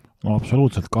väärt. No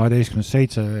absoluutselt,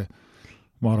 12-7,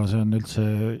 ma arvan, see on üldse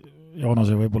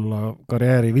Joonase võib-olla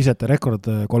karjääri visete rekord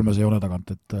 300 joone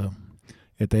tagant,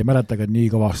 et ei mäletagi, et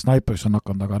nii kõva snaiperiks on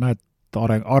hakanud, aga näed,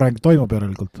 areng toimub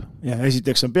järelikult. Ja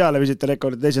esiteks on peale visete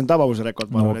rekord, teise on tabavuse rekord.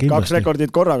 No, 2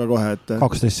 rekordid korraga kohe.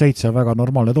 12-7 on väga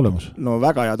normaalne tulemus. No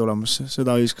väga hea tulemus,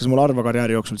 seda viskas mul arva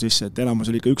karjääri jooksul sisse, et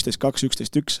enamus oli ikka 11-2,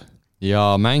 11-1. Ja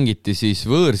mängiti siis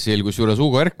võõrsil, kus juures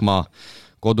Ugo Erkmaa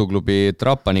koduklubi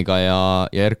Trapaniga ja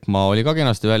Erkmaa oli ka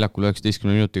kenasti väljakul 19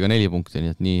 minutiga 4 punkti,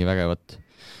 nii et nii vägevat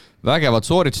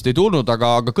sooritust ei tulnud,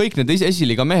 aga kõik need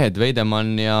esiliiga mehed,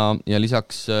 Veidemann ja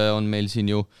lisaks on meil siin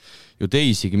ju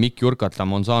teisigi, Mikk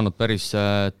Jurkatlam on saanud päris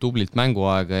tublilt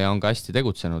mänguaega ja on ka hästi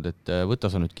tegutsenud, et võta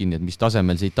sa nüüd kinni, et mis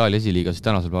tasemel see Itaalia esiliiga siis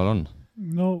tänasel päeval on?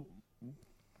 No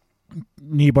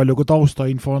nii palju kui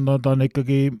taustainfo on, ta on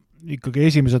ikkagi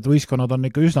esimesed võistkonnad on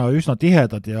ikka üsna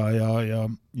tihedad ja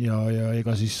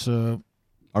ega siis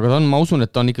aga ma usun,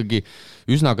 et ta on ikkagi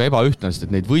üsna ka ebaühtne, sest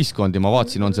et neid võistkondi, ma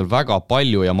vaatasin, on seal väga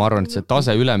palju ja ma arvan, et see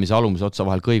tase ülemise alumise otsa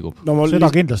vahel kõigub. No, seda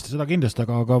kindlasti,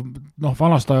 aga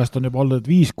vanast ajast on juba olnud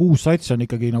 5-6 satsi on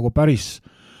ikkagi nagu päris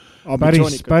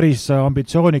päris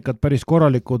ambitsioonikad, päris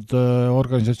korralikud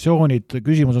organisatsioonid.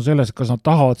 Küsimus on selles, kas nad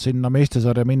tahavad sinna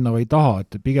meestesarja minna või ei taha,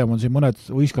 et pigem on siin mõned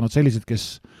võistkonnad sellised,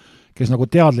 kes nagu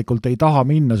teadlikult ei taha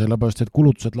minna, sellepärast et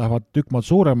kulutused lähevad tükk maad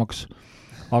suuremaks,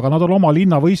 aga nad on oma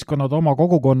linnavõistkonnad, oma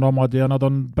kogukonna omad ja nad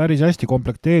on päris hästi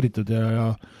komplekteeritud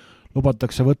ja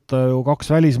lubatakse võtta ju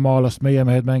 2 välismaalast, meie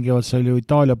mehed mängivad seal ju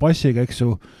Itaalia passiga, eks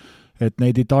ju, et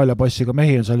neid Itaalia passiga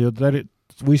mehi on seal ju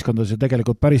võistkondades ju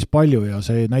tegelikult päris palju ja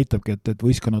see näitabki, et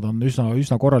võistkonnad on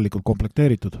üsna korralikult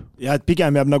komplekteeritud. Ja et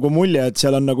pigem jääb nagu mulje, et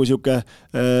seal on nagu siuke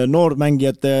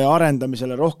noormängijate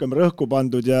arendamisele rohkem rõhku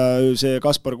pandud ja see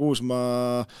Kaspar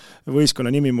Kuusmaa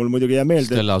võistkonna nimi mul muidugi jää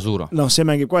meelde. Stella Asura. See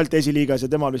mängib kohalt esiliigas ja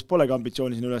temal vist polegi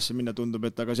ambitsiooni siin üles minna, tundub,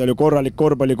 et aga seal ju korralik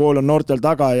korvpallikool on noortel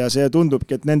taga ja see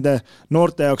tundubki, et nende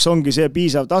noorte jaoks ongi see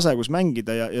piisav tase, kus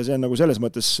mängida ja see on nagu selles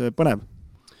mõttes põnev.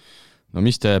 No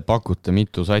mis te pakute,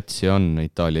 mitu satsi on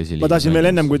Itaalia esiliigas? Ma tahtsin veel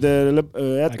ennem, kui te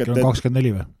jätkate. Äkki on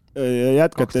 24 või?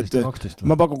 Jätkate, et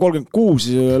ma pakun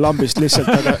 36 lambist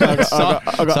lihtsalt,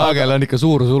 aga Saagel on ikka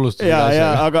suurusullustus.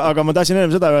 Aga ma tahtsin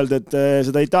ennem seda öelda, et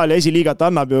seda Itaalia esiliigat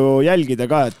annab ju jälgida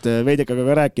ka, et Veidekaga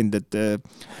ka rääkinud, et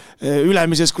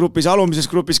ülemises grupis, alumises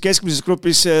grupis, keskmises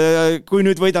grupis, kui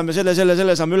nüüd võidame selle,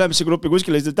 saame ülemisse gruppi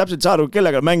kuskile, siis täpselt saa aru,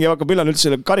 kellega mängija hakkab, millal üldse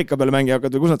selle karika peale mängija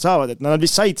hakkab või kus nad saavad, et nad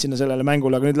vist said sinna sellele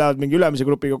mängule, aga nüüd lähevad mingi ülemise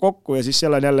grupiga kokku ja siis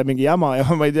seal on jälle mingi jama ja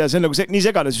ma ei tea, see on nagu nii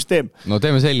segane süsteem. No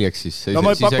teeme selgeks siis. No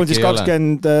ma pakun siis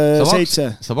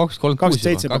 27. Sa pakus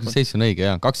 36, 27 on õige,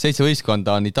 jah. 27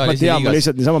 võistkonda on Itaalia esiliigas. Ma tean, ma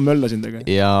lihtsalt niisama möllasin tega.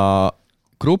 Ja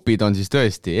grupid on siis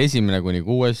tõesti 1-6,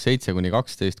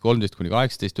 7-12,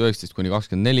 13-18,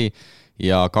 19-24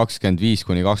 ja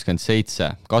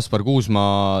 25-27. Kaspar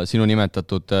Kuusmaa, sinu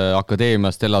nimetatud akadeemia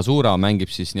Stella Asura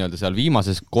mängib siis nii-öelda seal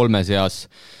viimases 3 seas,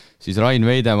 siis Rain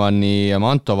Veidemanni ja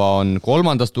Mantova on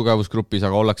 3. tugevusgrupis,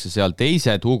 aga ollakse seal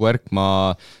teised, Hugo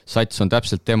Erkmaa sats on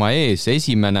täpselt tema ees,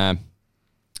 1.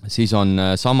 Siis on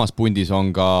samas pundis on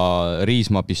ka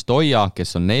Riisma Pistoia,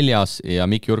 kes on 4. ja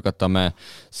Mikk Jurkatamäe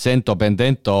Sento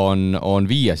Bendento on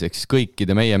 5. Ehk siis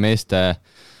kõikide meie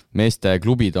meeste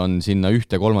klubid on sinna 1.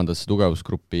 3.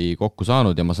 tugevusgruppi kokku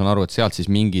saanud ja ma saan aru, et sealt siis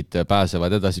mingid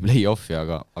pääsevad edasi play-offi,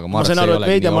 aga ma saan aru, et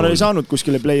Veidemann oli saanud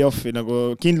kuskile play-offi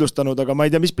nagu kindlustanud, aga ma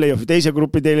ei tea, mis play-offi, teise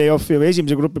grupi play-offi või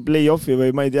esimese grupi play-offi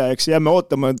või ma ei tea, eks jääme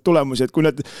ootama tulemusi, et kui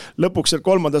need lõpuks seal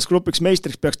 3. grupiks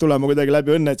meistriks peaks tulema kuidagi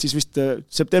läbi õnne, et siis vist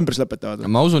septembris lõpetavad.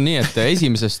 Ma usun nii, et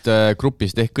esimesest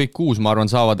grupist ehk kõik 6, ma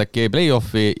arvan, saavad äkki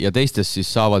play-offi ja teistest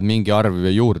siis saavad mingi arv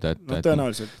juurde. No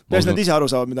tõenäoliselt. Peas nad ise aru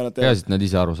saavad, mida nad teevad. Peas, et nad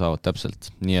ise aru saavad,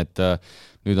 täpselt. Nii et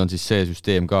nüüd on siis see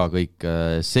süsteem ka kõik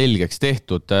selgeks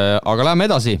tehtud, aga läheme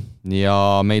edasi ja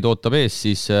meid ootab ees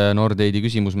siis Nordeidi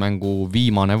küsimusmängu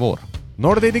viimane voor.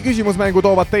 Nordeidi küsimusmängu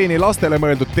toovad teini lastele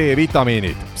mõeldud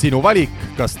D-vitamiinid. Sinu valik,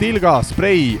 kas tilga,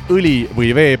 sprei, õli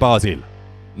või vee baasil?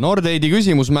 Nordeidi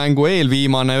küsimusmängu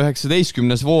eelviimane 19.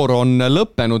 voor on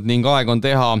lõppenud ning aeg on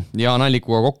teha Jaan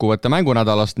Allikuga kokkuvõtte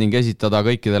mängunädalast ning esitada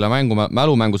kõikidele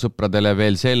mälumängusõpradele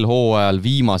veel sel hooajal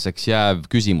viimaseks jääv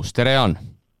küsimus. Tere, Jaan!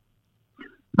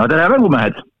 No tere,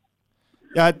 mängumehed!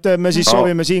 Ja et me siis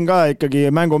soovime siin ka ikkagi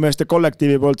mängumeeste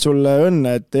kollektiivi poolt sulle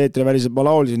õnne, et eetriväliselt ma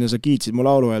laulsin ja sa kiitsid mu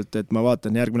laulu häält, et ma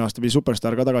vaatan järgmine aasta või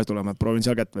Superstar ka tagasi tulema, et proovin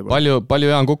seal kätt võib-olla.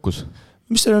 Palju Jaan kukkus?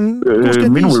 Mis see on?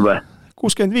 65? Minul või?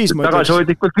 65 ma tagasi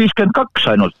hoidlikult 52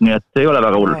 ainult, nii et ei ole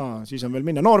väga hull. Siis on veel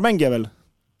minna. Noor mängija veel?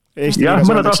 Jah,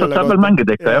 mõned aastad saab veel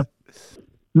mängida ikka, jah.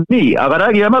 Nii, aga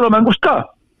räägime mälumängust ka.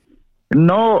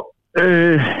 No,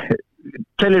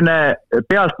 selline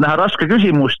pealt näha raske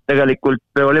küsimus tegelikult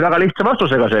oli väga lihtsa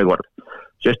vastusega seekord.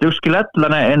 Sest ükski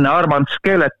lätlane enne Armand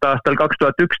Skelet aastal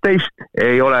 2011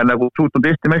 ei ole nagu suutnud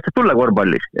Eesti meistrid tulla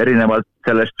korvpallis, erinevalt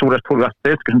sellest suurest hulgast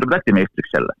eest, kes on tulnud Läti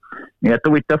meistriks jälle. Nii et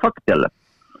huvitav fakt jälle.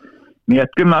 Nii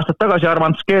et 10 aastat tagasi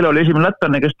Armand Skeel oli esimene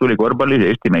lätlane, kes tuli korvpallis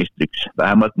Eesti meistriks.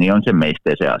 Vähemalt nii on see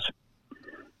meeste seas.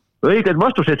 Õiged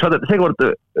vastuseid saadete seekord,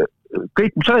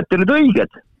 kõik mis saadete olid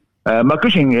õiged. Ma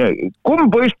küsin,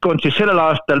 kumb võistkond siis sellel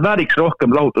aastal vääriks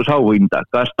rohkem lahutusauhinda?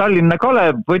 Kas Tallinna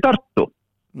Kalev või Tartu?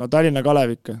 No Tallinna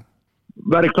Kalev ikka.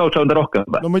 Vääriks lahutusauhinda rohkem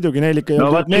või? No muidugi, neil ei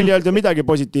olnud midagi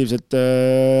positiivset.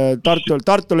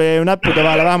 Tartul jäi ju näppude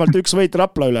vahele vähemalt üks võit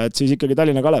Rapla üle, et siis ikkagi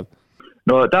Tallinna Kalev.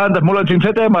 No tähendab, mul on siin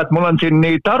see teema, et mul on siin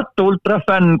nii Tartu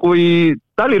ultrafänn kui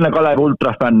Tallinna Kalev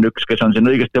ultrafänn üks, kes on siin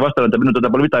õigesti vastanud ja minu teda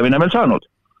pole vitamiine veel saanud.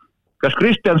 Kas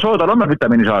Kristjan Soodal on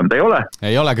vitamiini saanud? Ei ole?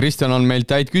 Ei ole, Kristjan on meilt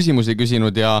täid küsimusi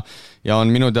küsinud ja on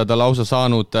minu teada lausa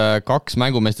saanud 2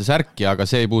 mängumeeste särki, aga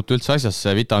see ei puutu üldse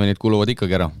asjasse, vitamiinid kuluvad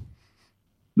ikkagi ära.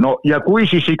 No ja kui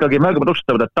siis ikkagi mängumad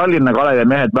otsustavad, et Tallinna Kalevi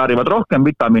mehed väärivad rohkem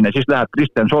vitamiine, siis läheb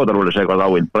Kristjan Soodalule seekord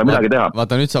auhind, pole midagi teha.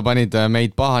 Vaata, nüüd sa panid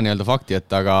meid paha nii-öelda fakti,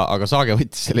 aga Saage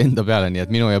võttis selle enda peale, nii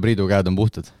et minu ja Priidu käed on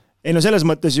puhtad. Ei no selles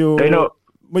mõttes ju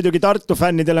muidugi Tartu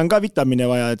fännidel on ka vitamiine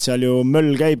vaja, et seal ju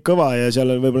möll käib kõva ja seal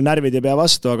võib-olla närvid ei pea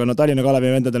vastu, aga no Tallinna Kalevi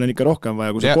vendadel on ikka rohkem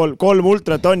vaja. Kui see kolm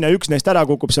ultrat on ja üks neist ära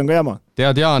kukub, see on ka jama.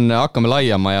 Tead, Jaan, hakkame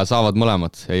laiama ja saavad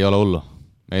mõlemad, ei ole hullu.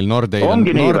 Meil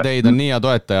Nordeid on nii hea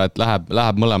toetaja, et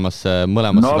läheb mõlemasse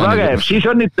no vägev, siis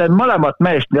on nüüd mõlemat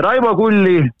meest, nii Raivo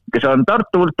Kulli, kes on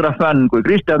Tartu ultrafänn, kui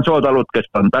Kristjan Soodalut, kes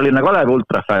on Tallinna Kalevi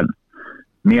ultrafänn.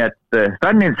 Nii et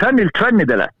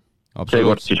fännidele.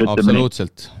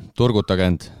 Absoluutselt, turgutage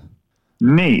end.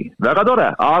 Nii, väga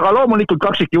tore, aga loomulikult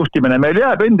kaksikjuhtimine meil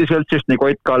jääb endiselt, sest nii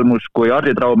Koit Kalmus kui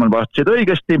Harri Traumann vastasid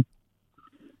õigesti.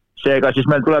 Seega siis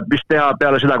meil tuleb vist teha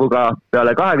peale seda, kui ka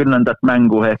peale 20.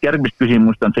 mängu ehk järgmist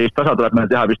küsimust on seist tasa, tuleb meil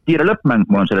teha vist kiire lõppmäng,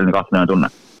 mul on selline kahtlane tunne.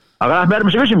 Aga lähme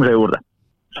järgmise küsimuse juurde.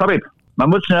 Sobib, ma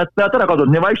mõtlesin, et pead ära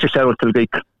kadunud nii vaikseks järgustel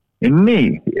kõik. Nii,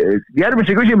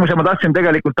 järgmise küsimuse ma tahtsin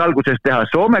tegelikult alguses teha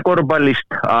Soome korvpallist,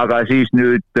 aga siis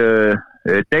nüüd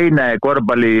teine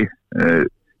korvpalli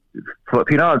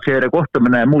finaalseeria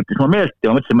kohtumine muutis mu meelt ja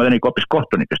ma mõtlesin, ma teen ikka hoopis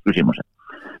kohtunikest küsimuse.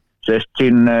 Sest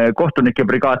siin kohtunike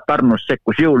brigaad Pärnus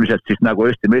sekkus jõuliselt siis nagu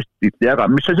Eesti meistritiitli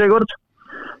jagamisse seekord.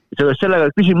 Sellega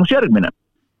küsimus järgmine.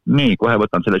 Nii, kohe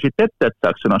võtan selle siit ette, et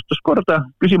saaks sõnastus korda.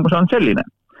 Küsimus on selline.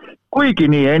 Kuigi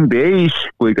nii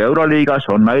NBA-s kui ka Euroliigas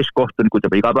on naiskohtunikud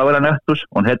juba igapäevane nähtus,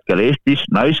 on hetkel Eestis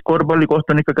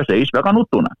naiskorvpallikohtunikega seis väga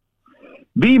nutune.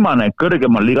 Viimane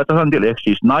kõrgemal liigatasandil ehk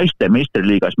siis naiste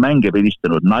meistriliigas mänge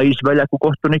vilistanud naisväljaku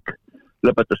kohtunik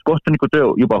lõpetas kohtuniku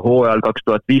töö juba hooajal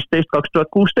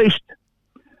 2015-2016.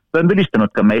 Ta on vilistanud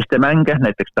ka meeste mänge,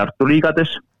 näiteks Tartu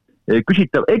liigades.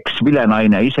 Küsitav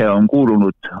eks-vilenaine ise on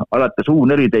kuulunud alates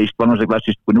U14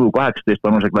 vanuseklassist kuni U18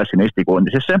 vanuseklassini Eesti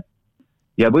koondisesse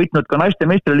ja võitnud ka naiste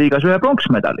meistriliigas 1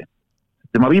 pronksmedali.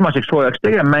 Tema viimaseks hooajaks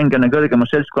tegem mängene kõrgemas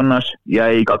seltskonnas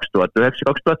jäi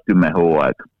 2009-2010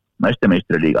 hooaeg naiste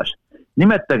meistriliigas.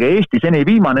 Nimetage Eesti seni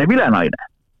viimane vilenaine.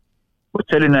 Võt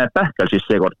selline pähkel siis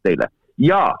seekord teile.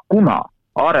 Ja kuna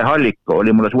Aare Halliko oli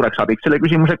mulle suureks abiks selle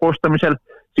küsimuse koostamisel,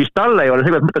 siis talle ei ole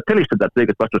seekord mõtet helistada, et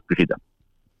õiget vastust küsida.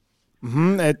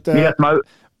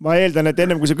 Ma eeldan, et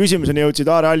ennem kui see küsimuseni jõudsid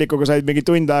Aare Allikoga said mingi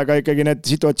tund aega ikkagi need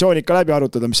situatsioonid ka läbi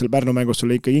arutada, mis seal Pärnu mängus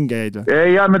sulle ikka hinge jäid või?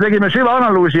 Ja me tegime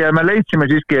süvaanalüüsi ja me leidsime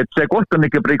siiski, et see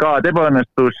kohtunike brigaad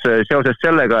ebaõnnestus seoses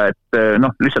sellega, et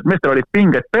lihtsalt meestel olid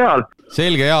pinged peal.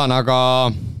 Selge, Jaan, aga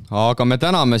me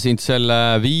täname sind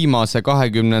selle viimase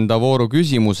 20. vooru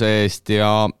küsimuse eest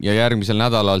ja järgmisel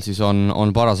nädalal siis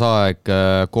on paras aeg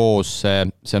koos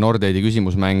see Nordeidi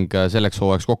küsimusmäng selleks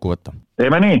hooajaks kokku võtta.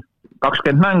 Teeme nii,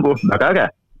 20 mängu, väga äge.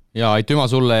 Ja aitüma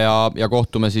sulle ja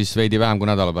kohtume siis veidi vähem kui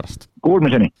nädala pärast.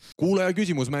 Kuulmiseni. Kuulaja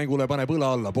küsimusmängule paneb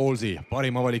õla alla Ballsi,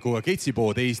 parima valikuga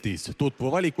ketsipood Eestis. Tutvu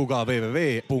valikuga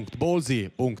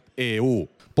www.ballsi.eu.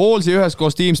 Ballsi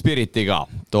üheskoos Team Spiritiga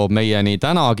toob meieni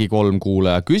tänagi 3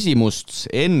 kuulaja küsimust.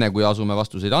 Enne kui asume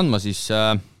vastuseid andma, siis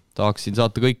tahaksin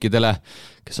saata kõikidele,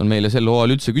 kes on meile sel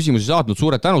hooajal üldse küsimusi saatnud,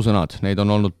 suured tänusõnad. Neid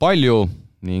on olnud palju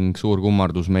ning suur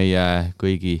kummardus meie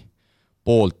kõigi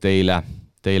poolt teile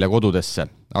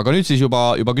kodudesse. Aga nüüd siis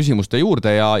juba küsimuste juurde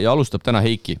ja alustab täna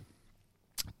Heiki.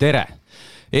 Tere!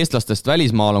 Eestlastest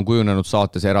välismaal on kujunenud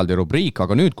saates eraldi rubriik,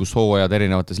 aga nüüd, kus hooajad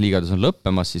erinevates liigades on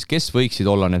lõppemas, siis kes võiksid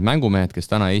olla need mängumehed, kes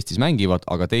täna Eestis mängivad,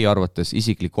 aga teie arvates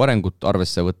isiklikku arengut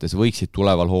arvesse võttes võiksid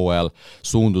tuleval hooajal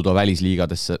suunduda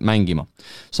välisliigadesse mängima.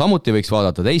 Samuti võiks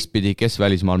vaadata teistpidi, kes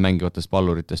välismaal mängivatest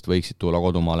palluritest võiksid tulla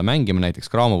kodumaale mängima, näiteks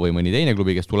Cramo või mõni teine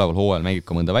klubi, kes tuleval hooajal mängib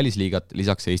ka mõnda välisliigat,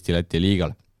 lisaks Eesti, Läti ja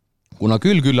liigale. Kuna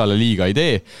küllale liiga ei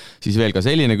tee, siis veel ka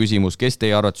selline küsimus, kes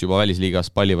teie arvates juba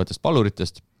välisliigas pallivatest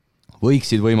palluritest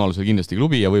võiksid võimalusel kindlasti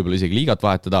klubi ja võib-olla isegi liigat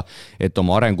vahetada, et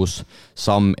oma arengus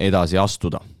samm edasi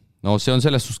astuda. No see on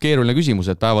selles suhtes keeruline küsimus,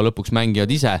 et päeva lõpuks mängijad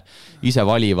ise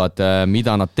valivad,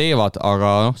 mida nad teevad,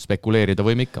 aga spekuleerida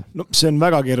võime ikka. No see on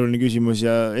väga keeruline küsimus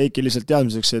ja Eiki lihtsalt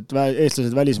teadmiseks, et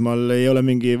eestlased välismaal ei ole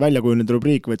mingi väljakujunenud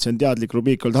rubriik, vaid see on teadlik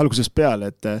rubriik olnud algusest peale,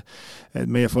 et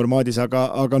meie formaadis,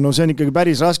 aga no see on ikkagi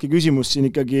päris raske küsimus, siin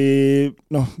ikkagi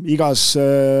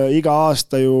iga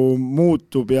aasta ju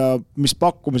muutub ja mis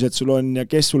pakkumised sul on ja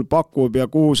kes sul pakub ja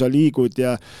kuhu sa liigud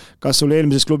ja kas sul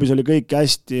eelmises klubis oli kõik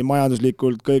hästi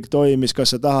majanduslikult, kõik toimis, kas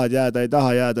sa tahad jääda, ei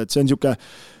taha jääda, et see on niisugune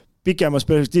pikemas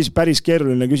perspektiivis päris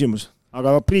keeruline küsimus.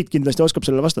 Aga Priit kindlasti oskab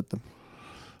sellele vastata.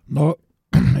 No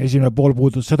esimene pool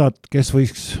puudutab seda, et kes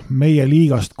võiks meie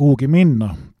liigast kuhugi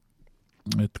minna.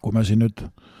 Et kui me siin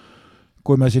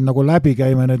nagu läbi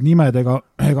käime need nimedega,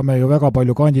 ega me ju väga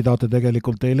palju kandidaate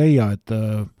tegelikult ei leia, et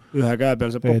ühe käe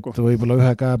peal saab kokku. Et võib-olla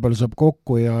ühe käe peal saab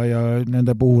kokku ja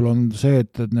nende puhul on see,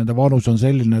 et nende vanus on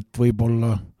selline, et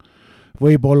võib-olla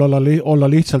olla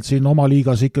lihtsalt siin oma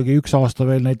liigas ikkagi 1 aasta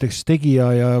veel näiteks tegija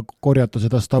ja korjata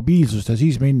seda stabiilsust ja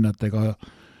siis minna, et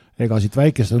ega siit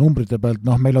väikeste numbrite pealt,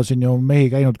 meil on siin ju mehi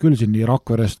käinud küll siin nii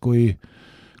Rakverest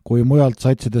kui mujalt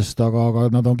satsidest, aga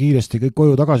nad on kiiresti kõik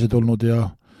koju tagasi tulnud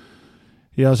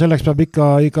ja selleks peab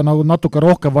ikka nagu natuke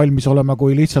rohkem valmis olema,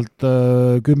 kui lihtsalt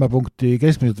 10 punkti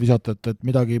keskmiselt visata, et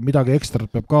midagi ekstrat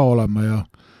peab ka olema ja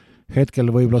hetkel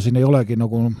võib-olla siin ei olegi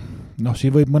nagu,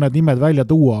 siin võib mõned nimed välja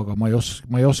tuua, aga ma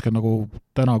ei oska nagu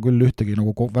täna küll ühtegi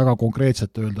nagu väga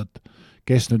konkreetselt öelda, et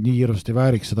kes nüüd nii hirmsasti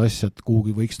vääriks seda asja, et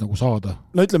kuhugi võiks nagu saada.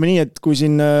 No ütleme nii, et kui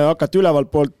siin hakati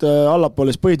ülevalt poolt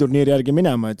allapoole põhiturniiri järgi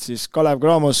minema, et siis Kalev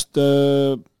Cramost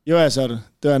Jõesaar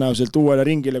tõenäoliselt uuele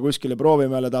ringile kuskile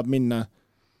proovimäele tahab minna.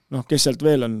 Kes sealt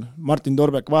veel on? Martin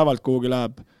Torbek vaevalt kuhugi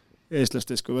läheb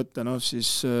eestlastest, kui võtta,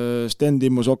 siis Sten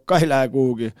Timmu Sokk ka ei lähe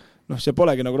kuhugi. See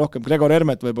polegi nagu rohkem Gregor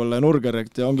Hermet võib-olla ja Nurger,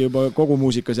 et ongi juba kogu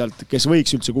muusika sealt, kes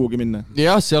võiks üldse kuhugi minna.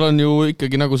 Jah, seal on ju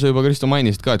ikkagi, nagu sa juba Kristo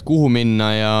mainisid ka, et kuhu minna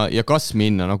ja kas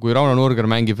minna. Kui Rauno Nurger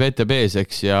mängib VTB-s,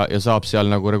 eks, ja saab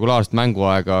seal nagu regulaarset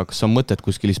mänguaega, kas on mõtet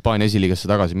kuskil Hispaania esiliigasse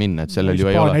tagasi minna, et sellel ju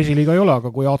ei ole. Hispaania esiliiga ei ole,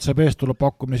 aga kui ACB-st tuleb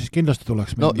pakkumine, siis kindlasti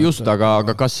tuleks minna. Just,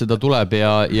 aga kas seda tuleb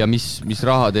ja mis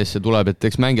rahadeesse tuleb, et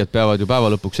eks mängijad peavad ju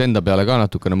päeva lõpuks enda peale ka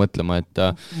natukene mõtlema,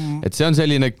 et see on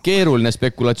selline keeruline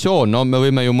spekulatsioon, me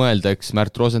võime ju mõelda, eks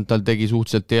Märt Rosenthal tegi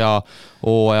suhteliselt hea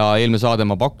hooaja, eelmine saade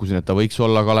ma pakkusin, et ta võiks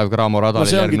olla Kalev Cramo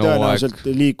radaril järgne hooaeg. See ongi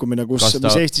tõenäoliselt liikumine, mis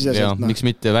Eesti-seselt. Miks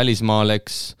mitte välismaal,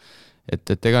 eks,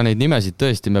 et ega neid nimesid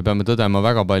tõesti me peame tõdema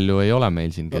väga palju ei ole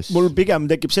meil siin, kes... Mul pigem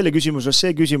tekib selle küsimus,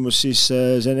 siis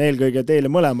see on eelkõige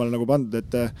teile mõlemal nagu pandud,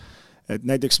 et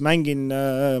näiteks mängin,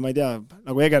 ma ei tea,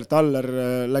 nagu Egert Aller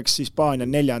läks Hispaania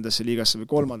 4. liigasse või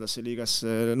 3.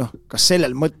 liigasse, kas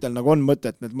sellel mõttel nagu on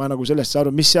mõtet, et ma nagu sellest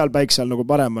aru, mis seal Päiksal nagu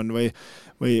parem on või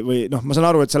ma saan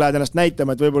aru, et sa lähed ennast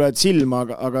näitama, et võib-olla silma,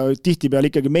 aga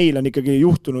tihtipeale ikkagi meil on ikkagi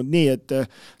juhtunud nii, et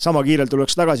sama kiirelt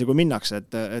tuleks tagasi, kui minnakse,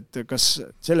 et kas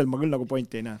sellel ma küll nagu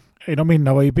pointi ei näe? Ei minna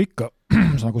võib ikka,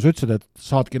 nagu sa ütlesid, et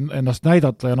saadki ennast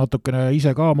näidata ja natukene ise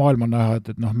ka maailma näha,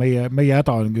 et meie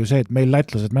häda on ju see, et meil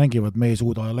lätlased mängivad, me ei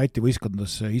suuda Läti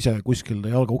võistkondadesse ise kuskil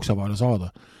jalga ukse vahele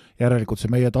saada. Järelikult see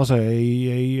meie tase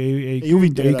ei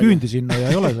küündi sinna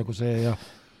ja ei ole nagu see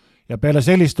ja peale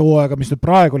sellist hooaega, mis nüüd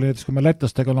praegu oli, näiteks kui me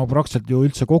lätlastega praktiliselt ju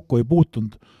üldse kokku ei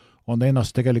puutunud, on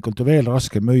ennast tegelikult ju veel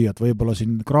raske müüa, et võib-olla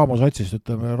siin Cramo satsist,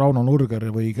 ütleme Rauno Nurger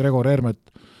või Gregor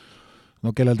Hermet,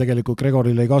 kellel tegelikult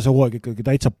Gregoril ei ka see hooaeg ikkagi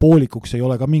täitsa poolikuks, ei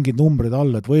ole ka mingid numbrid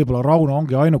all, et võib-olla Rauno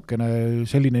ongi ainukene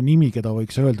selline nimi, keda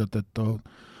võiks öelda,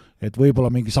 et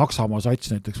võib-olla mingi Saksamaa sats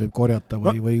näiteks võib korjata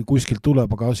või kuskilt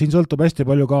tuleb, aga siin sõltub hästi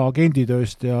palju ka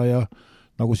agenditööst ja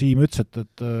nagu Siim ütles,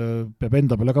 et peab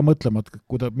enda peale ka mõtlema,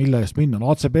 et mille eest minna.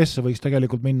 ACB-sse võiks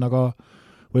tegelikult minna ka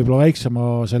võib-olla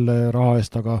väiksema selle raha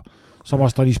eest, aga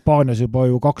samas ta on Hispaanias juba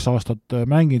ju 2 aastat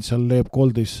mänginud seal Leeb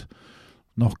Goldis.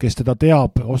 Kes teda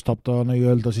teab, ostab ta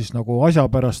nii-öelda siis nagu asja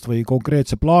pärast või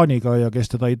konkreetse plaaniga ja kes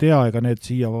teda ei tea, ega need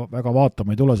siia väga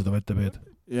vaatama ei tule seda VTB-d.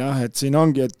 Jah, et siin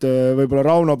ongi, et võib-olla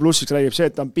Rauno plussiks räägib see,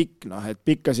 et ta on pikk, et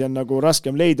pikkasi on nagu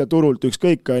raskem leida turult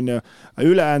ükskõik, on ju.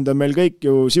 Ülejäänud on meil kõik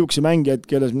ju siuksi mängijad,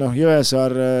 kelles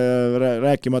Jõesaar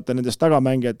rääkimata nendest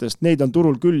tagamängijatest, neid on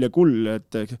turul küll ja kull,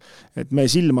 et me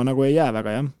silma nagu ei jää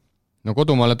väga, jah. No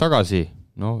kodumaale tagasi,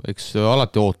 eks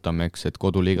alati ootame, eks, et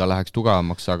koduliiga läheks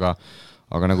tugevamaks,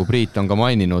 aga nagu Priit on ka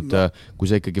maininud, kui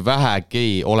sa ikkagi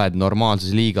vähegi oled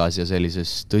normaalses liigas ja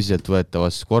sellises tõsiselt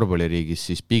võetavas korvpalliriigis,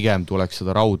 siis pigem tuleks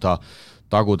seda rauda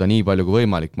taguda nii palju kui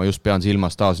võimalik. Ma just pean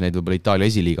silmas taas neid võib-olla Itaalia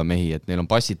esiliiga mehi, et neil on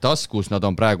passid taskus, nad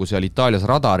on praegu seal Itaalias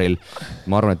radaril.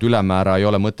 Ma arvan, et ülemäära ei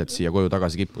ole mõtet siia koju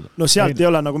tagasi kippuda. No sealt ei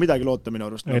ole nagu midagi loota minu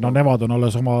arust. Ei, nemad on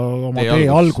alles oma tee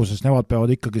alguses, nemad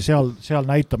peavad ikkagi seal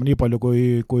näitama nii palju,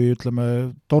 kui ütleme,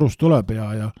 torust tuleb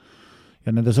ja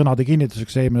nende sõnade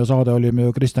kinnituseks eelmine saade oli me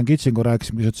ju Kristjan Kitsingu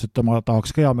rääkisime, kes ütles, et tema tahaks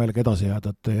ka hea meelega edasi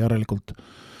jääda, et järelikult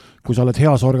kui sa oled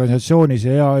heas organisatsioonis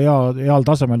ja heal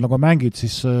tasemel nagu mängid,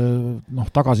 siis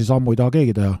tagasi sammu ei taha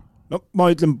keegi teha. No ma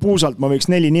ütlen puusalt, ma võiks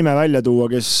 4 nime välja tuua,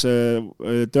 kes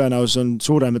tõenäosus on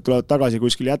suurem, et tulevad tagasi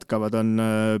kuskil jätkavad, on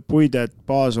Puidet,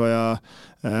 Paasoja,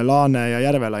 Laane ja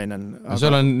Järvelainen. No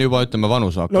seal on juba, ütleme,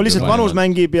 vanus hakkab. No lihtsalt vanus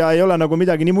mängib ja ei ole nagu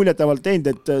midagi nii muljetavalt teinud,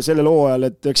 et sellel hooajal,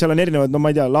 et eks seal on erinevad,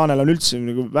 ma ei tea, Laanel on üldse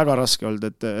väga raske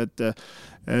olnud, et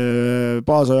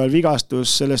Paasojal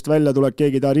vigastus, sellest välja tuleb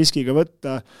keegi ta riskiga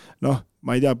võtta,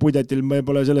 ma ei tea, Puidetil me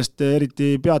pole sellest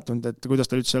eriti peatunud, et kuidas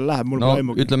ta üldse läheb, mul pole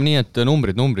aimugi. Ütleme nii, et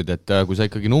numbrid, et kui sa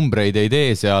ikkagi numbreid ei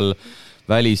tee seal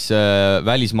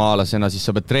välismaalasena, siis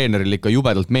sa pead treeneril ikka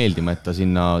jubedalt meeldima, et ta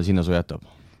sinna su jätab.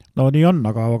 No nii on,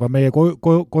 aga meie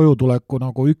koju tuleku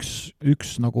nagu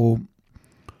üks nagu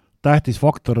tähtis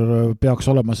faktor peaks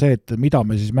olema see, et mida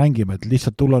me siis mängime, et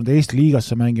lihtsalt tulla Eesti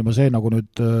liigasse mängima, see nagu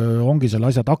nüüd ongi selle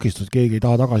asja takistus, keegi ei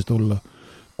taha tagasi tulla.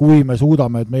 kui me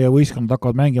suudame, et meie võistkonnad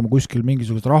hakkavad mängima kuskil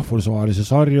mingisugust rahvusvahelise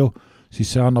sarju,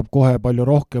 siis see annab kohe palju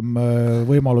rohkem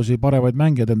võimalusi paremaid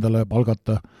mängijaid endale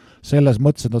palgata. Selles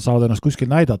mõttes, et nad saavad ennast kuskil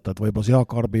näidata, et võib-olla see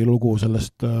Jaak Arbi lugu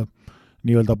sellest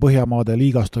nii-öelda Põhjamaade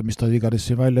liigast, mis ta iganes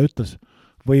siin välja ütles.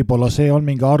 Võib-olla see on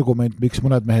mingi argument, miks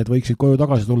mõned mehed võiksid koju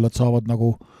tagasi tulla, et saavad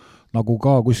nagu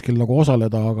ka kuskil nagu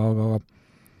osaleda,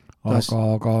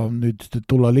 aga nüüd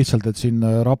tulla lihtsalt, et siin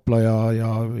Rapla ja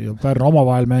Pärnu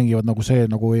omavahel mängivad, nagu see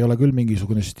nagu ei ole küll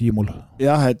mingisugune stiimul.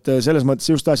 Jah, et selles mõttes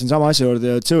just tahtsin sama asja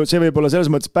juurde, et see võib olla selles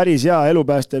mõttes päris hea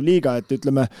elupäästev liiga, et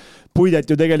ütleme, Puidet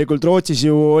ju tegelikult Rootsis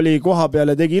ju oli koha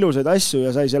peal ja tegi ilusaid asju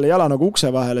ja sai selle jala nagu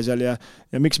ukse vahele seal ja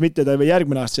miks mitte ta või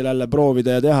järgmine aasta seal jälle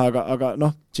proovida ja teha, aga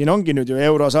noh, siin ongi nüüd ju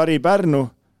Eurosari Pärnu,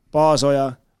 Paasoja,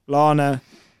 Laane,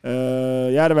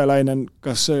 Järvelainen,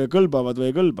 kas kõlbavad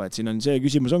või ei kõlba, et siin on see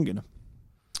küsimus ongi. No.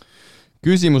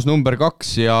 Küsimus number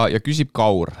 2 ja küsib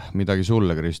Kaur, midagi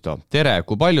sulle, Kristo. Tere,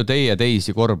 kui palju teie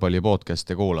teisi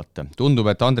korvpallipodcaste kuulate? Tundub,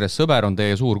 et Andres Sõber on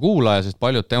teie suur kuulaja, sest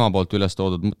paljud tema poolt üles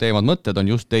toodud teemad mõtted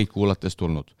on just teid kuulates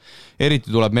tulnud.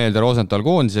 Eriti tuleb meelde Rosenthal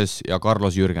koondises ja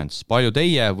Carlos Jürgens. Palju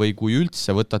teie või kui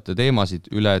üldse võtate teemasid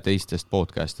üle teistest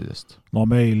podcastidest? No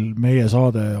meie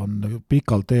saade on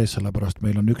pikalt ees, sellepärast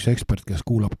meil on üks ekspert, kes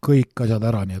kuulab kõik asjad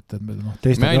ära, nii et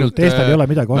teistel ei ole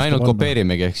midagi vastu. Me ainult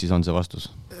kopeerimegi, ehk siis on see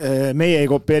vastus. Meie ei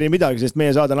kopeeri midagi, sest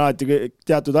meie saade on alati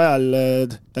teatud ajal,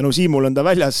 tänu Siimul on ta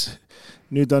väljas.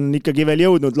 Nüüd on ikkagi veel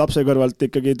jõudnud lapse kõrvalt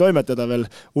ikkagi toimetada veel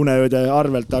uneööde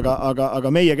arvelt,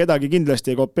 aga meie kedagi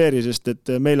kindlasti ei kopeeri, sest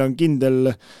et meil on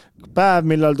kindel päev,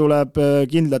 millal tuleb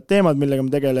kindlad teemad, millega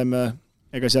me tegeleme.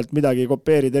 Ega sealt midagi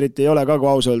kopeerida eriti ei ole ka kui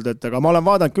ausalt, aga ma olen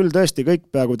vaadanud küll tõesti kõik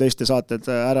peaaegu teiste saated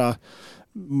ära.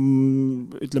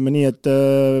 Ütleme nii, et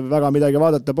väga midagi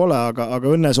vaadata pole, aga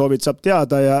õnnesoovid saab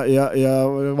teada ja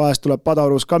vahest tuleb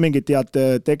Padaurus ka mingit head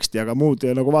teksti, aga muud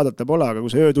nagu vaadata pole, aga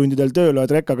kui sa öötundidel tööl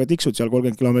oled rekkaga tiksud seal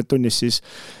 30 km tunnis, siis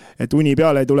et uni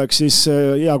peale ei tuleks, siis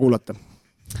hea kuulata.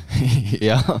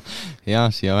 ja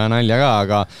siia vähe nalja ka,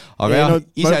 aga jah,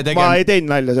 ise ma ei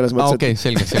teinud nalja selles mõttes. Okei,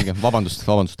 selge, vabandust.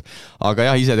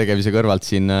 Aga jah, ise tegemise kõrvalt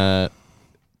siin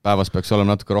päevas peaks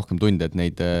olema natuke rohkem tunde, et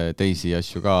neid teisi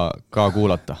asju ka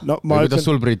kuulata. Kuidas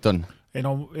sul, Priit, on? Ei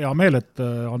no, hea meel, et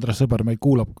Andres Sõber meid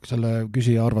kuulab selle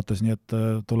küsija arvates, nii et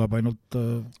tuleb ainult...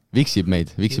 Viksib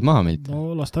maha meid. No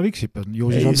las ta viksib, ju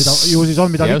siis on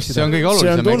mida viksida. See on kõige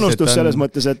olulisem. See on tunnustus selles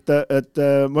mõttes, et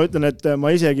ma ütlen, et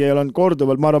ma isegi olen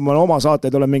korduvalt, ma arvan, ma oma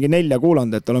saateid olen mingi 4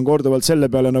 kuulanud, et olen korduvalt selle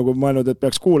peale nagu mõelnud, et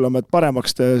peaks kuulama, et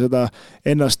paremaks seda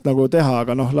ennast nagu teha,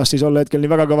 aga noh, las siis olla hetkel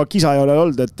nii väga kõva kisa ei ole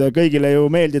olnud, et kõigile ju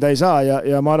meeldida ei saa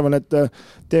ja ma arvan, et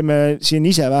teeme siin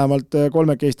ise vähemalt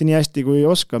kolmekesti nii hästi, kui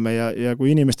oskame ja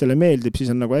kui inimestele meeldib,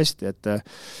 siis on nagu hästi, et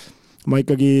ma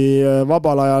ikkagi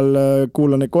vabal ajal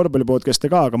kuulan neid korvpallipodcaste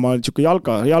ka, aga ma olen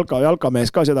niisugune jalkamees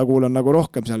ka, seda kuulan nagu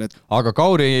rohkem seal. Aga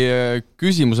Kauri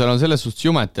küsimusel on selles suhtes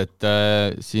jumet, et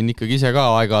siin ikkagi ise ka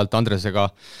aeg-ajalt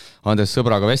Andres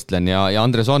Sõbraga vestlen ja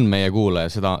Andres on meie kuulaja,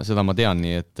 seda ma tean,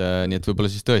 nii et võib-olla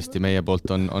siis tõesti meie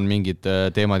poolt on mingid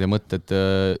teemad ja mõtted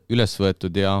üles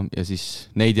võetud ja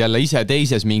siis neid jälle ise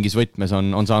teises mingis võtmes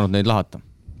on saanud neid lahata.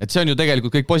 Et see on ju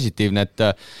tegelikult kõik positiivne,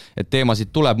 et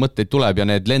teemasid tuleb, mõtteid tuleb ja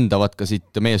need lendavad ka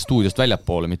siit meie stuudiost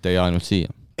väljapoole, mitte ei ainult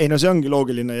siia. Ei, no see ongi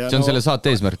loogiline. Ja see on selle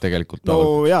saate eesmärk tegelikult.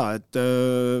 No jaa, et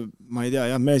ma ei tea,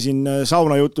 jah, me siin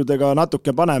saunajuttudega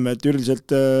natuke paneme, et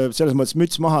üldiselt selles mõttes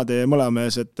müts maha teie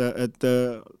mõlemees, et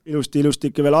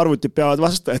ilusti ikka veel arvutid peavad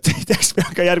vastu, et ei teaks pea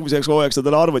ka järgmiseks hooajaks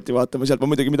seda arvuti vaatama, sealt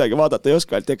ma muidugi midagi vaadata ei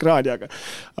oska, et ekraani,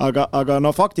 aga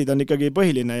no faktid on ikkagi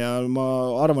põhiline ja ma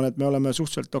arvan, et me oleme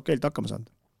suhteliselt okeilt hakkama saanud.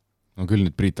 No küll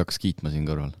nüüd Priit hakkas kiitma siin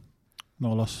kõrval.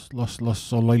 No las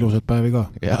olla ilusad päevi ka.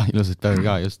 Jah, ilusad päevi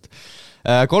ka, just.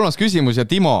 Kolmas küsimus ja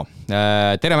Timo.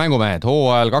 Tere mängumehed,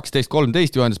 hooajal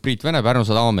 12-13 juhendas Priit Vene Pärnu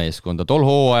Sadama meeskonda. Tol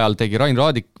hooajal tegi Rain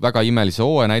Raadik väga imelise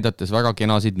hooaja, näidates väga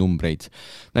kenasid numbreid.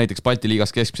 Näiteks Balti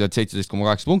liigas keskmiselt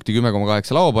 17,8 punkti,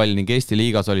 10,8 laupalli ning Eesti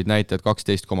liigas olid näitajad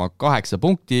 12,8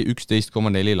 punkti,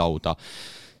 11,4 lauda.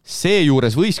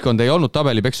 Seejuures võistkond ei olnud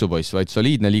tabeli peksupoiss, vaid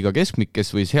soliidne liiga keskmik, kes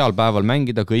võis heal päeval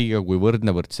mängida kõigiga kui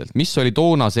võrdselt. Mis oli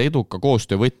toonase eduka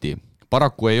koostöö võti?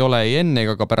 Paraku ei ole ei enne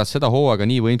ega ka pärast seda hooaega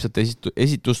nii võimsat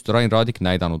esitust Rain Raadik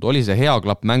näidanud. Oli see hea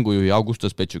klapp mängujuhi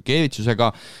Augustas Petšukevitsusega,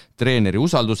 treeneri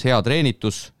usaldus, hea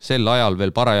treenitus, sel ajal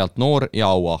veel parajalt noor ja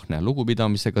auahne.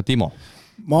 Lugupidamisega Timo.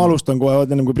 Ma alustan kohe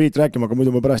ennem kui Priit rääkima, aga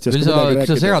muidu ma pärast ei oska midagi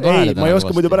rääkida. Ma ei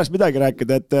oska muidu pärast midagi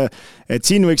rääkida, et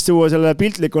siin võiks tuua selle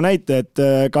piltliku näite, et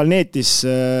Kalnetis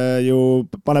ju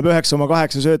paneb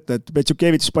 9,8 sööta, et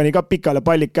Petšukevitsus pani ka pikale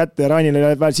pallid kätte ja Rainile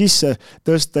läheb veel sisse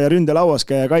tõsta ja ründelauas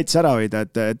käia ja kaitse ära hoida,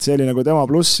 et see oli nagu tema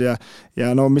pluss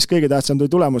ja no mis kõige tähtsam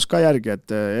tuli tulemus ka järgi,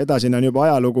 et edasine on juba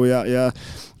ajalugu ja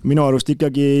minu arust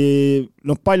ikkagi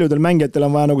paljudel mängijatel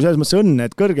on vaja nagu selles mõttes õnne,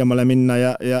 et kõrgemale minna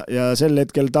ja sel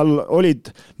hetkel tal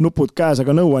olid nupud käes,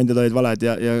 aga nõuandjad olid valed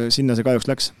ja sinna see kahjuks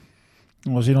läks.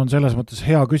 No siin on selles mõttes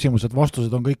hea küsimus, et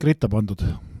vastused on kõik ritta pandud,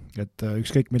 et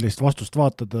ükskõik millist vastust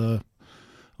vaatad,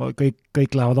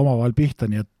 kõik lähevad omavahel pihta,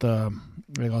 nii et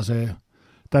ega see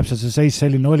täpselt see seis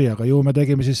selline oli, aga ju me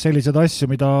tegime siis sellised asju,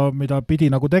 mida pidi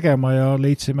nagu tegema ja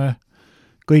leidsime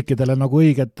kõikidele nagu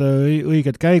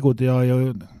õiged käigud ja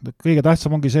kõige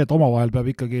tähtsam ongi see, et omavahel peab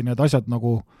ikkagi need asjad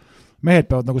nagu, mehed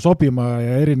peavad nagu sobima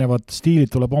ja erinevad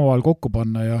stiilid tuleb omavahel kokku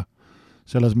panna ja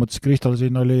selles mõttes Kristol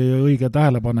siin oli õige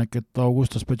tähelepanek, et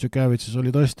Augustas Petšukevitsis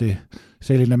oli tõesti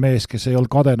selline mees, kes ei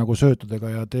olnud kade nagu söötudega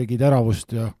ja tegi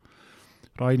teravust ja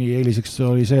Raini eeliseks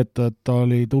oli see, et ta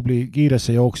oli tubli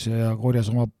kiiresse jooksja ja korjas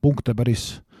oma punkte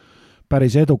päris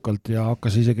edukalt ja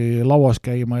hakkas isegi lauas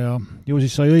käima ja ju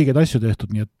siis sai õigeid asju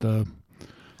tehtud, nii et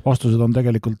vastused on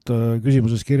tegelikult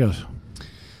küsimuses kirjas.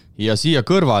 Ja siia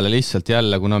kõrvale lihtsalt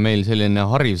jälle, kuna meil selline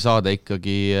hariv saade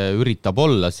ikkagi üritab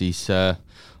olla, siis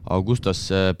Augustas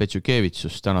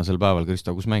Petšukevitsus tänasel päeval,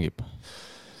 Kristo, kus mängib?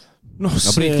 No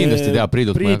Priit kindlasti teab,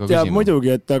 Priidult ma ei hakka küsima. Priit teab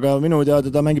muidugi, et aga minu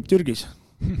teada ta mängib Türgis.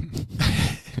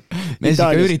 Mees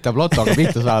ikka üritab lotoga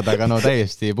pihta saada, aga no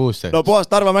täiesti puusse. No puhast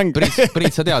Tarva mäng.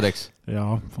 Priit, sa tead, eks?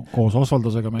 Jaa, koos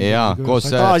Osvaldusega mängib. Jaa,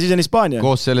 siis on Hispaania.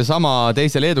 Koos selle sama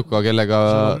teise leeduka, kellega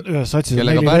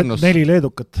Pärnus 4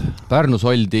 leedukat. Pärnus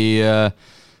oldi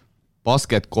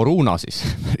Basket Coruna siis.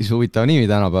 Päris huvitav nimi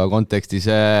tänapäeva kontekstis.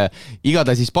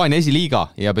 Igatahes Hispaania esiliiga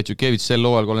ja Petšukevitš sel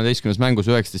hooajal 13 mängus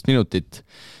 19 minutit,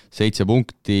 7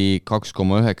 punkti,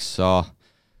 2,9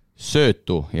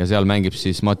 söötu ja seal mängib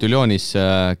siis Matuljonis,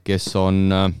 kes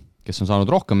on saanud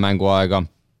rohkem mänguaega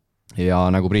ja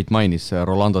nagu Priit mainis,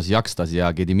 Rolandas Jakstas ja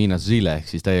Gediminas Zile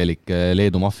ehk siis täielik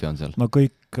Leedu maffia on seal. No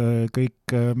kõik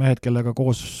mehed, kellega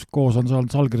koos on saanud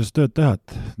Salgiris tööd teha,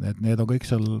 et need on kõik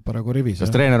seal paraku rivis.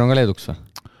 Kas treener on ka leeduks või?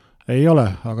 Ei ole,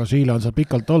 aga Zile on seal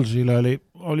pikalt olnud, Zile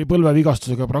oli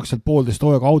põlvevigastusega praktiliselt 1,5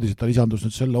 hooaega audis, et ta lisandus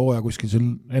nüüd selle hooaja kuskil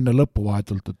enne lõppu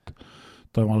vahetult, et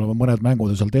temal on mõned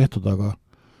mängud seal tehtud, aga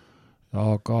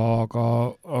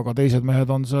teised mehed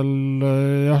on seal,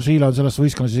 Zile on selles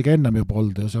võistkonnas isegi ennem juba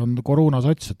olnud ja see on Coruna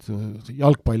sats, et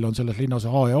jalgpall on selles linnas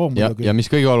A ja O. Ja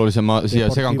mis kõige olulisem, ma siia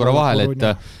segan korra vahel, et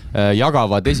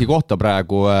jagavad esikohta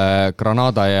praegu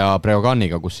Granada ja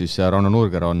Breoganiga, kus siis Rauno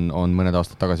Nurger on mõned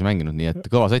aastad tagasi mänginud, nii et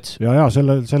kõva sats. Ja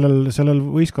sellel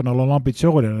võistkonnal on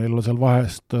ambitsiooni, neil on seal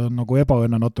vahest nagu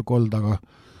ebaõnne natuke olnud,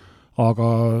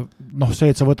 aga see,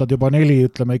 et sa võtad juba 4,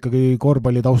 ütleme ikkagi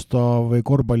korvpallitausta või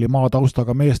korvpallimaa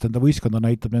taustaga meest enda võistkonda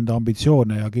näitab nende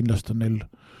ambitsioone ja kindlasti on neil,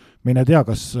 mine tea,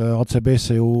 kas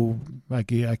ACB-sse ju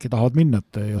äkki tahavad minna,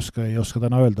 et ei oska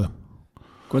täna öelda.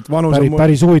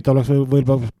 Päris huvitav oleks,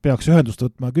 võib peaks ühendust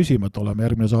võtma ja küsima, et oleme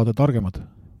järgmine saade targemad.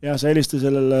 Ja sa helista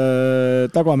sellele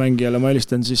tagamängijale, ma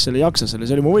helistan siis selle Jaksasele,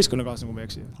 see oli mu võistkonnakaaslane, kui ma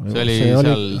eksi.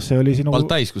 See oli sinu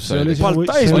Baltais, kus sa olid.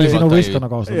 See oli sinu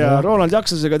võistkonnakaaslane. Ja Ronald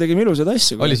Jaksasega tegime ilusad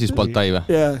asju. Oli siis Baltai või?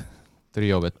 Jah.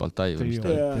 Triobet Baltai.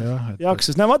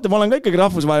 Jaksas, vaata, ma olen ka ikkagi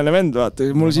rahvusvaheline vend, vaata.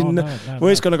 Mul siin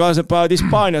võistkonnakaaslased paavad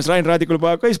Hispaanias, Rain Raadikul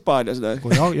paavad ka Hispaanias.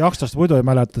 Kui Jaksast muidu ei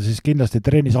mäleta, siis kindlasti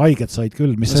trennis haiget said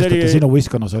küll, mis sest, et sinu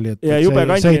võistkonnas oli. Ja jube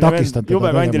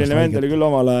kandiline vend oli küll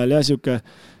omal ajal, jah, siuke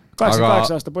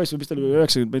 88 aasta poiss või vist oli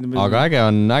 90. Aga äge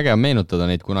on meenutada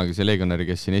neid kunagise legionäri,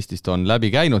 kes siin Eestist on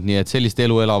läbi käinud, nii et sellist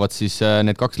elu elavad siis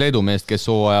need 2 Leedu meest, kes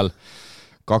hooajal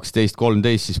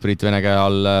 12-13 siis Priit Vene käe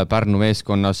all Pärnu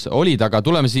meeskonnas olid, aga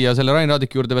tuleme siia selle Rain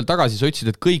Raadiku juurde veel tagasi, sa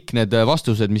ütlesid, et kõik need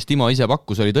vastused, mis Timo ise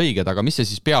pakkus, olid õiged, aga mis see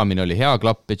siis peamine oli? Hea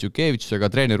klapp Petšukevitšusega,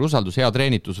 treeneri usaldus, hea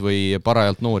treenitus või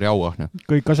parajalt noor ja auahne?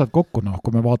 Kõik asjad kokku,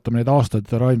 kui me vaatame neid aastaid,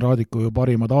 Rain Raadiku ju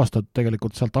parimad aastad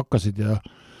tegelikult sealt hakkasid ja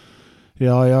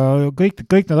kõik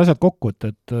need asjad kokku,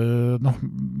 et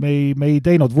me ei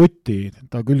teinud vutti,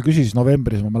 ta küll küsis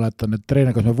novembris, ma mäletan, et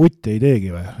treener, kas me vutti ei teegi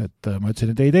või, et ma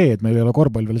ütlesin, et ei tee, et meil ei ole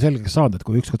korvpall veel selgeks saanud, et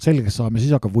kui ükskord selgeks saame,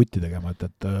 siis hakkab vutti tegema,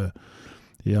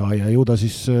 ja ju ta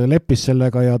siis leppis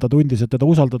sellega ja ta tundis, et teda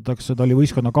usaldatakse, ta oli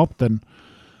võistkonna kapten,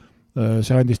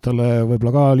 see andis talle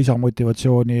võib-olla ka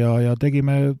lisamotivatsiooni ja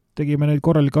tegime neid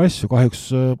korralikke asju, kahjuks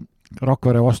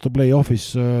Rakvere vastu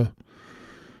play-offis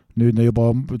nüüd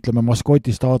juba, ütleme,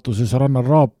 maskoti staatuses Rannar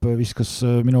Raap viskas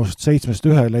minu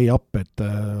 7-1 lay-up, et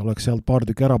oleks sealt paar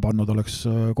tükki ära pannud, oleks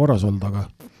korras olnud, aga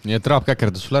nii et Raap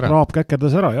käkerdas sul ära? Raap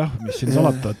käkerdas ära, jah, mis siin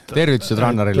salata. Tervitused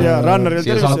Rannarile.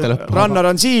 Rannar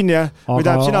on siin ja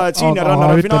sina oled siin ja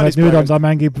Rannar on finaalis. Nüüd on ta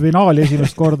mängib finaali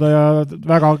esimest korda ja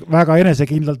väga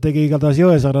enesekindlalt tegi igatahes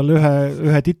Jõesaarel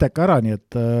ühe titeka ära, nii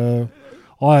et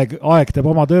aeg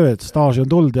teeb oma töö, et staaži on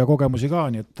tulnud ja kogemusi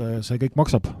ka, nii et see kõik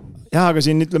maksab. jah, aga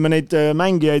siin ütleme neid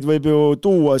mängijaid võib ju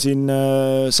tuua siin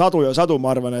sadu ja sadu,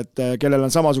 ma arvan, et kellel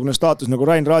on samasugune staatus nagu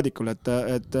Rain Raadikul,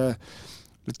 et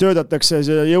töötatakse,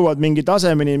 jõuad mingi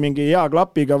tasemeni, mingi hea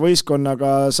klapiga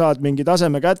võistkonnaga, saad mingi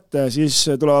taseme kätte, siis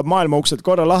tulevad maailma uksed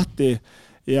korra lahti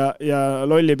ja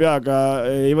lolli peaga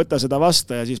ei võta seda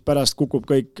vasta ja siis pärast kukub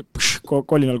kõik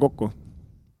kolinal kokku.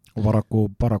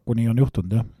 Paraku nii on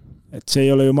juhtunud, jah. Et see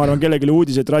ei ole ju, ma arvan, kellelegi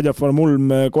uudis, et Radioform Ulm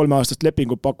 3-aastast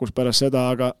lepingut pakkus pärast seda,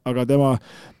 aga tema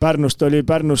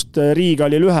Pärnust Riiga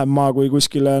oli lühem maa kui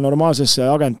kuskile normaalsesse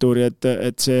agentuuri,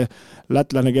 et see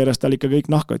lätlane keeras tal ikka kõik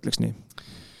nahka, ütleks nii.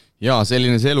 Jaa,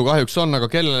 selline see elu kahjuks on, aga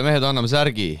kellele mehed anname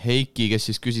särgi? Heiki, kes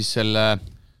siis küsis selle,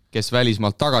 kes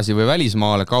välismaalt tagasi või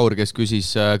välismaale, Kaur, kes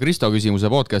küsis Kristo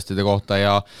küsimuse podcastide kohta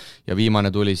ja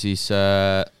viimane tuli siis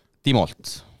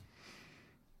Timolt.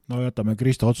 No jätame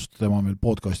Kristo otsustada, tema meil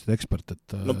podcastide ekspert,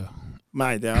 et... No, ma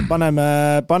ei tea,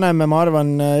 paneme, ma arvan,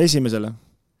 esimesele.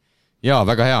 Jaa,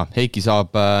 väga hea. Heiki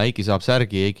saab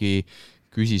särgi, Heiki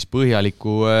küsis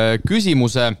põhjaliku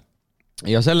küsimuse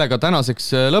ja sellega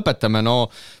tänaseks lõpetame. No,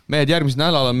 mehed järgmisel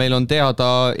nädalal meil on teada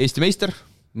Eesti meister,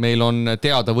 meil on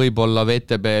teada võib-olla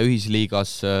VTB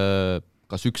ühisliigas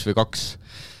kas 1 või 2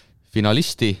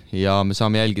 finalisti ja me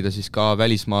saame jälgida siis ka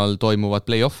välismaal toimuvat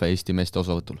play-off'e Eesti meeste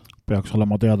osavõtul. Peaks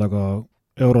olema teada ka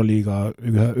Euroliiga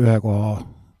ühe koha...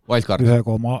 Wildcard.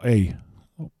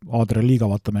 Adria liiga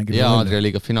vaata mängib. Jaa, Adria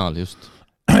liiga finaal, just.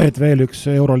 Et veel üks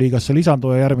Euroliigasse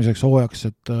lisandu ja järgmiseks hooajaks,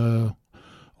 et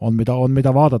on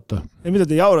mida vaadata. Ja mida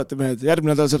te jaurate, mehed?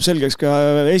 Järgmine nädal saab selgeks ka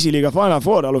esiliiga Final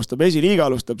Four alustab, esiliiga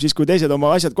alustab, siis kui teised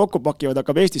oma asjad kokku pakivad,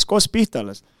 hakkab Eestis kos pihta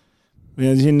alles.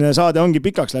 Ja siin saade ongi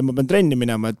pikaks läinud, ma pean trenni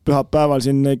minema, et pühapäeval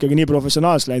siin ikkagi nii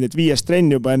professionaalselt läinud, et 5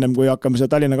 trenni juba ennem, kui hakkame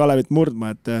seda Tallinna Kalevit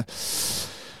murdma, et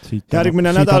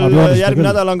järgmine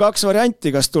nädal on 2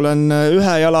 varianti, kas tulen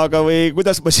ühe jalaga või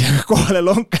kuidas ma siia kohale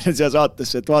lonkan siia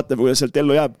saatesse, et vaatame, kuidas sealt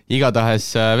ellu jääb.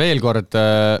 Igatahes veel kord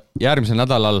järgmisel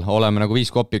nädalal oleme nagu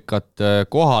 5 kopikat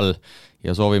kohal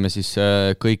ja soovime siis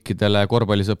kõikidele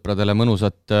korvpallisõpradele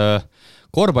mõnusat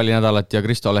korvpallinädalat ja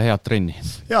Kristole head trenni.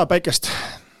 Ja päikest.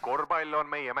 Korvpall on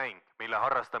meie mäng, mille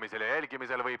harrastamisel ja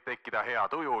jälgimisel võib tekkida hea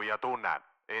tuju ja tunne.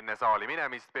 Enne saali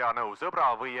minemist pea nõu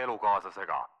sõbra või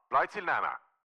elukaaslasega. Platsil näeme!